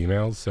college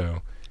emails.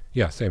 So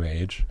yeah, same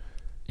age.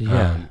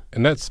 Yeah.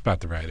 And that's about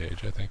the right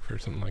age, I think, for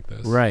something like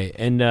this. Right.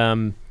 And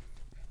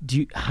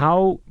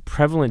how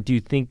prevalent do you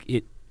think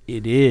it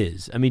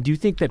is? I mean, do you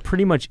think that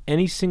pretty much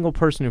any single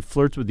person who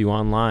flirts with you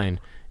online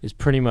is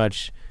pretty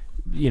much,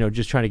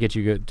 just trying to get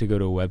you to go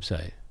to a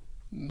website?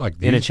 Like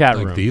In a chat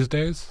room. Like these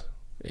days?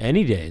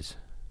 Any days.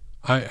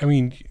 I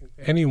mean,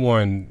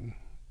 anyone,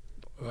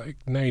 like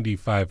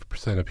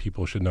 95% of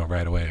people should know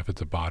right away if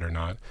it's a bot or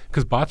not.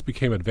 Because bots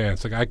became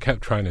advanced. Like I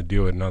kept trying to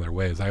do it in other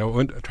ways. I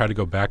tried to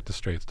go back to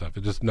straight stuff.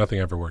 It just, nothing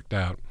ever worked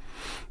out.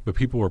 But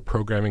people were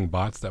programming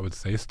bots that would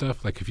say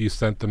stuff. Like if you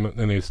sent them,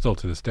 and they still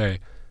to this day,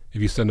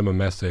 if you send them a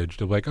message,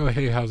 they'll be like, oh,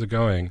 hey, how's it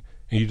going?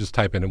 And you just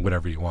type in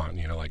whatever you want,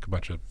 like a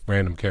bunch of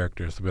random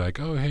characters. They'll be like,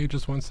 oh, hey,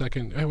 just 1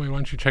 second. Hey, wait, why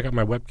don't you check out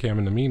my webcam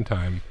in the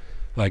meantime?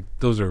 Like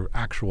those are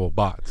actual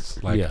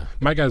bots. Like Yeah.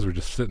 my guys were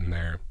just sitting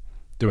there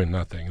doing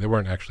nothing. They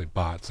weren't actually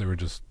bots. They were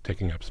just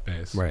taking up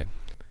space. Right.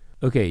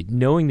 Okay,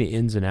 knowing the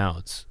ins and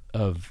outs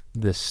of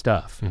this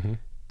stuff, Mhm.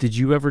 did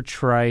you ever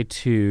try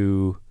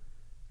to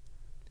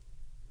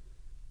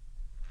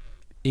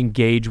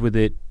engage with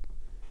it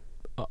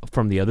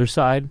from the other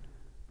side?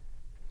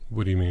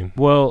 What do you mean?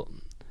 Well,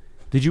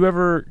 did you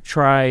ever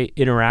try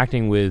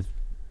interacting with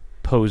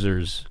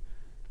posers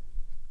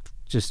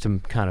just to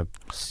kind of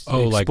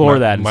explore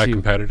that and my see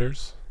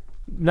competitors?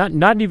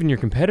 not even your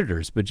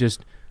competitors, but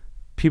just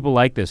people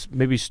like this,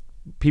 maybe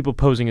people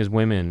posing as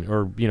women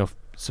or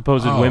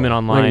supposed women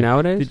online. Like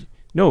nowadays?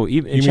 No,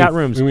 even in You chat mean,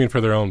 rooms. You mean for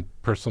their own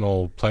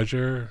personal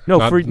pleasure? No,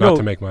 not, for- not no.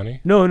 to make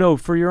money. No,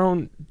 for your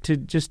own to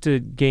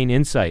gain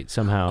insight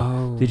somehow.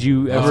 Oh. Did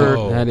you ever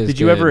Oh. That is did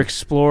you ever good.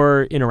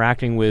 explore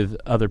interacting with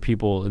other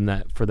people in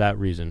that for that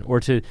reason, or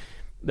to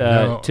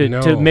No.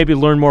 to maybe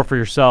learn more for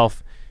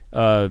yourself,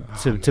 to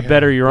man.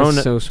 better your That's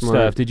own so smart.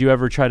 stuff? Did you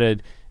ever try to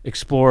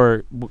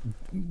explore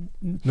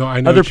No,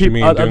 I know other what you people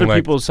mean. other doing like,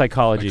 people's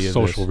psychology? like of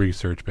social this?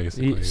 research,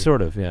 basically.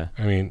 Sort of, yeah.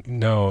 I mean,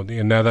 no.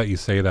 And now that you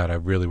say that, I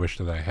really wish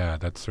that I had.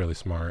 That's really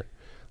smart.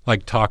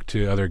 Like talk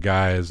to other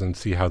guys and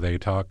see how they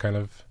talk, kind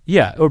of.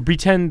 Yeah, or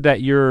pretend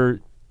that you're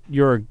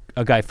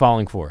a guy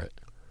falling for it.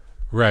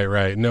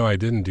 Right. No, I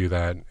didn't do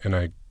that. And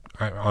I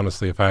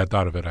honestly, if I had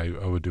thought of it, I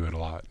would do it a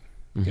lot.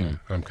 Yeah,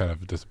 I'm kind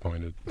of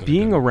disappointed. that I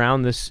Being didn't.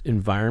 around this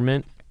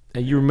environment,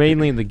 you're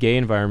mainly in the gay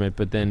environment,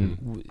 but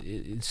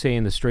then say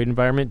in the straight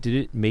environment, did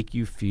it make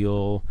you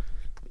feel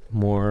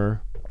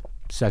more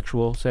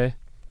sexual, say?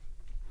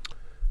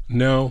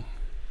 No,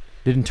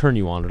 Didn't turn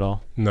you on at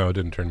all? no, it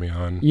didn't turn me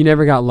on. You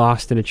never got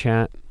lost in a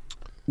chat?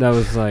 That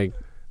was like,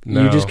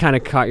 No. you just kind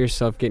of caught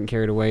yourself getting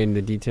carried away in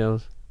the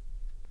details?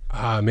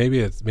 Maybe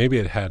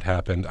it had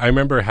happened. I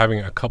remember having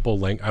a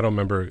couple I don't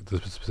remember the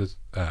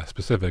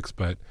specifics,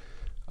 but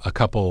a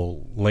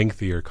couple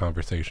lengthier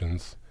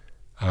conversations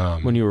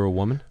When you were a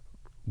woman?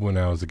 when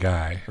I was a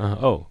guy.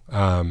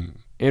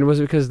 And was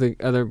it because the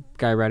other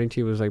guy writing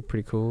to you was like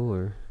pretty cool,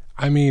 or?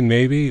 I mean,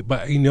 maybe,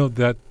 but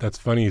that's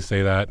funny you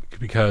say that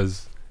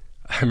because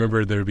I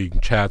remember there'd be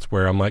chats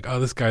where I'm like, oh,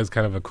 this guy's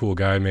kind of a cool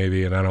guy,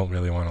 maybe, and I don't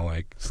really want to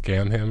like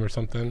scam him or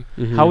something.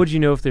 How would you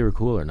know if they were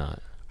cool or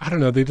not? I don't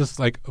know. They just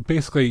like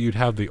basically you'd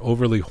have the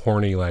overly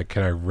horny like,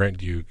 can I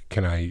rent you?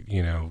 Can I,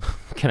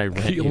 Can I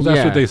rent you? Well, that's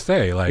Yeah. what they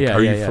say. Like, Yeah,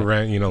 are yeah, you yeah. for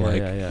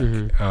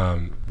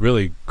rent?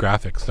 Really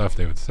graphic stuff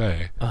they would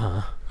say.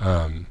 Uh-huh.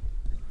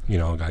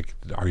 Like,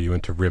 are you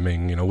into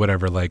rimming?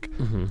 Whatever, like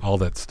all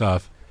that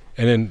stuff.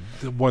 And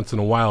then once in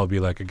a while, it'd be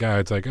like a guy.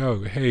 It's like,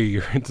 oh, hey,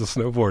 you're into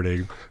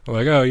snowboarding. I'm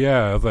like, oh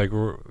yeah. I was like,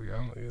 you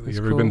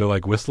ever been to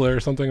like Whistler or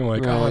something? I'm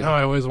like, oh no,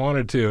 I always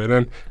wanted to. And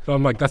then so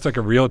I'm like, that's like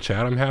a real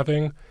chat I'm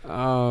having.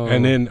 Oh.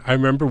 And then I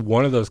remember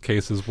one of those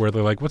cases where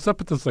they're like, what's up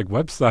with this like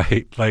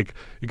website? Like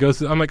it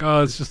goes. I'm like,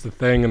 oh, it's just a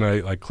thing. And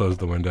I like closed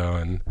the window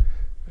and.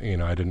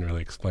 I didn't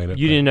really explain it.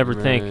 You didn't ever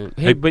Right. think,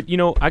 hey, but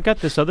I got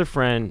this other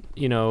friend,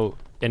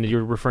 and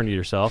you're referring to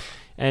yourself,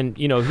 and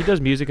he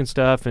does music and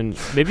stuff, and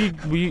maybe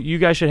you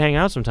guys should hang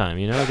out sometime.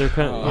 They're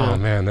kind of. Oh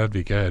man, that'd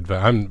be good.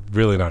 But I'm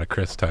really not a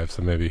Chris type,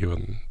 so maybe he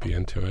wouldn't be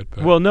into it.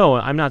 But Well, no,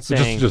 I'm not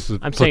saying. just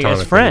I'm saying as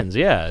platonic friends.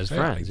 Yeah, as yeah,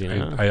 friends.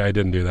 I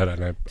didn't do that.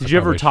 And Did you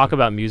ever talk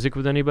about music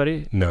with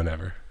anybody? No,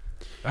 never.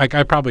 I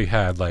probably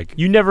had like.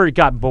 You never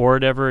got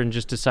bored ever and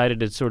just decided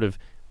to sort of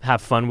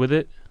have fun with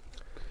it?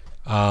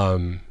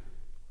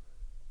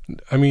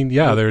 I mean,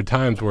 yeah, there are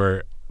times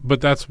where, but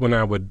that's when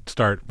I would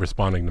start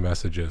responding to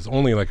messages,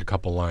 only like a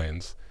couple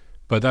lines.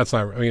 But that's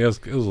not, I mean, it was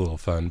a little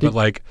fun. But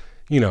like,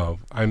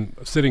 I'm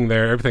sitting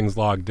there, everything's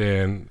logged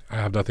in, I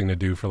have nothing to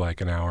do for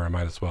like an hour, I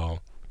might as well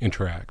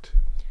interact,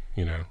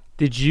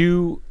 Did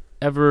you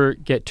ever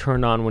get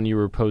turned on when you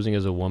were posing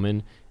as a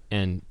woman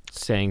and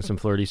saying some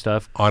flirty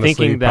stuff? Honestly,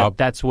 thinking that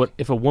that's what,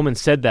 if a woman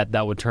said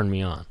that would turn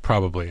me on.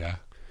 Probably, yeah.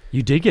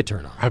 You did get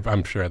turned on.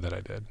 I'm sure that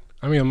I did.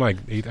 I mean, I'm like,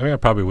 I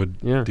probably would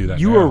do that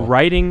You now. were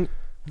writing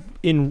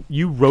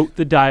you wrote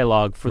the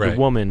dialogue for the Right.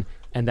 woman,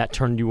 and that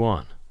turned you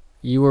on.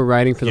 You were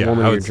writing for the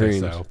woman I of your would say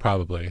dreams. so,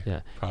 probably. Yeah.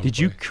 Probably. Did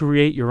you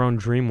create your own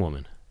dream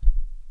woman?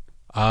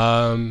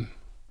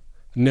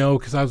 No,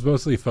 because I was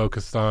mostly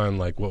focused on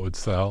like what would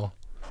sell,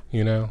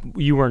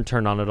 You weren't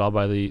turned on at all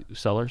by the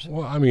sellers?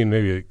 Well, I mean,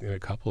 maybe a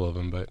couple of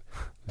them, but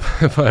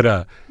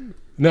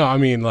no, I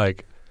mean,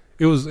 like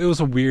it was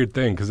a weird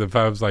thing because if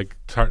I was like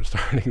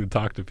starting to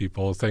talk to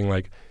people, saying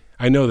like,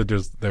 I know that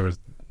there was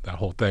that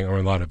whole thing, or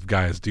a lot of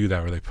guys do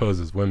that where they pose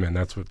as women.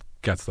 That's what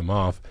gets them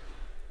off.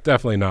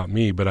 Definitely not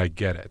me, but I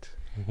get it.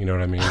 You know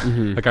what I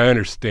mean? Like I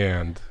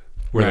understand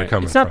where they're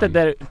coming It's not from.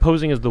 that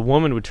posing as the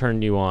woman would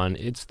turn you on.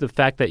 It's the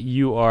fact that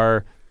you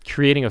are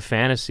creating a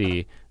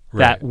fantasy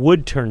that Right.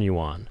 would turn you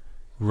on.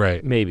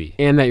 Right. Maybe.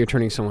 And that you're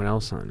turning someone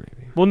else on,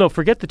 maybe. Well, no,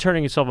 forget the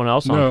turning someone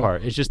else on No.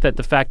 part. It's just that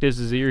the fact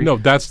is that you're. No,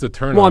 that's the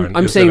turn Well, on.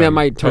 I'm is saying that I'm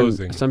might turn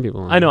posing. some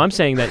people on. I know. I'm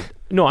saying that.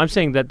 No, I'm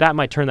saying that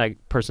might turn that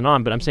person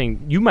on, but I'm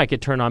saying you might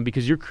get turned on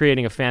because you're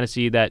creating a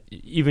fantasy that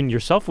even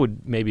yourself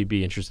would maybe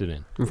be interested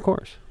in. Of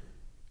course.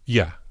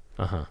 Yeah.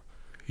 Uh-huh.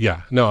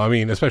 Yeah. No, I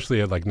mean,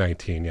 especially at like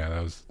 19. Yeah,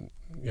 that was.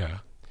 Yeah.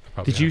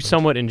 Did you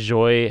somewhat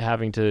enjoy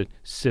having to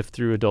sift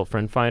through Adult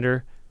Friend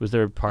Finder? Was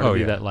there a part of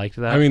you that liked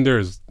that? I mean,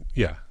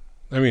 yeah.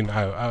 I mean,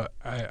 I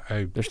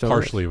There still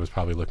partially was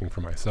probably looking for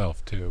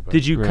myself too. But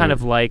did you Right. kind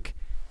of like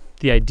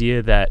the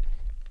idea that,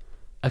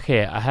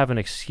 okay, I have an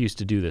excuse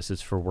to do this.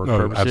 It's for work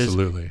purposes.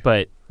 Absolutely,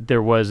 But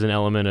there was an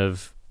element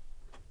of,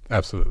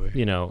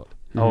 absolutely.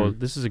 oh,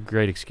 this is a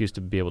great excuse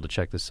to be able to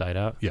check this site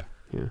out. Yeah.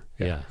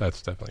 Yeah.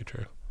 That's definitely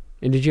true.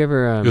 And did you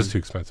ever? It was too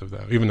expensive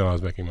though. Even though I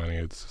was making money,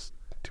 it's just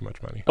too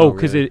much money. Oh,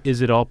 because really?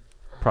 is it all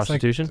It's like-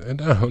 prostitution?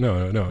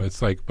 no.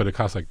 It's like, but it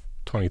costs like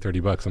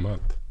 $20-$30 a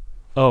month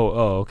Oh,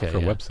 okay. for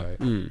a yeah.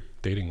 website,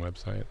 dating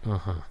website.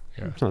 Uh-huh.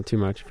 Yeah. It's not too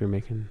much if you're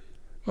making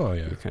Oh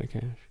yeah, your kind of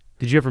cash.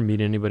 Did you ever meet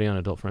anybody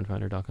on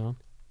AdultFriendFinder.com?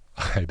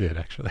 I did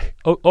actually.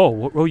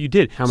 Oh, you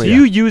did. How So many-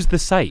 you used the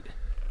site.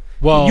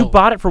 Well, You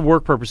bought it for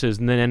work purposes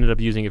and then ended up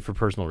using it for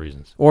personal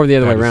reasons. Or the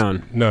other way that is-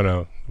 around.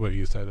 No. What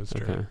you said is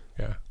true. Okay.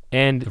 Yeah,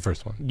 And the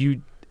first one.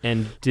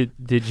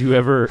 did you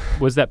ever,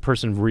 was that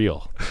person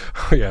real?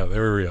 Yeah, they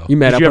were real. You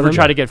met Did up you with ever him?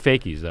 try to get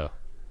fakies though?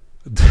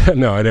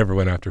 No, I never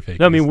went after fakes.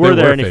 No, I mean, were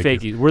there any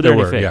fakies? Were there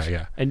any fakes?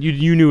 Yeah. And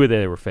you knew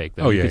they were fake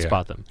though. Oh, You yeah, could yeah.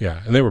 spot them.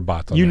 Yeah, and they were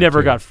bots. On You there,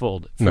 never too. got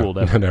fooled No,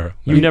 ever. never.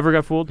 You never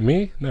got fooled?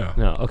 Me? No.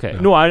 No. Okay. No.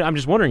 No, I'm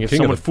just wondering if King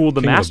of someone the- fooled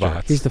the king of the master.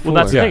 bots. He's the Well,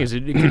 that's the Yeah. thing. Is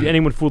could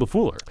anyone fool the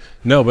fooler?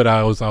 No, but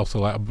I was also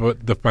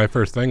my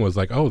first thing was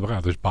like, oh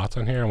wow, there's bots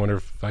on here. I wonder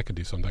if I could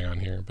do something on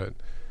here, but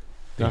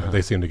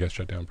they seem to get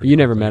shut down. Pretty You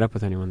never quickly. met up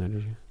with anyone then,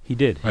 did you? He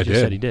did. He I just did.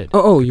 said he did.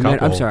 Oh, you met. I'm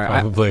Couple, sorry.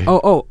 probably.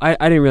 I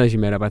didn't realize you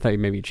met up. I thought you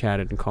maybe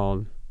chatted and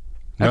called.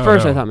 At No,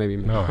 first, no. I thought maybe.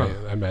 No,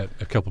 I met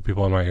a couple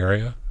people in my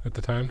area at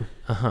the time.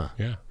 Uh-huh.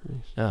 Yeah,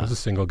 I was a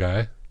single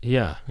guy.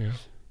 Yeah. Yeah,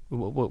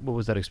 What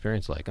was that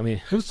experience like? I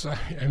mean, it was.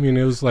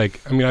 It was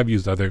like. I've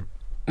used other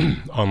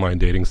online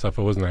dating stuff.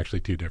 It wasn't actually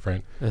too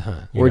different.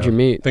 Where'd you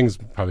meet? Things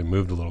probably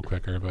moved a little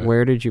quicker, but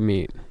Where did you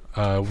meet?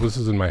 this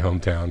is in my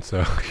hometown,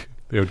 so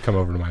they would come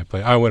over to my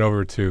place. I went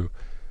over to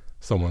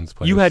someone's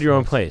place. you had your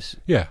own place.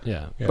 Yeah.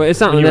 Yeah. Yeah. But it's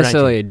not When you were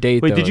necessarily 19. a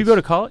date. Wait, though. did you go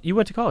to college? You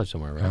went to college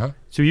somewhere, right? Uh-huh.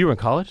 So you were in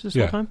college this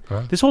Yeah. whole time?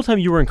 Uh-huh. This whole time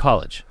you were in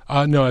college?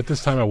 No, at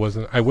this time I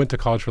wasn't. I went to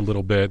college for a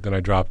little bit, then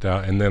I dropped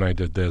out, and then I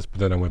did this, but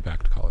then I went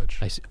back to college.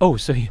 I see. Oh,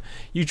 so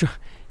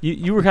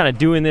you were kind of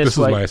doing this. This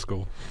was like, my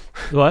school.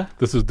 what?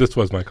 This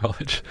was my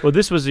college. Well,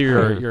 this was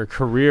your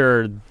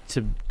career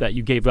that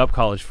you gave up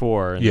college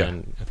for. And Yeah.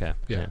 Then, okay.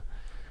 Yeah.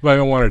 But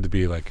I wanted to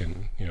be like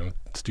an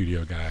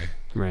studio guy.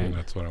 Right. And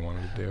that's what I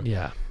wanted to do.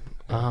 Yeah.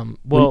 When-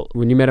 Well,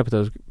 when you met up with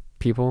those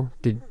people,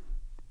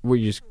 were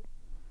you just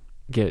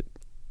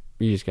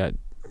got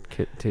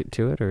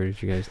to it, or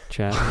did you guys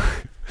chat?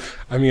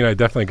 I mean, I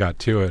definitely got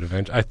to it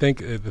eventually. I think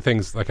the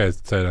things, like I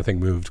said, I think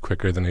moved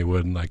quicker than they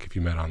would like if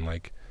you met on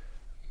like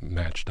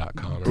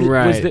Match.com.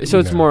 Right. So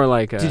it's more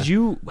like Did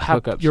you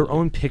have hookups. your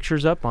own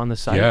pictures up on the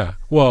site? Yeah.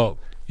 Well,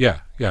 yeah,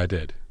 I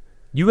did.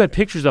 You had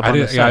pictures up on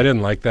the site. Yeah, I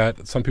didn't like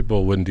that. Some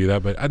people wouldn't do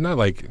that, but I'm not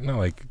like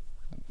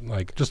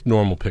just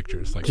normal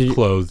pictures, like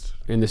clothed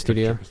in the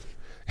studio.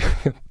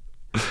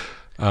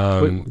 Be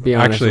honest,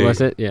 actually,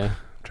 was it? Yeah.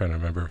 I'm trying to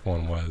remember if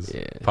one was.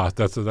 Yeah.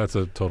 That's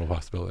a total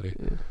possibility.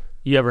 Yeah.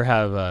 You ever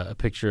have a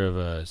picture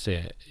of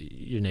say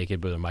you're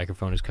naked but a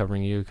microphone is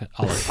covering you,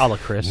 a la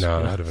Chris?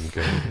 No, that'd have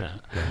been good. No.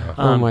 No.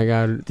 Oh my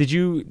God! Did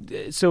you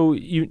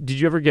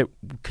ever get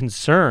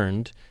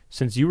concerned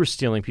since you were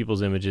stealing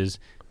people's images?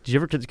 Did you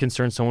ever get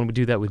concerned someone would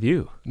do that with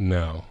you?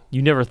 No.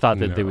 You never thought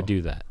that they No. would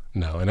do that.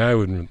 No, and I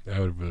wouldn't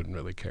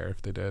really care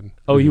if they did.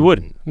 Oh, you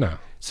wouldn't? No.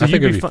 So I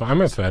think you'd it'd be be fun.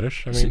 I'm a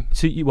fetish. I mean,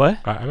 so you what?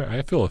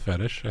 I feel a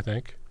fetish. I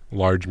think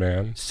large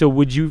man. So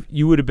would you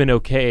would have been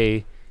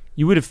okay?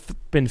 You would have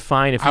been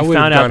fine if I you would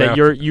found have out gone that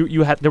after-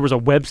 you had there was a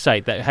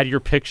website that had your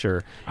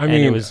picture. I and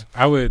mean, it was,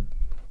 I would.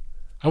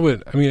 I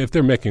mean, if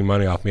they're making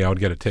money off me, I would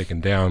get it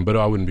taken down, but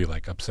I wouldn't be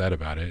like upset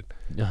about it.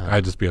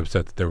 I'd just be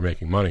upset that they were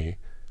making money.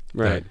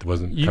 Right. That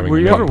wasn't You- coming. were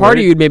to you me. ever Part of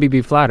worried- you'd maybe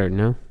be flattered.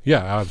 No.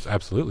 Yeah, I'd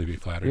absolutely be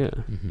flattered.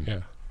 Yeah. Mhm. Yeah.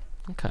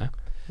 Okay.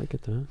 I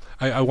get that.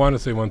 I want to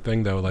say one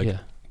thing though, like yeah.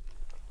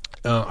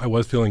 I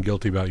was feeling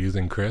guilty about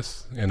using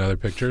Chris in other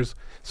pictures,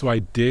 so I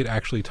did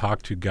actually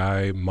talk to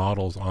guy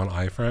models on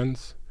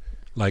iFriends,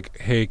 like,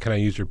 hey, can I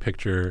use your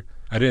picture?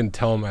 I didn't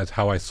tell them as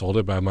how I sold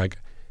it, but I'm like,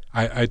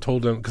 I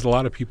told them, because a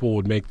lot of people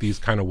would make these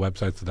kind of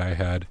websites that I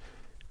had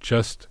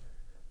just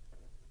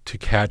to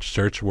catch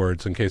search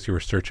words in case you were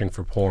searching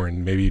for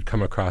porn. Maybe you'd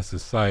come across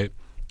this site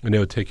and it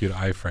would take you to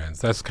iFriends.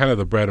 That's kind of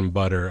the bread and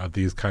butter of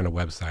these kind of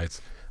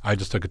websites. I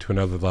just took it to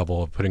another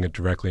level of putting it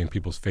directly in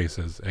people's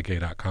faces at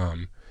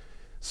gay.com.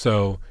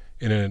 So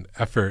in an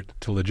effort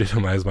to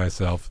legitimize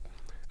myself,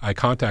 I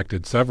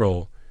contacted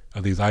several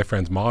of these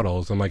iFriends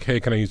models. I'm like, hey,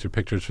 can I use your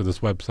pictures for this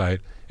website?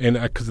 And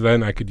because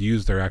then I could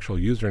use their actual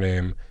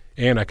username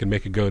and I could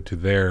make it go to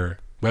their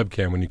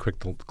webcam when you click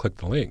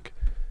the link.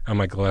 I'm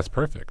like, well, that's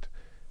perfect.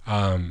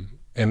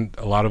 And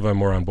a lot of them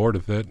were on board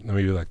with it,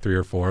 maybe like 3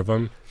 or 4 of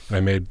them. And I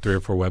made 3 or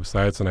 4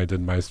 websites and I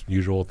did my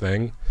usual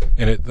thing.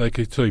 And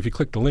so if you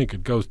click the link,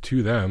 it goes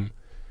to them,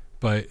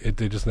 but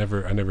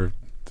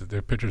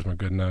their pictures weren't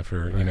good enough,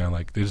 or,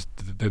 they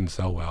just didn't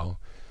sell well.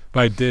 But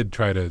I did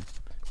try to.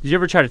 Did you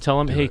ever try to tell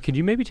them, hey, could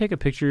you maybe take a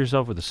picture of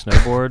yourself with a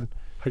snowboard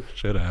I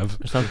should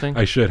have. or something?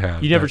 I should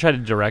have. You never tried to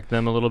direct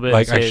them a little bit?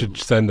 Like, and I say, should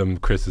send them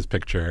Chris's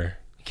picture.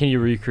 Can you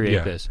recreate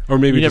Yeah. this? Or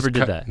maybe you just never did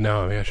cut- that.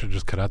 No, maybe I should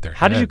just cut out their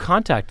How did you head.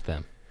 contact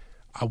them?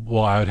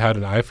 Well, I had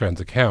an iFriends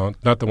account,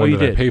 not the one you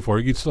that I did? pay for.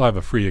 You'd still have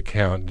a free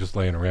account just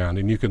laying around,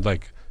 and you could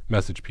like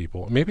message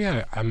people. Maybe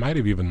I might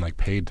have even like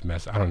paid to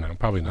message. I don't know,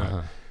 probably not.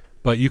 Uh-huh.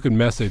 But you could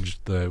message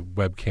the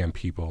webcam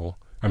people.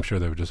 I'm sure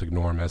they would just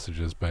ignore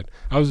messages. But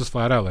I was just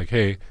flat out like,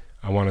 hey,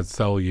 I want to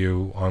sell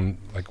you on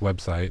like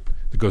website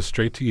that goes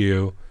straight to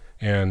you,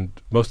 and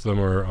most of them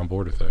are on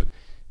board with it.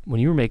 When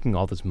you were making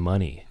all this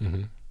money,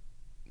 Mm-hmm.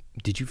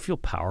 did you feel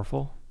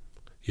powerful?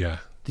 Yeah,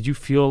 Did you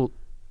feel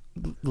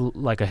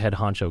like a head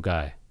honcho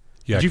guy?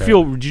 yeah. Did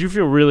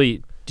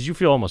you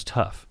feel almost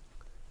tough?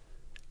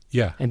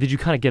 Yeah, And did you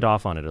kind of get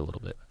off on it a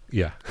little bit?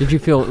 yeah. Did you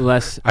feel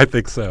less? I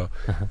think so.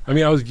 I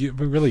mean, I was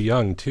really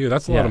young too.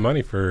 That's a lot Yeah. of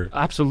money for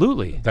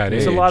Absolutely. that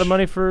It's a lot of age.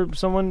 money for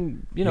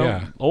someone,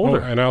 Yeah. older.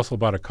 Oh, and I also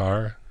bought a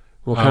car.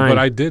 What kind? But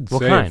I did What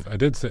save. kind? I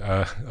did save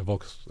a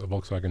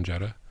Volkswagen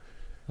Jetta,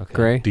 Okay.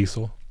 Gray,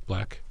 diesel,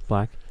 black.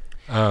 black.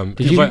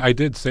 But I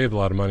did save a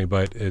lot of money,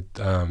 but it.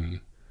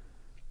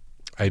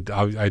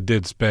 I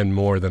did spend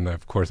more than,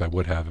 of course, I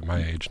would have at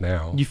my age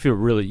now. You felt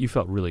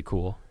really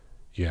cool.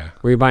 Yeah.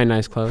 Were you buying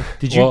nice clothes?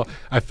 Did you Well,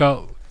 I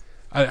felt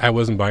I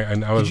wasn't buying,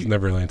 and I was you-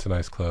 never really into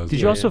nice clothes. Did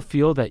but you also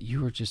feel that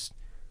you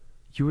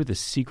were the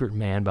secret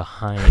man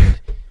behind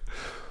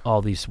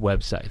all these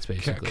websites,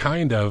 basically?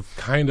 kind of,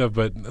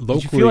 but locally.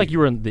 Did you feel like you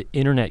were the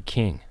internet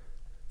king?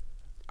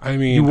 I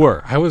mean, You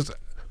were. I was.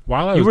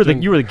 While I was You were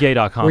doing, the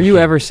gay.com. Were you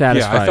king. ever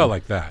satisfied? Yeah, I felt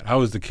like that. I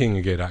was the king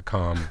of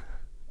gay.com,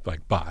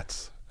 like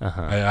bots.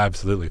 Uh-huh. I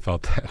absolutely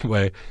felt that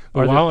way. Are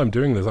But there- while I'm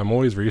doing this, I'm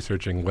always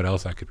researching what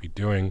else I could be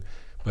doing,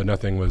 but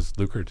nothing was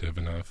lucrative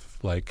enough.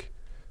 Like,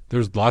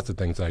 there's lots of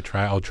things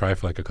I'll try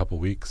for like a couple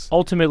weeks.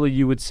 Ultimately,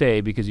 you would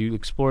say, because you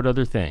explored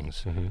other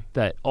things, Mm-hmm.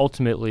 that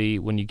ultimately,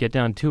 when you get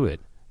down to it,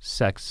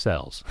 sex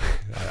sells.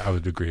 I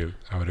would agree.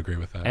 I would agree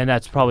with that. And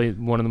that's probably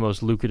one of the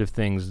most lucrative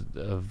things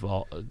of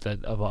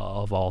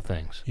all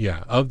things.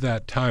 Yeah, of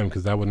that time,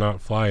 because that would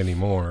not fly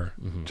anymore,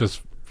 Mm-hmm.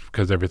 just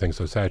because everything's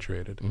so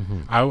saturated.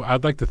 Mhm.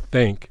 I'd like to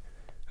think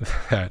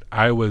that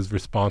I was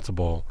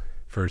responsible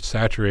for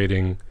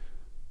saturating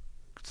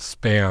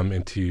spam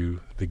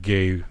into the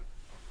gay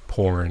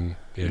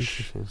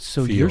porn-ish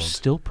So you're field.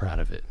 still proud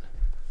of it.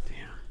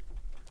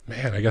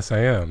 Man, I guess I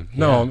am.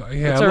 No,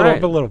 Yeah. It's a all little,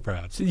 right. a little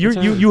proud. So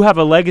you have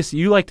a legacy.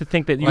 You like to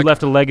think that you Like-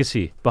 left a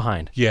legacy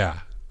behind. Yeah.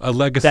 a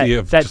legacy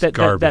of just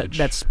garbage.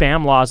 That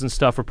spam laws and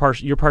stuff are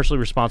you're partially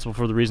responsible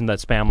for the reason that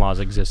spam laws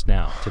exist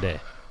now today.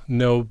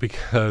 No,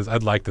 because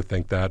I'd like to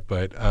think that,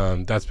 but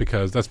that's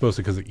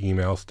mostly because of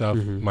email stuff.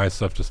 My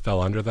stuff just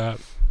fell under that.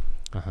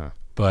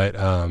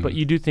 But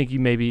you do think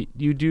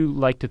you do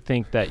like to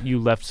think that you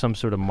left some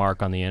sort of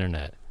mark on the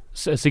internet,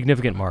 a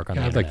significant mark on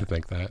the internet. I'd like to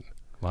think that.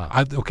 Wow.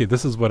 Okay,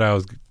 this is what I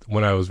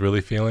was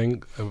really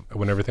feeling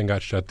when everything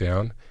got shut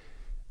down.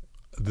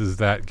 This is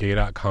that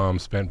gay.com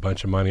spent a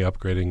bunch of money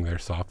upgrading their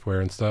software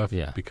and stuff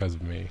because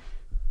of me.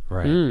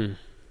 Right.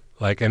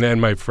 Like, and then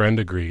my friend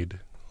agreed.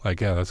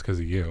 Like, yeah, that's because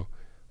of you.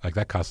 Like,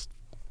 that cost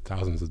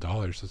thousands of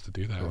dollars just to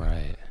do that.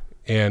 Right.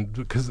 And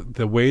because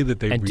the way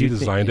that they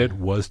redesigned it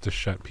was to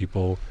shut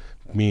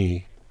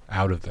me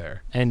out of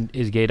there. And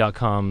is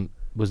gay.com,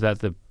 was that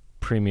the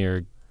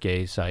premier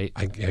gay site?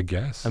 I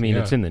guess. I mean,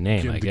 it's in the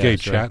name, I the guess. Gay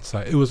chat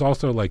site. It was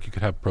also like you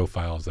could have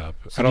profiles up.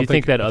 So I don't do you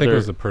think that I think it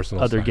was a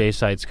personal other site. gay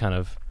sites kind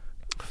of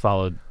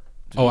followed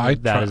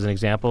that as an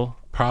example?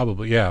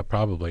 Probably, yeah,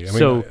 probably. I mean,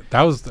 So-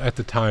 that was at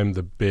the time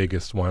the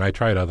biggest one. I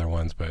tried other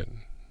ones, but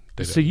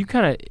they So didn't. you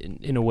kind of,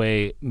 in a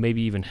way,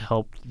 maybe even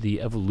helped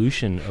the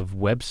evolution of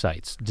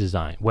website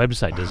design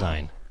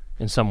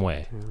in some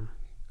way.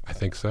 I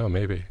think so,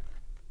 maybe.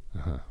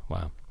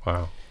 Wow.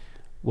 Wow.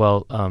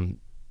 Well,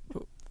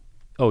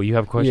 you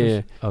have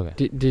questions? Yeah.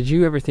 Okay. Did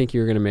you ever think you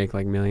were going to make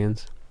like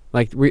millions?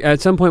 Like at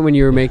some point when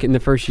you were making the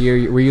first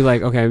year, were you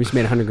like, okay, I just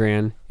made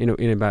 $100,000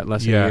 in about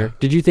less than a year?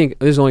 Did you think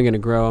this is only going to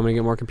grow? I'm going to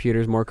get more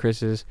computers, more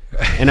Chris's,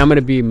 and I'm going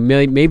to be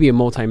maybe a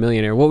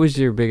multimillionaire? What was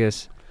your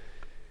biggest?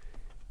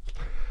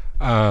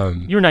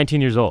 You were 19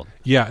 years old.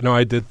 Yeah, no,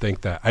 I did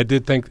think that. I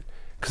did think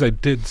because I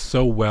did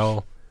so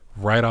well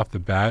right off the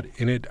bat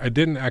in it. I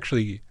did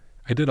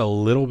a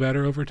little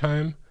better over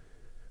time,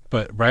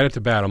 but right at the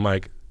bat, I'm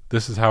like,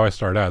 this is how I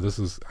start out.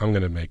 I'm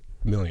going to make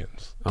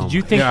millions. Did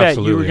you think that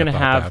you were going to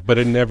have? That, but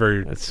it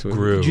never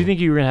grew. Did you think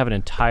you were going to have an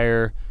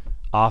entire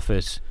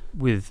office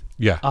with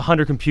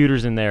 100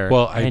 computers in there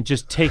and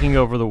just taking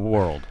over the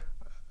world?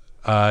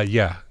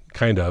 Yeah,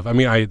 kind of. I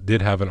mean, I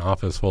did have an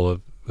office full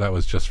of that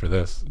was just for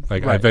this.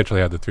 Like, I eventually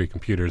had the 3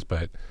 computers,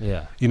 but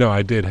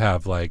I did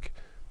have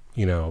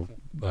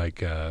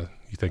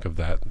you think of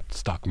that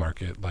stock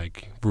market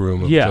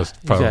room of just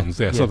phones,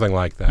 something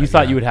like that. You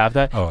thought you would have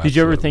that? Oh, did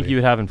you ever think you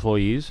would have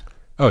employees?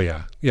 Oh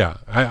yeah.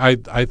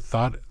 I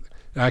thought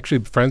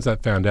actually friends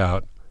that found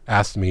out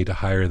asked me to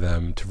hire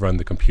them to run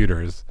the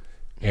computers,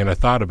 and I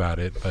thought about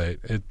it, but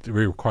it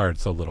required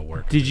so little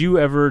work. Did you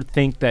ever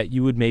think that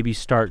you would maybe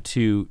start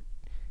to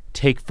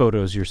take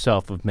photos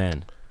yourself of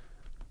men?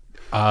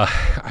 I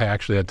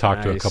actually had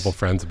talked to a couple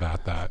friends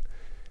about that.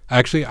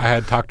 Actually, I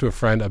had talked to a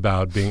friend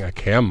about being a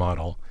cam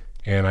model,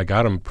 and I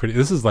got him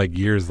this is like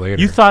years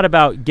later. You thought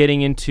about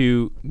getting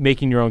into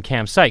making your own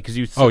cam site because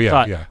you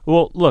thought,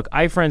 well, look,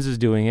 iFriends is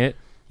doing it.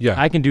 Yeah.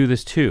 I can do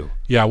this too.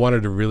 Yeah, I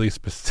wanted a really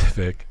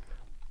specific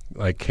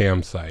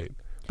cam site.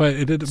 But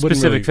it wouldn't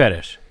specific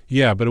fetish.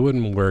 Yeah, but it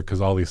wouldn't work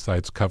because all these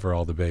sites cover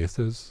all the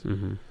bases.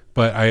 Mm-hmm.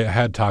 But I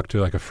had talked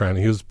to a friend.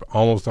 He was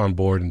almost on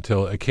board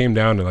until it came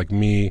down to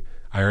me.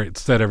 I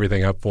set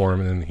everything up for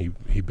him, and then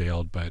he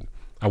bailed. But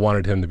I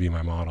wanted him to be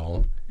my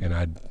model, and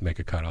I'd make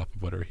a cut off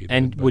of whatever he did.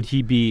 And would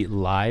he be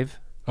live?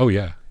 Oh,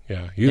 yeah.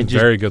 He was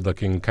very good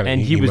looking, kind of.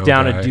 And he was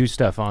down to do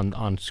stuff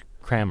on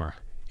Crammer.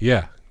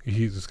 Yeah.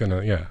 He's just going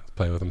to,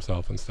 play with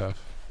himself and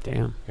stuff.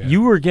 Damn. Yeah.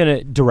 You were going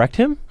to direct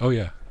him? Oh,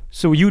 yeah.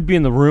 So you would be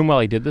in the room while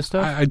he did this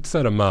stuff? I'd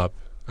set him up.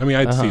 I mean,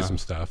 I'd see some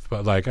stuff,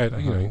 but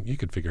you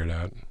could figure it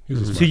out.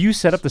 So you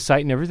set up the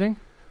site and everything?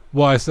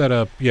 Well, I set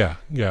up, it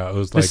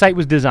was the site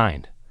was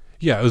designed?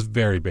 Yeah, it was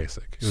very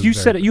basic. So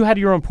you had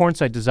your own porn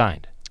site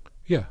designed?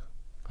 Yeah.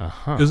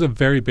 It was a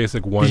very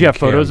basic one. Did you have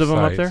photos of site.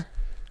 him up there?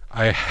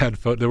 I had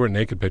there were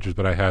naked pictures,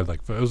 but I had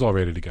it was all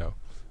ready to go.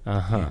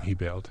 He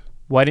bailed.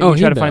 Why didn't you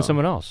try to find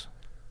someone else?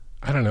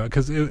 I don't know,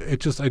 because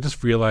I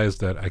just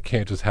realized that I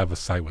can't just have a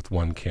site with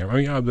one camera. I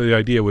mean, the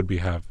idea would be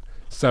have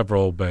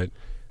several, but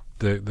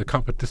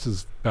this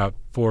is about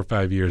 4 or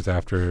 5 years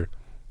after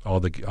all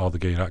the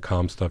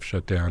gay.com stuff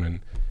shut down, and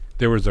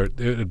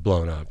it had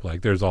blown up.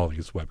 Like, there's all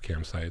these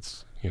webcam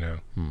sites,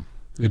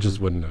 It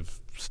just wouldn't have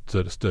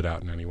stood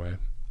out in any way.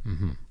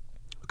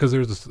 Because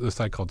there was a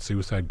site called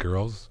Suicide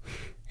Girls,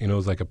 it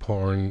was like a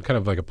porn, kind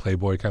of like a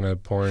Playboy kind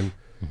of porn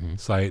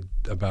site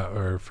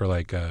for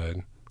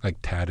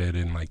tatted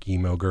and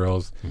emo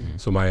girls.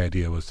 So my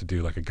idea was to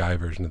do a guy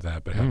version of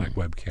that, but had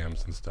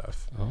webcams and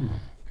stuff.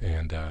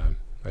 And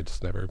I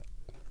just never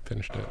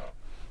finished it.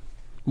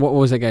 What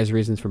was that guy's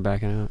reasons for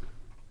backing out?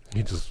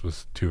 He just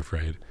was too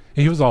afraid.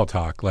 He was all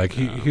talk.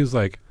 He was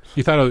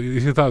he thought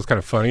it was kind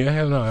of funny. I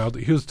don't know.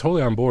 He was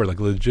totally on board,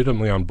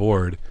 legitimately on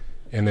board.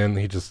 And then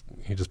he just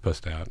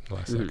pussed out the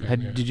last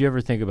second. Did you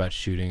ever think about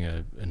shooting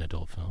an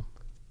adult film?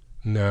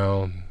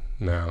 No.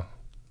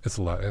 It's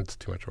a lot. It's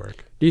too much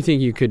work. Do you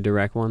think you could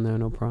direct one though?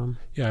 No problem.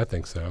 Yeah, I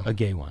think so. A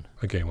gay one.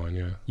 A gay one.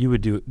 Yeah. You would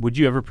do. Would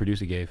you ever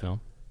produce a gay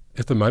film?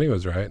 If the money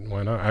was right,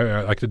 why not?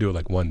 I like to do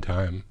it one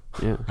time.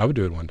 Yeah. I would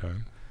do it one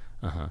time.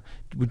 Uh-huh.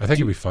 I think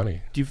it'd be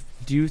funny.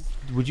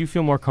 Would you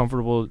feel more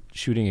comfortable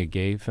shooting a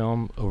gay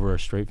film over a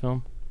straight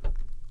film?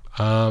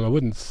 I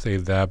wouldn't say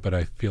that, but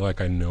I feel like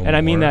I know more. And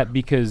I mean that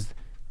because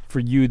for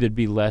you there'd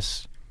be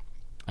less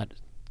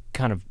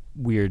kind of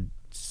weird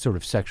sort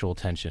of sexual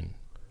tension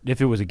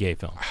if it was a gay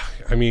film.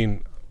 I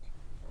mean,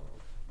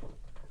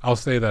 I'll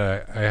say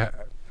that I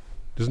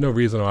there's no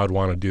reason I would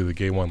want to do the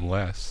gay one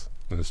less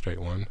than the straight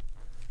one.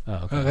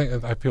 Oh, okay.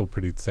 I feel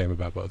pretty the same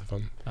about both of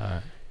them. All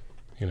right.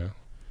 You know.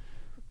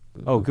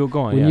 Oh, go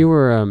on. When you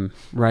were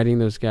writing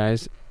those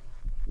guys,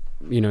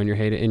 in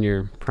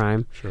your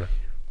prime, Sure.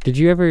 did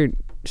you ever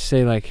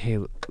say like, hey,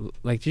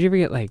 like, did you ever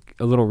get like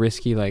a little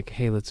risky, like,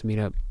 hey, let's meet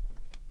up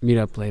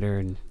later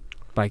and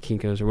buy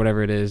Kinko's or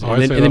whatever it is? Oh,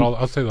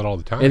 I'll say that all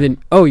the time. And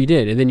then, you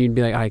did, and then you'd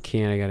be like, I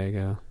can't, I gotta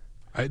go.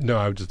 No,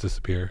 I would just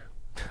disappear.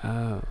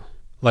 Oh.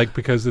 Like,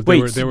 because if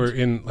they were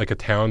in like a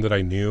town that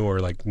I knew or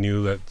like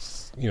knew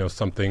that's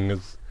something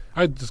is.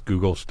 I'd just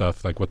Google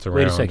stuff like what's around.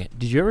 Wait a second.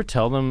 Did you ever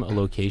tell them a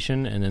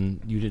location and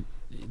then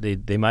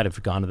they might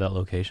have gone to that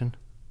location?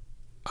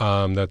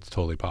 That's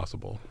totally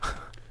possible.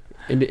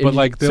 But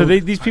like, so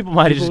these people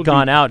might have just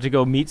gone out to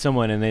go meet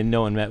someone and then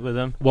no one met with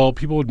them? Well,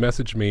 people would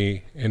message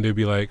me and they'd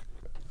be like,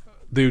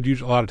 they would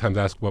usually a lot of times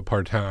ask what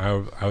part of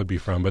town I would be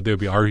from, but they would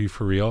be, are you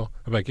for real?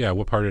 I'm like, yeah,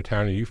 what part of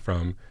town are you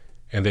from?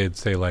 And they'd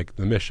say like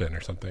the Mission or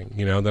something,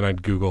 Then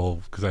I'd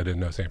Google, because I didn't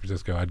know San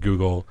Francisco, I'd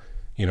Google,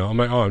 I'm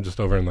like, I'm just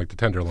over in like the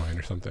Tenderloin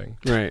or something.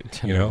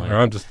 Right. Or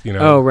I'm just,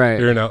 Oh, right.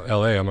 They're in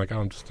L.A. I'm like,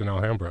 I'm just in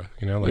Alhambra,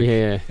 like,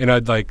 yeah. And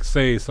I'd like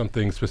say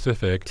something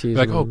specific, Tease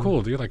like, them. oh,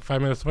 cool, you're like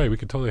 5 minutes away, we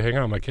could totally hang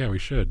out. I'm like, yeah, we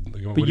should.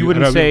 Like, but you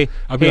wouldn't say,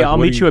 hey, I'll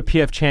meet you at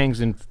P.F.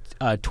 Chang's in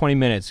 20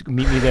 minutes.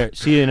 Meet me there.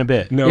 See you in a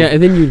bit. No. Yeah,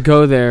 and then you'd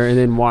go there and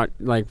then watch,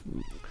 like,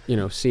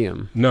 see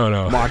him.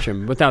 No. Watch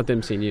him without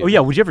them seeing you. Oh, yeah.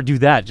 Would you ever do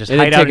that? Just And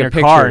hide then out take in a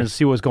your car picture. and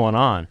see what's going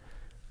on.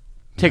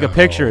 Take a No.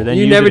 picture. Then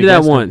You use never it did that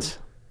against them. once.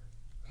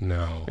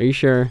 No. Are you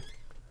sure?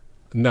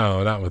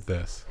 No, not with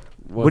this.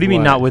 What do you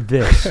mean not with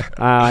this?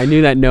 I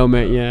knew that no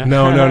meant yeah.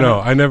 No.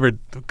 I never.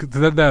 'Cause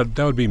that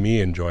would be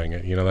me enjoying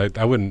it.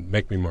 That wouldn't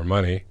make me more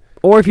money.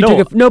 Or if you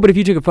but if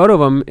you took a photo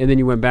of him and then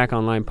you went back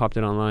online, popped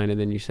it online, and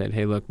then you said,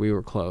 "Hey, look, we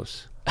were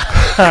close."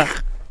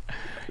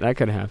 That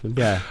could have happened.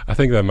 Yeah. I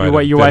think that might have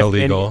your been wife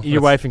illegal. And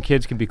your wife and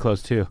kids can be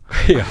close too.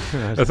 Yeah,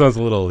 that sounds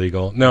a little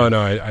illegal. No,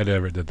 I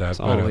never did that. It's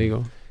all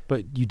illegal.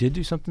 But you did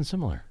do something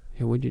similar.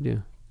 Yeah, what'd you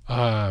do?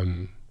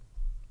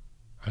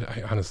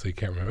 I honestly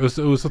can't remember. It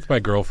was with my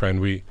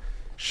girlfriend.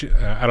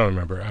 I don't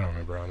remember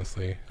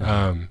honestly.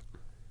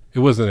 It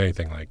wasn't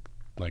anything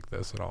like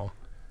this at all.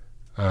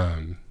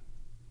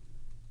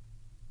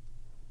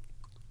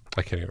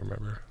 I can't even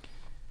remember.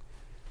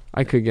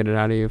 I could get it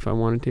out of you if I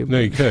wanted to. No,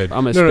 you could.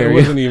 I'm gonna no, spare it you.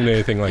 wasn't even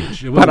anything like.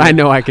 But I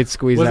know I could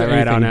squeeze that wasn't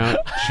right on anything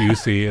out.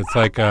 Juicy. It's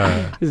like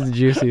This is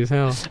juicy as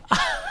hell.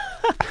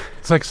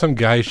 it's like some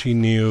guy she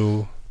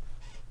knew.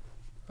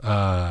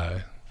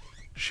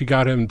 She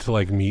got him to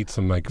like meet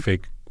some like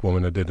fake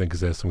woman that didn't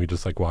exist, and we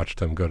just like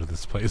watched him go to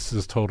this place.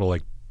 This total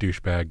like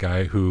douchebag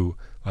guy who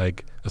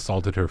like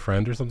assaulted her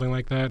friend or something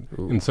like that.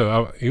 Ooh. And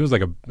so he was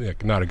like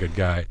not a good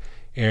guy,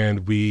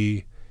 and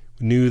we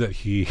knew that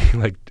he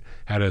like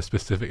had a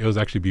specific. It was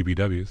actually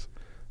BBW's.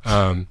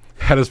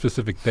 Had a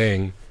specific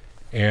thing,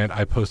 and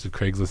I posted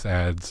Craigslist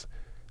ads,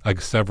 like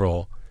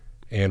several,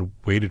 and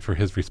waited for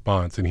his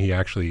response. And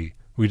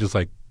we just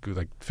like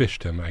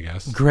fished him, I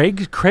guess.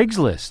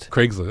 Craigslist.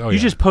 Craigslist. Oh, You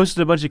yeah. just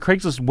posted a bunch of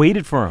Craigslist,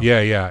 waited for him.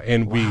 Yeah.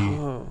 And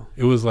Wow.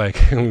 it was like,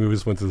 we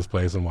just went to this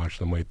place and watched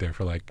them wait there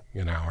for like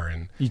an hour.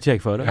 And You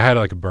take photos? I had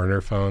like a burner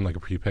phone, like a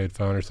prepaid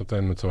phone or something.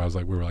 And so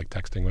we were like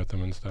texting with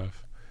them and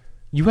stuff.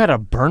 You had a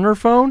burner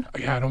phone?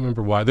 Yeah, I don't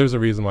remember why. There's a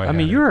reason why. I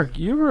mean, you're a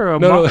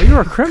No.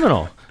 you're a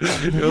criminal.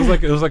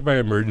 it was like my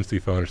emergency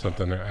phone or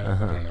something. I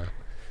don't know.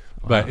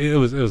 But it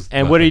was.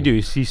 And what did he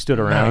nothing. do? He stood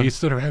No, around. he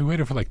stood around. He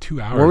waited for like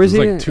 2 hours. Where was it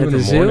was he? like 2 At in the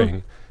the zoo?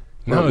 morning.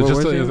 No, Where it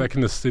was was he? like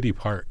in the city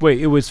park.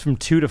 Wait, it was from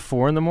 2 to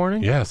 4 in the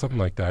morning? Yeah, something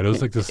like that. It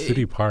was like the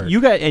city park.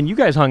 You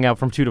guys hung out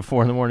from 2 to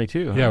 4 in the morning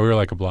too. Yeah, we were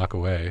like a block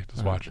away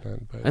just watching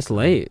it. But That's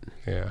late.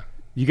 Yeah.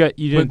 You didn't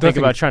think nothing-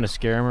 about trying to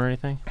scare him or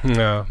anything?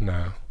 No.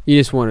 You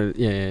just wanted,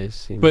 yeah.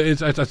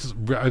 But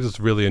I just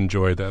really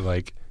enjoyed that.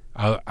 Like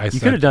You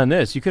could have done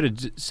this. You could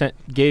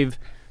have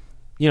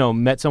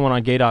met someone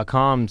on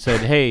gay.com and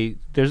said, "Hey,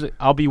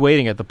 I'll be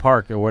waiting at the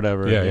park or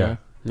whatever." Yeah.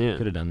 Yeah.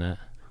 Could have done that.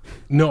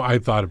 No, I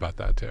thought about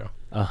that too.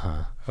 Uh-huh.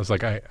 I was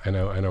like, I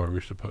know where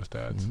we should post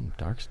ads.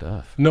 Dark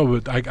stuff. No,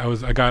 but I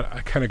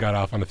kind of got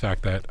off on the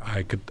fact that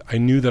I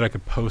knew that I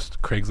could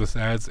post Craigslist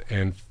ads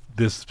and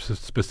this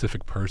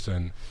specific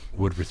person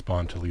would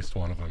respond to at least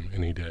one of them,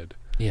 and he did.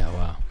 Yeah,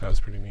 wow. That was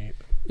pretty neat.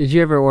 Did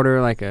you ever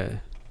order like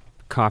a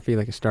coffee,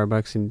 like a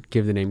Starbucks, and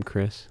give the name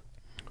Chris?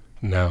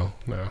 No.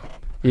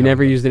 You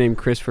never use the name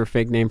Chris for a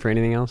fake name for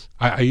anything else?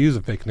 I use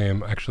a fake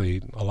name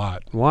actually a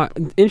lot. Why?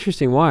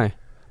 Interesting. Why?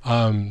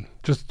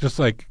 Just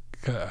like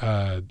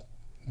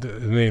the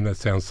name that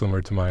sounds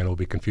similar to mine will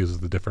be confused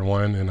with a different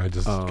one, and I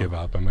just give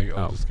up. I'm like,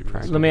 I'll just give it.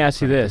 practical. Let me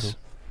ask you this.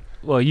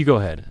 Well, you go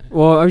ahead.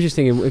 Well, I was just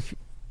thinking,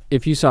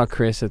 if you saw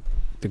Chris at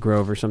the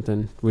Grove or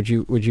something, would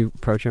you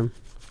approach him?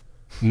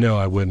 No,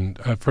 I wouldn't.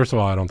 First of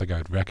all, I don't think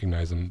I'd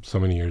recognize him so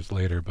many years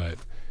later, but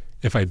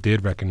if I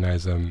did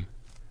recognize him,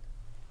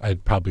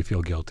 I'd probably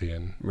feel guilty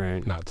and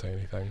Right. not say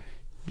anything.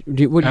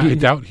 I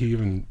doubt he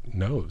even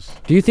knows.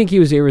 Do you think he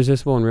was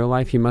irresistible in real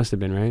life? He must have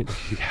been, right?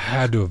 He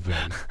had to have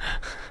been.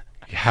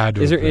 He had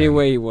to Is have there any been.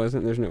 way he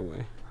wasn't? There's no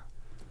way.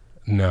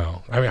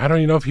 No. I mean, I don't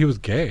even know if he was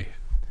gay.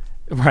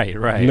 Right.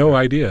 No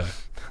idea.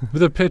 But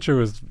the picture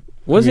was...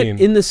 Was I it mean,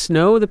 in the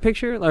snow, the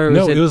picture? Or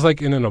no, was it was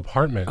like in an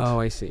apartment. Oh,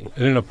 I see.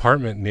 In an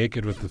apartment,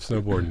 naked with the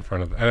snowboard in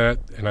front of...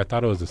 And I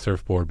thought it was a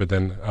surfboard, but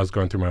then I was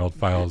going through my old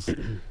files,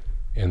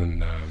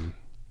 and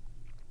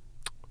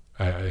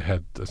I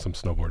had some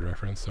snowboard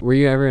reference. So. Were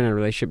you ever in a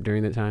relationship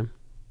during that time?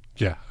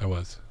 Yeah, I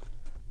was.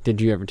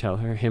 Did you ever tell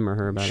him or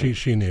her about it?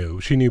 She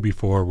knew. She knew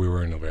before we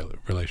were in a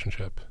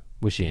relationship.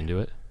 Was she into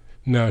it?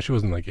 No, she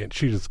wasn't like it.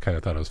 She just kind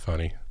of thought it was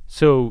funny.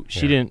 So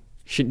she didn't.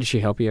 Did she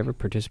help you ever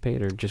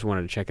participate, or just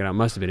wanted to check it out?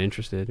 Must have been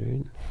interested,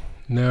 right?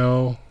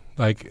 No,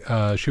 like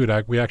she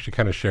would we actually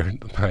kind of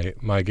shared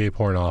my gay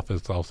porn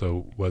office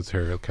also was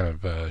her kind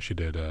of she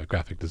did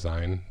graphic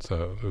design,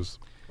 so it was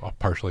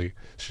partially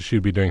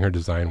she'd be doing her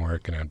design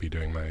work and I'd be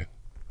doing my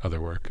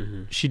other work.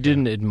 Mm-hmm. She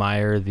didn't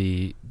admire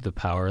the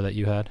power that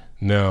you had?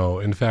 No,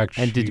 in fact,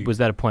 and was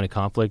that a point of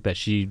conflict that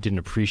she didn't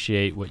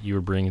appreciate what you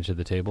were bringing to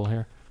the table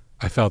here?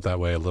 I felt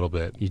that way a little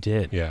bit. You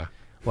did? Yeah.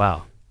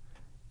 Wow.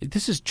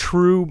 This is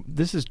true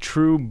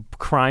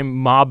crime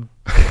mob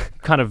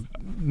kind of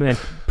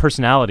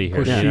personality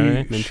here. Well, you know what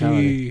I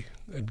mean?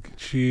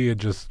 she had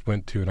just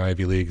went to an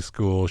Ivy League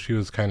school. She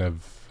was kind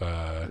of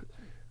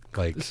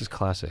like... This is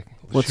classic.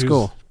 What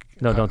school?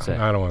 No, don't say.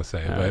 I don't want to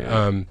say, but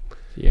yeah.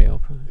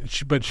 Yale.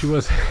 But she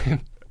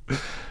wasn't.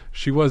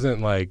 She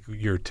wasn't like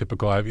your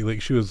typical Ivy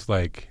League. She was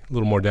like a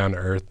little more down to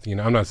earth. You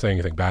know, I'm not saying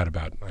anything bad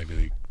about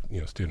Ivy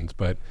League, students,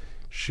 but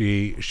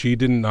she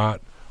did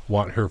not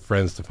want her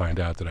friends to find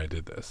out that I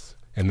did this,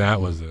 and that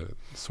was a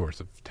source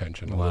of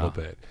tension a little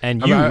bit.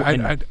 And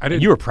I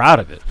didn't, you were proud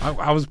of it.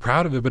 I was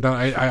proud of it, but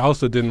I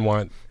also didn't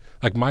want,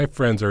 like, my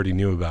friends already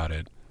knew about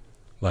it,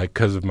 like,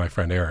 because of my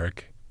friend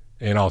Eric,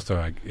 and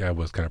also I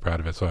was kind of proud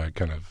of it, so I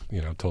kind of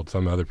told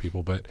some other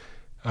people, but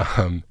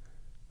all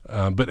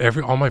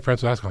my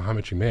friends would ask, well, how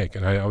much you make,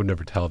 and I would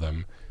never tell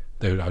them.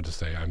 I would just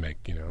say I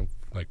make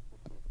like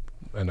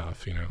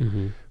enough,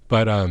 Mm-hmm.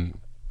 but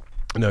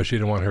no, she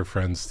didn't want her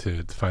friends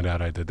to find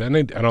out I did that.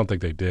 And I don't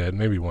think they did.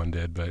 Maybe one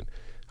did, but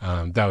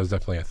that was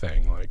definitely a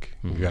thing. Like,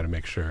 you got to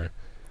make sure,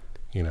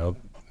 they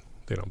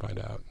don't find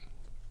out.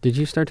 Did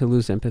you start to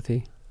lose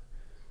empathy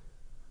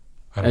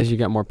as you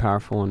got more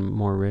powerful and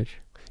more rich?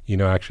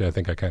 Actually, I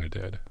think I kind of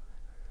did.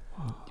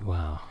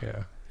 Wow.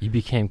 Yeah. You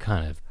became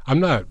kind of...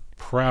 I'm not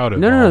proud of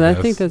No, this.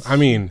 I think that's... I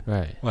mean,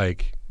 right.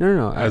 like,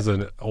 No. As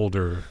an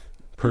older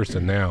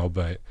person now,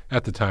 but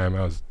at the time,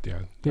 I was,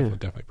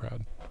 definitely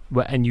proud.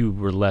 Well, and you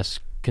were less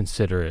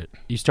considerate.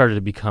 You started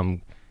to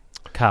become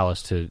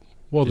callous to...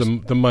 Well,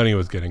 the money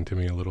was getting to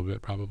me a little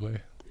bit, probably.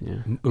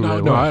 Yeah.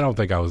 No, I don't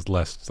think I was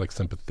less, like,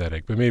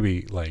 sympathetic, but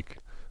maybe, like,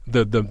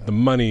 the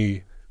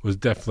money was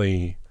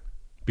definitely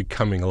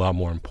becoming a lot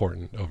more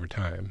important over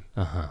time.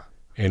 Uh-huh.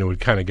 And it would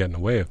kind of get in the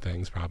way of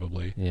things,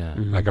 probably. Yeah.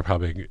 Mm-hmm. Like, I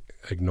probably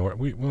ignored...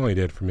 We only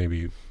did for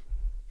maybe,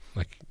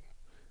 like,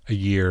 a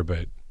year,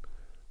 but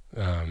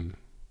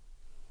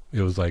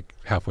it was, like,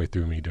 halfway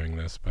through me doing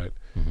this, but...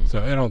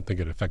 So I don't think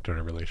it affected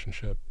our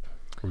relationship,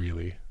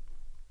 really.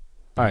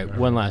 All right,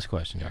 one last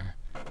question here.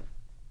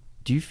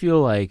 Do you feel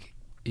like,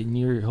 in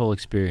your whole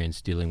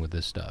experience dealing with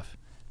this stuff,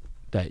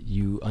 that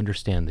you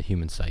understand the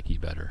human psyche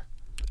better?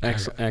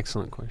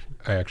 Excellent question.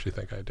 I actually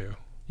think I do.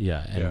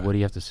 Yeah, and what do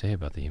you have to say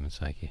about the human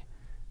psyche?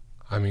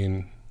 I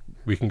mean,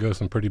 we can go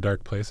some pretty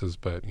dark places,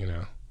 but,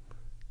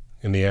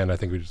 in the end, I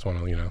think we just want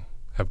to,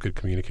 have good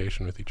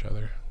communication with each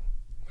other,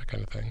 that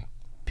kind of thing.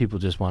 People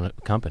just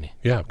want company.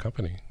 Yeah,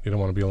 company. You don't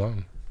want to be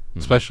alone,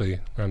 especially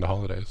around the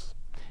holidays.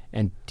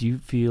 And do you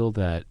feel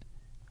that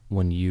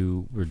when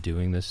you were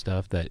doing this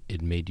stuff that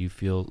it made you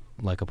feel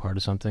like a part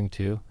of something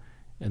too,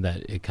 and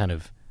that it kind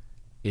of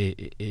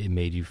it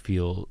made you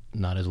feel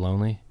not as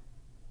lonely?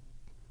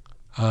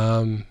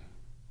 No,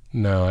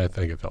 I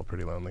think it felt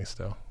pretty lonely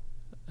still.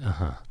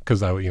 Uh-huh.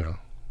 Because I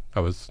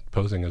was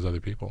posing as other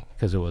people.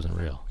 Because it wasn't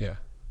real. Yeah.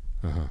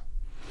 Uh-huh.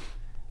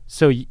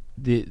 So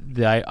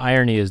the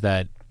irony is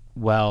that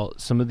while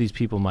some of these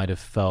people might have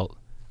felt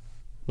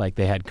like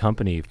they had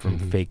company from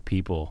fake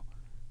people,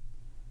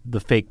 the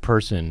fake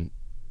person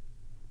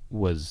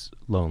was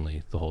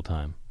lonely the whole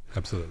time.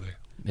 Absolutely.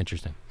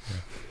 Interesting.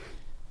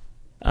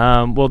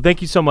 Yeah. Well,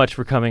 thank you so much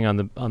for coming on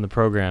the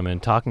program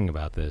and talking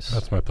about this.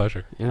 That's my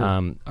pleasure.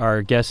 Yeah.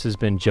 Our guest has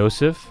been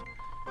Joseph.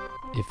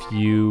 If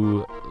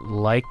you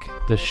like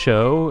the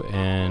show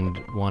and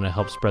want to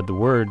help spread the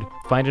word,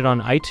 find it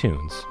on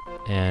iTunes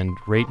and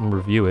rate and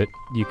review it.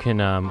 You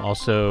can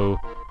also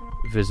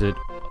visit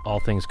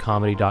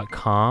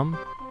allthingscomedy.com.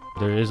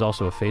 There is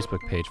also a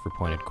Facebook page for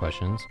Pointed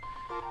Questions.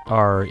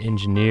 Our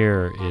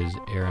engineer is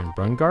Aaron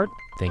Brungart.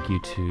 Thank you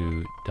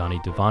to Donnie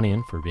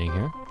Devanian for being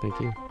here. Thank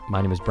you.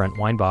 My name is Brent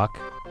Weinbach.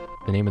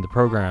 The name of the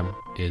program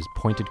is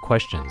Pointed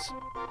Questions.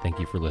 Thank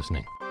you for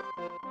listening.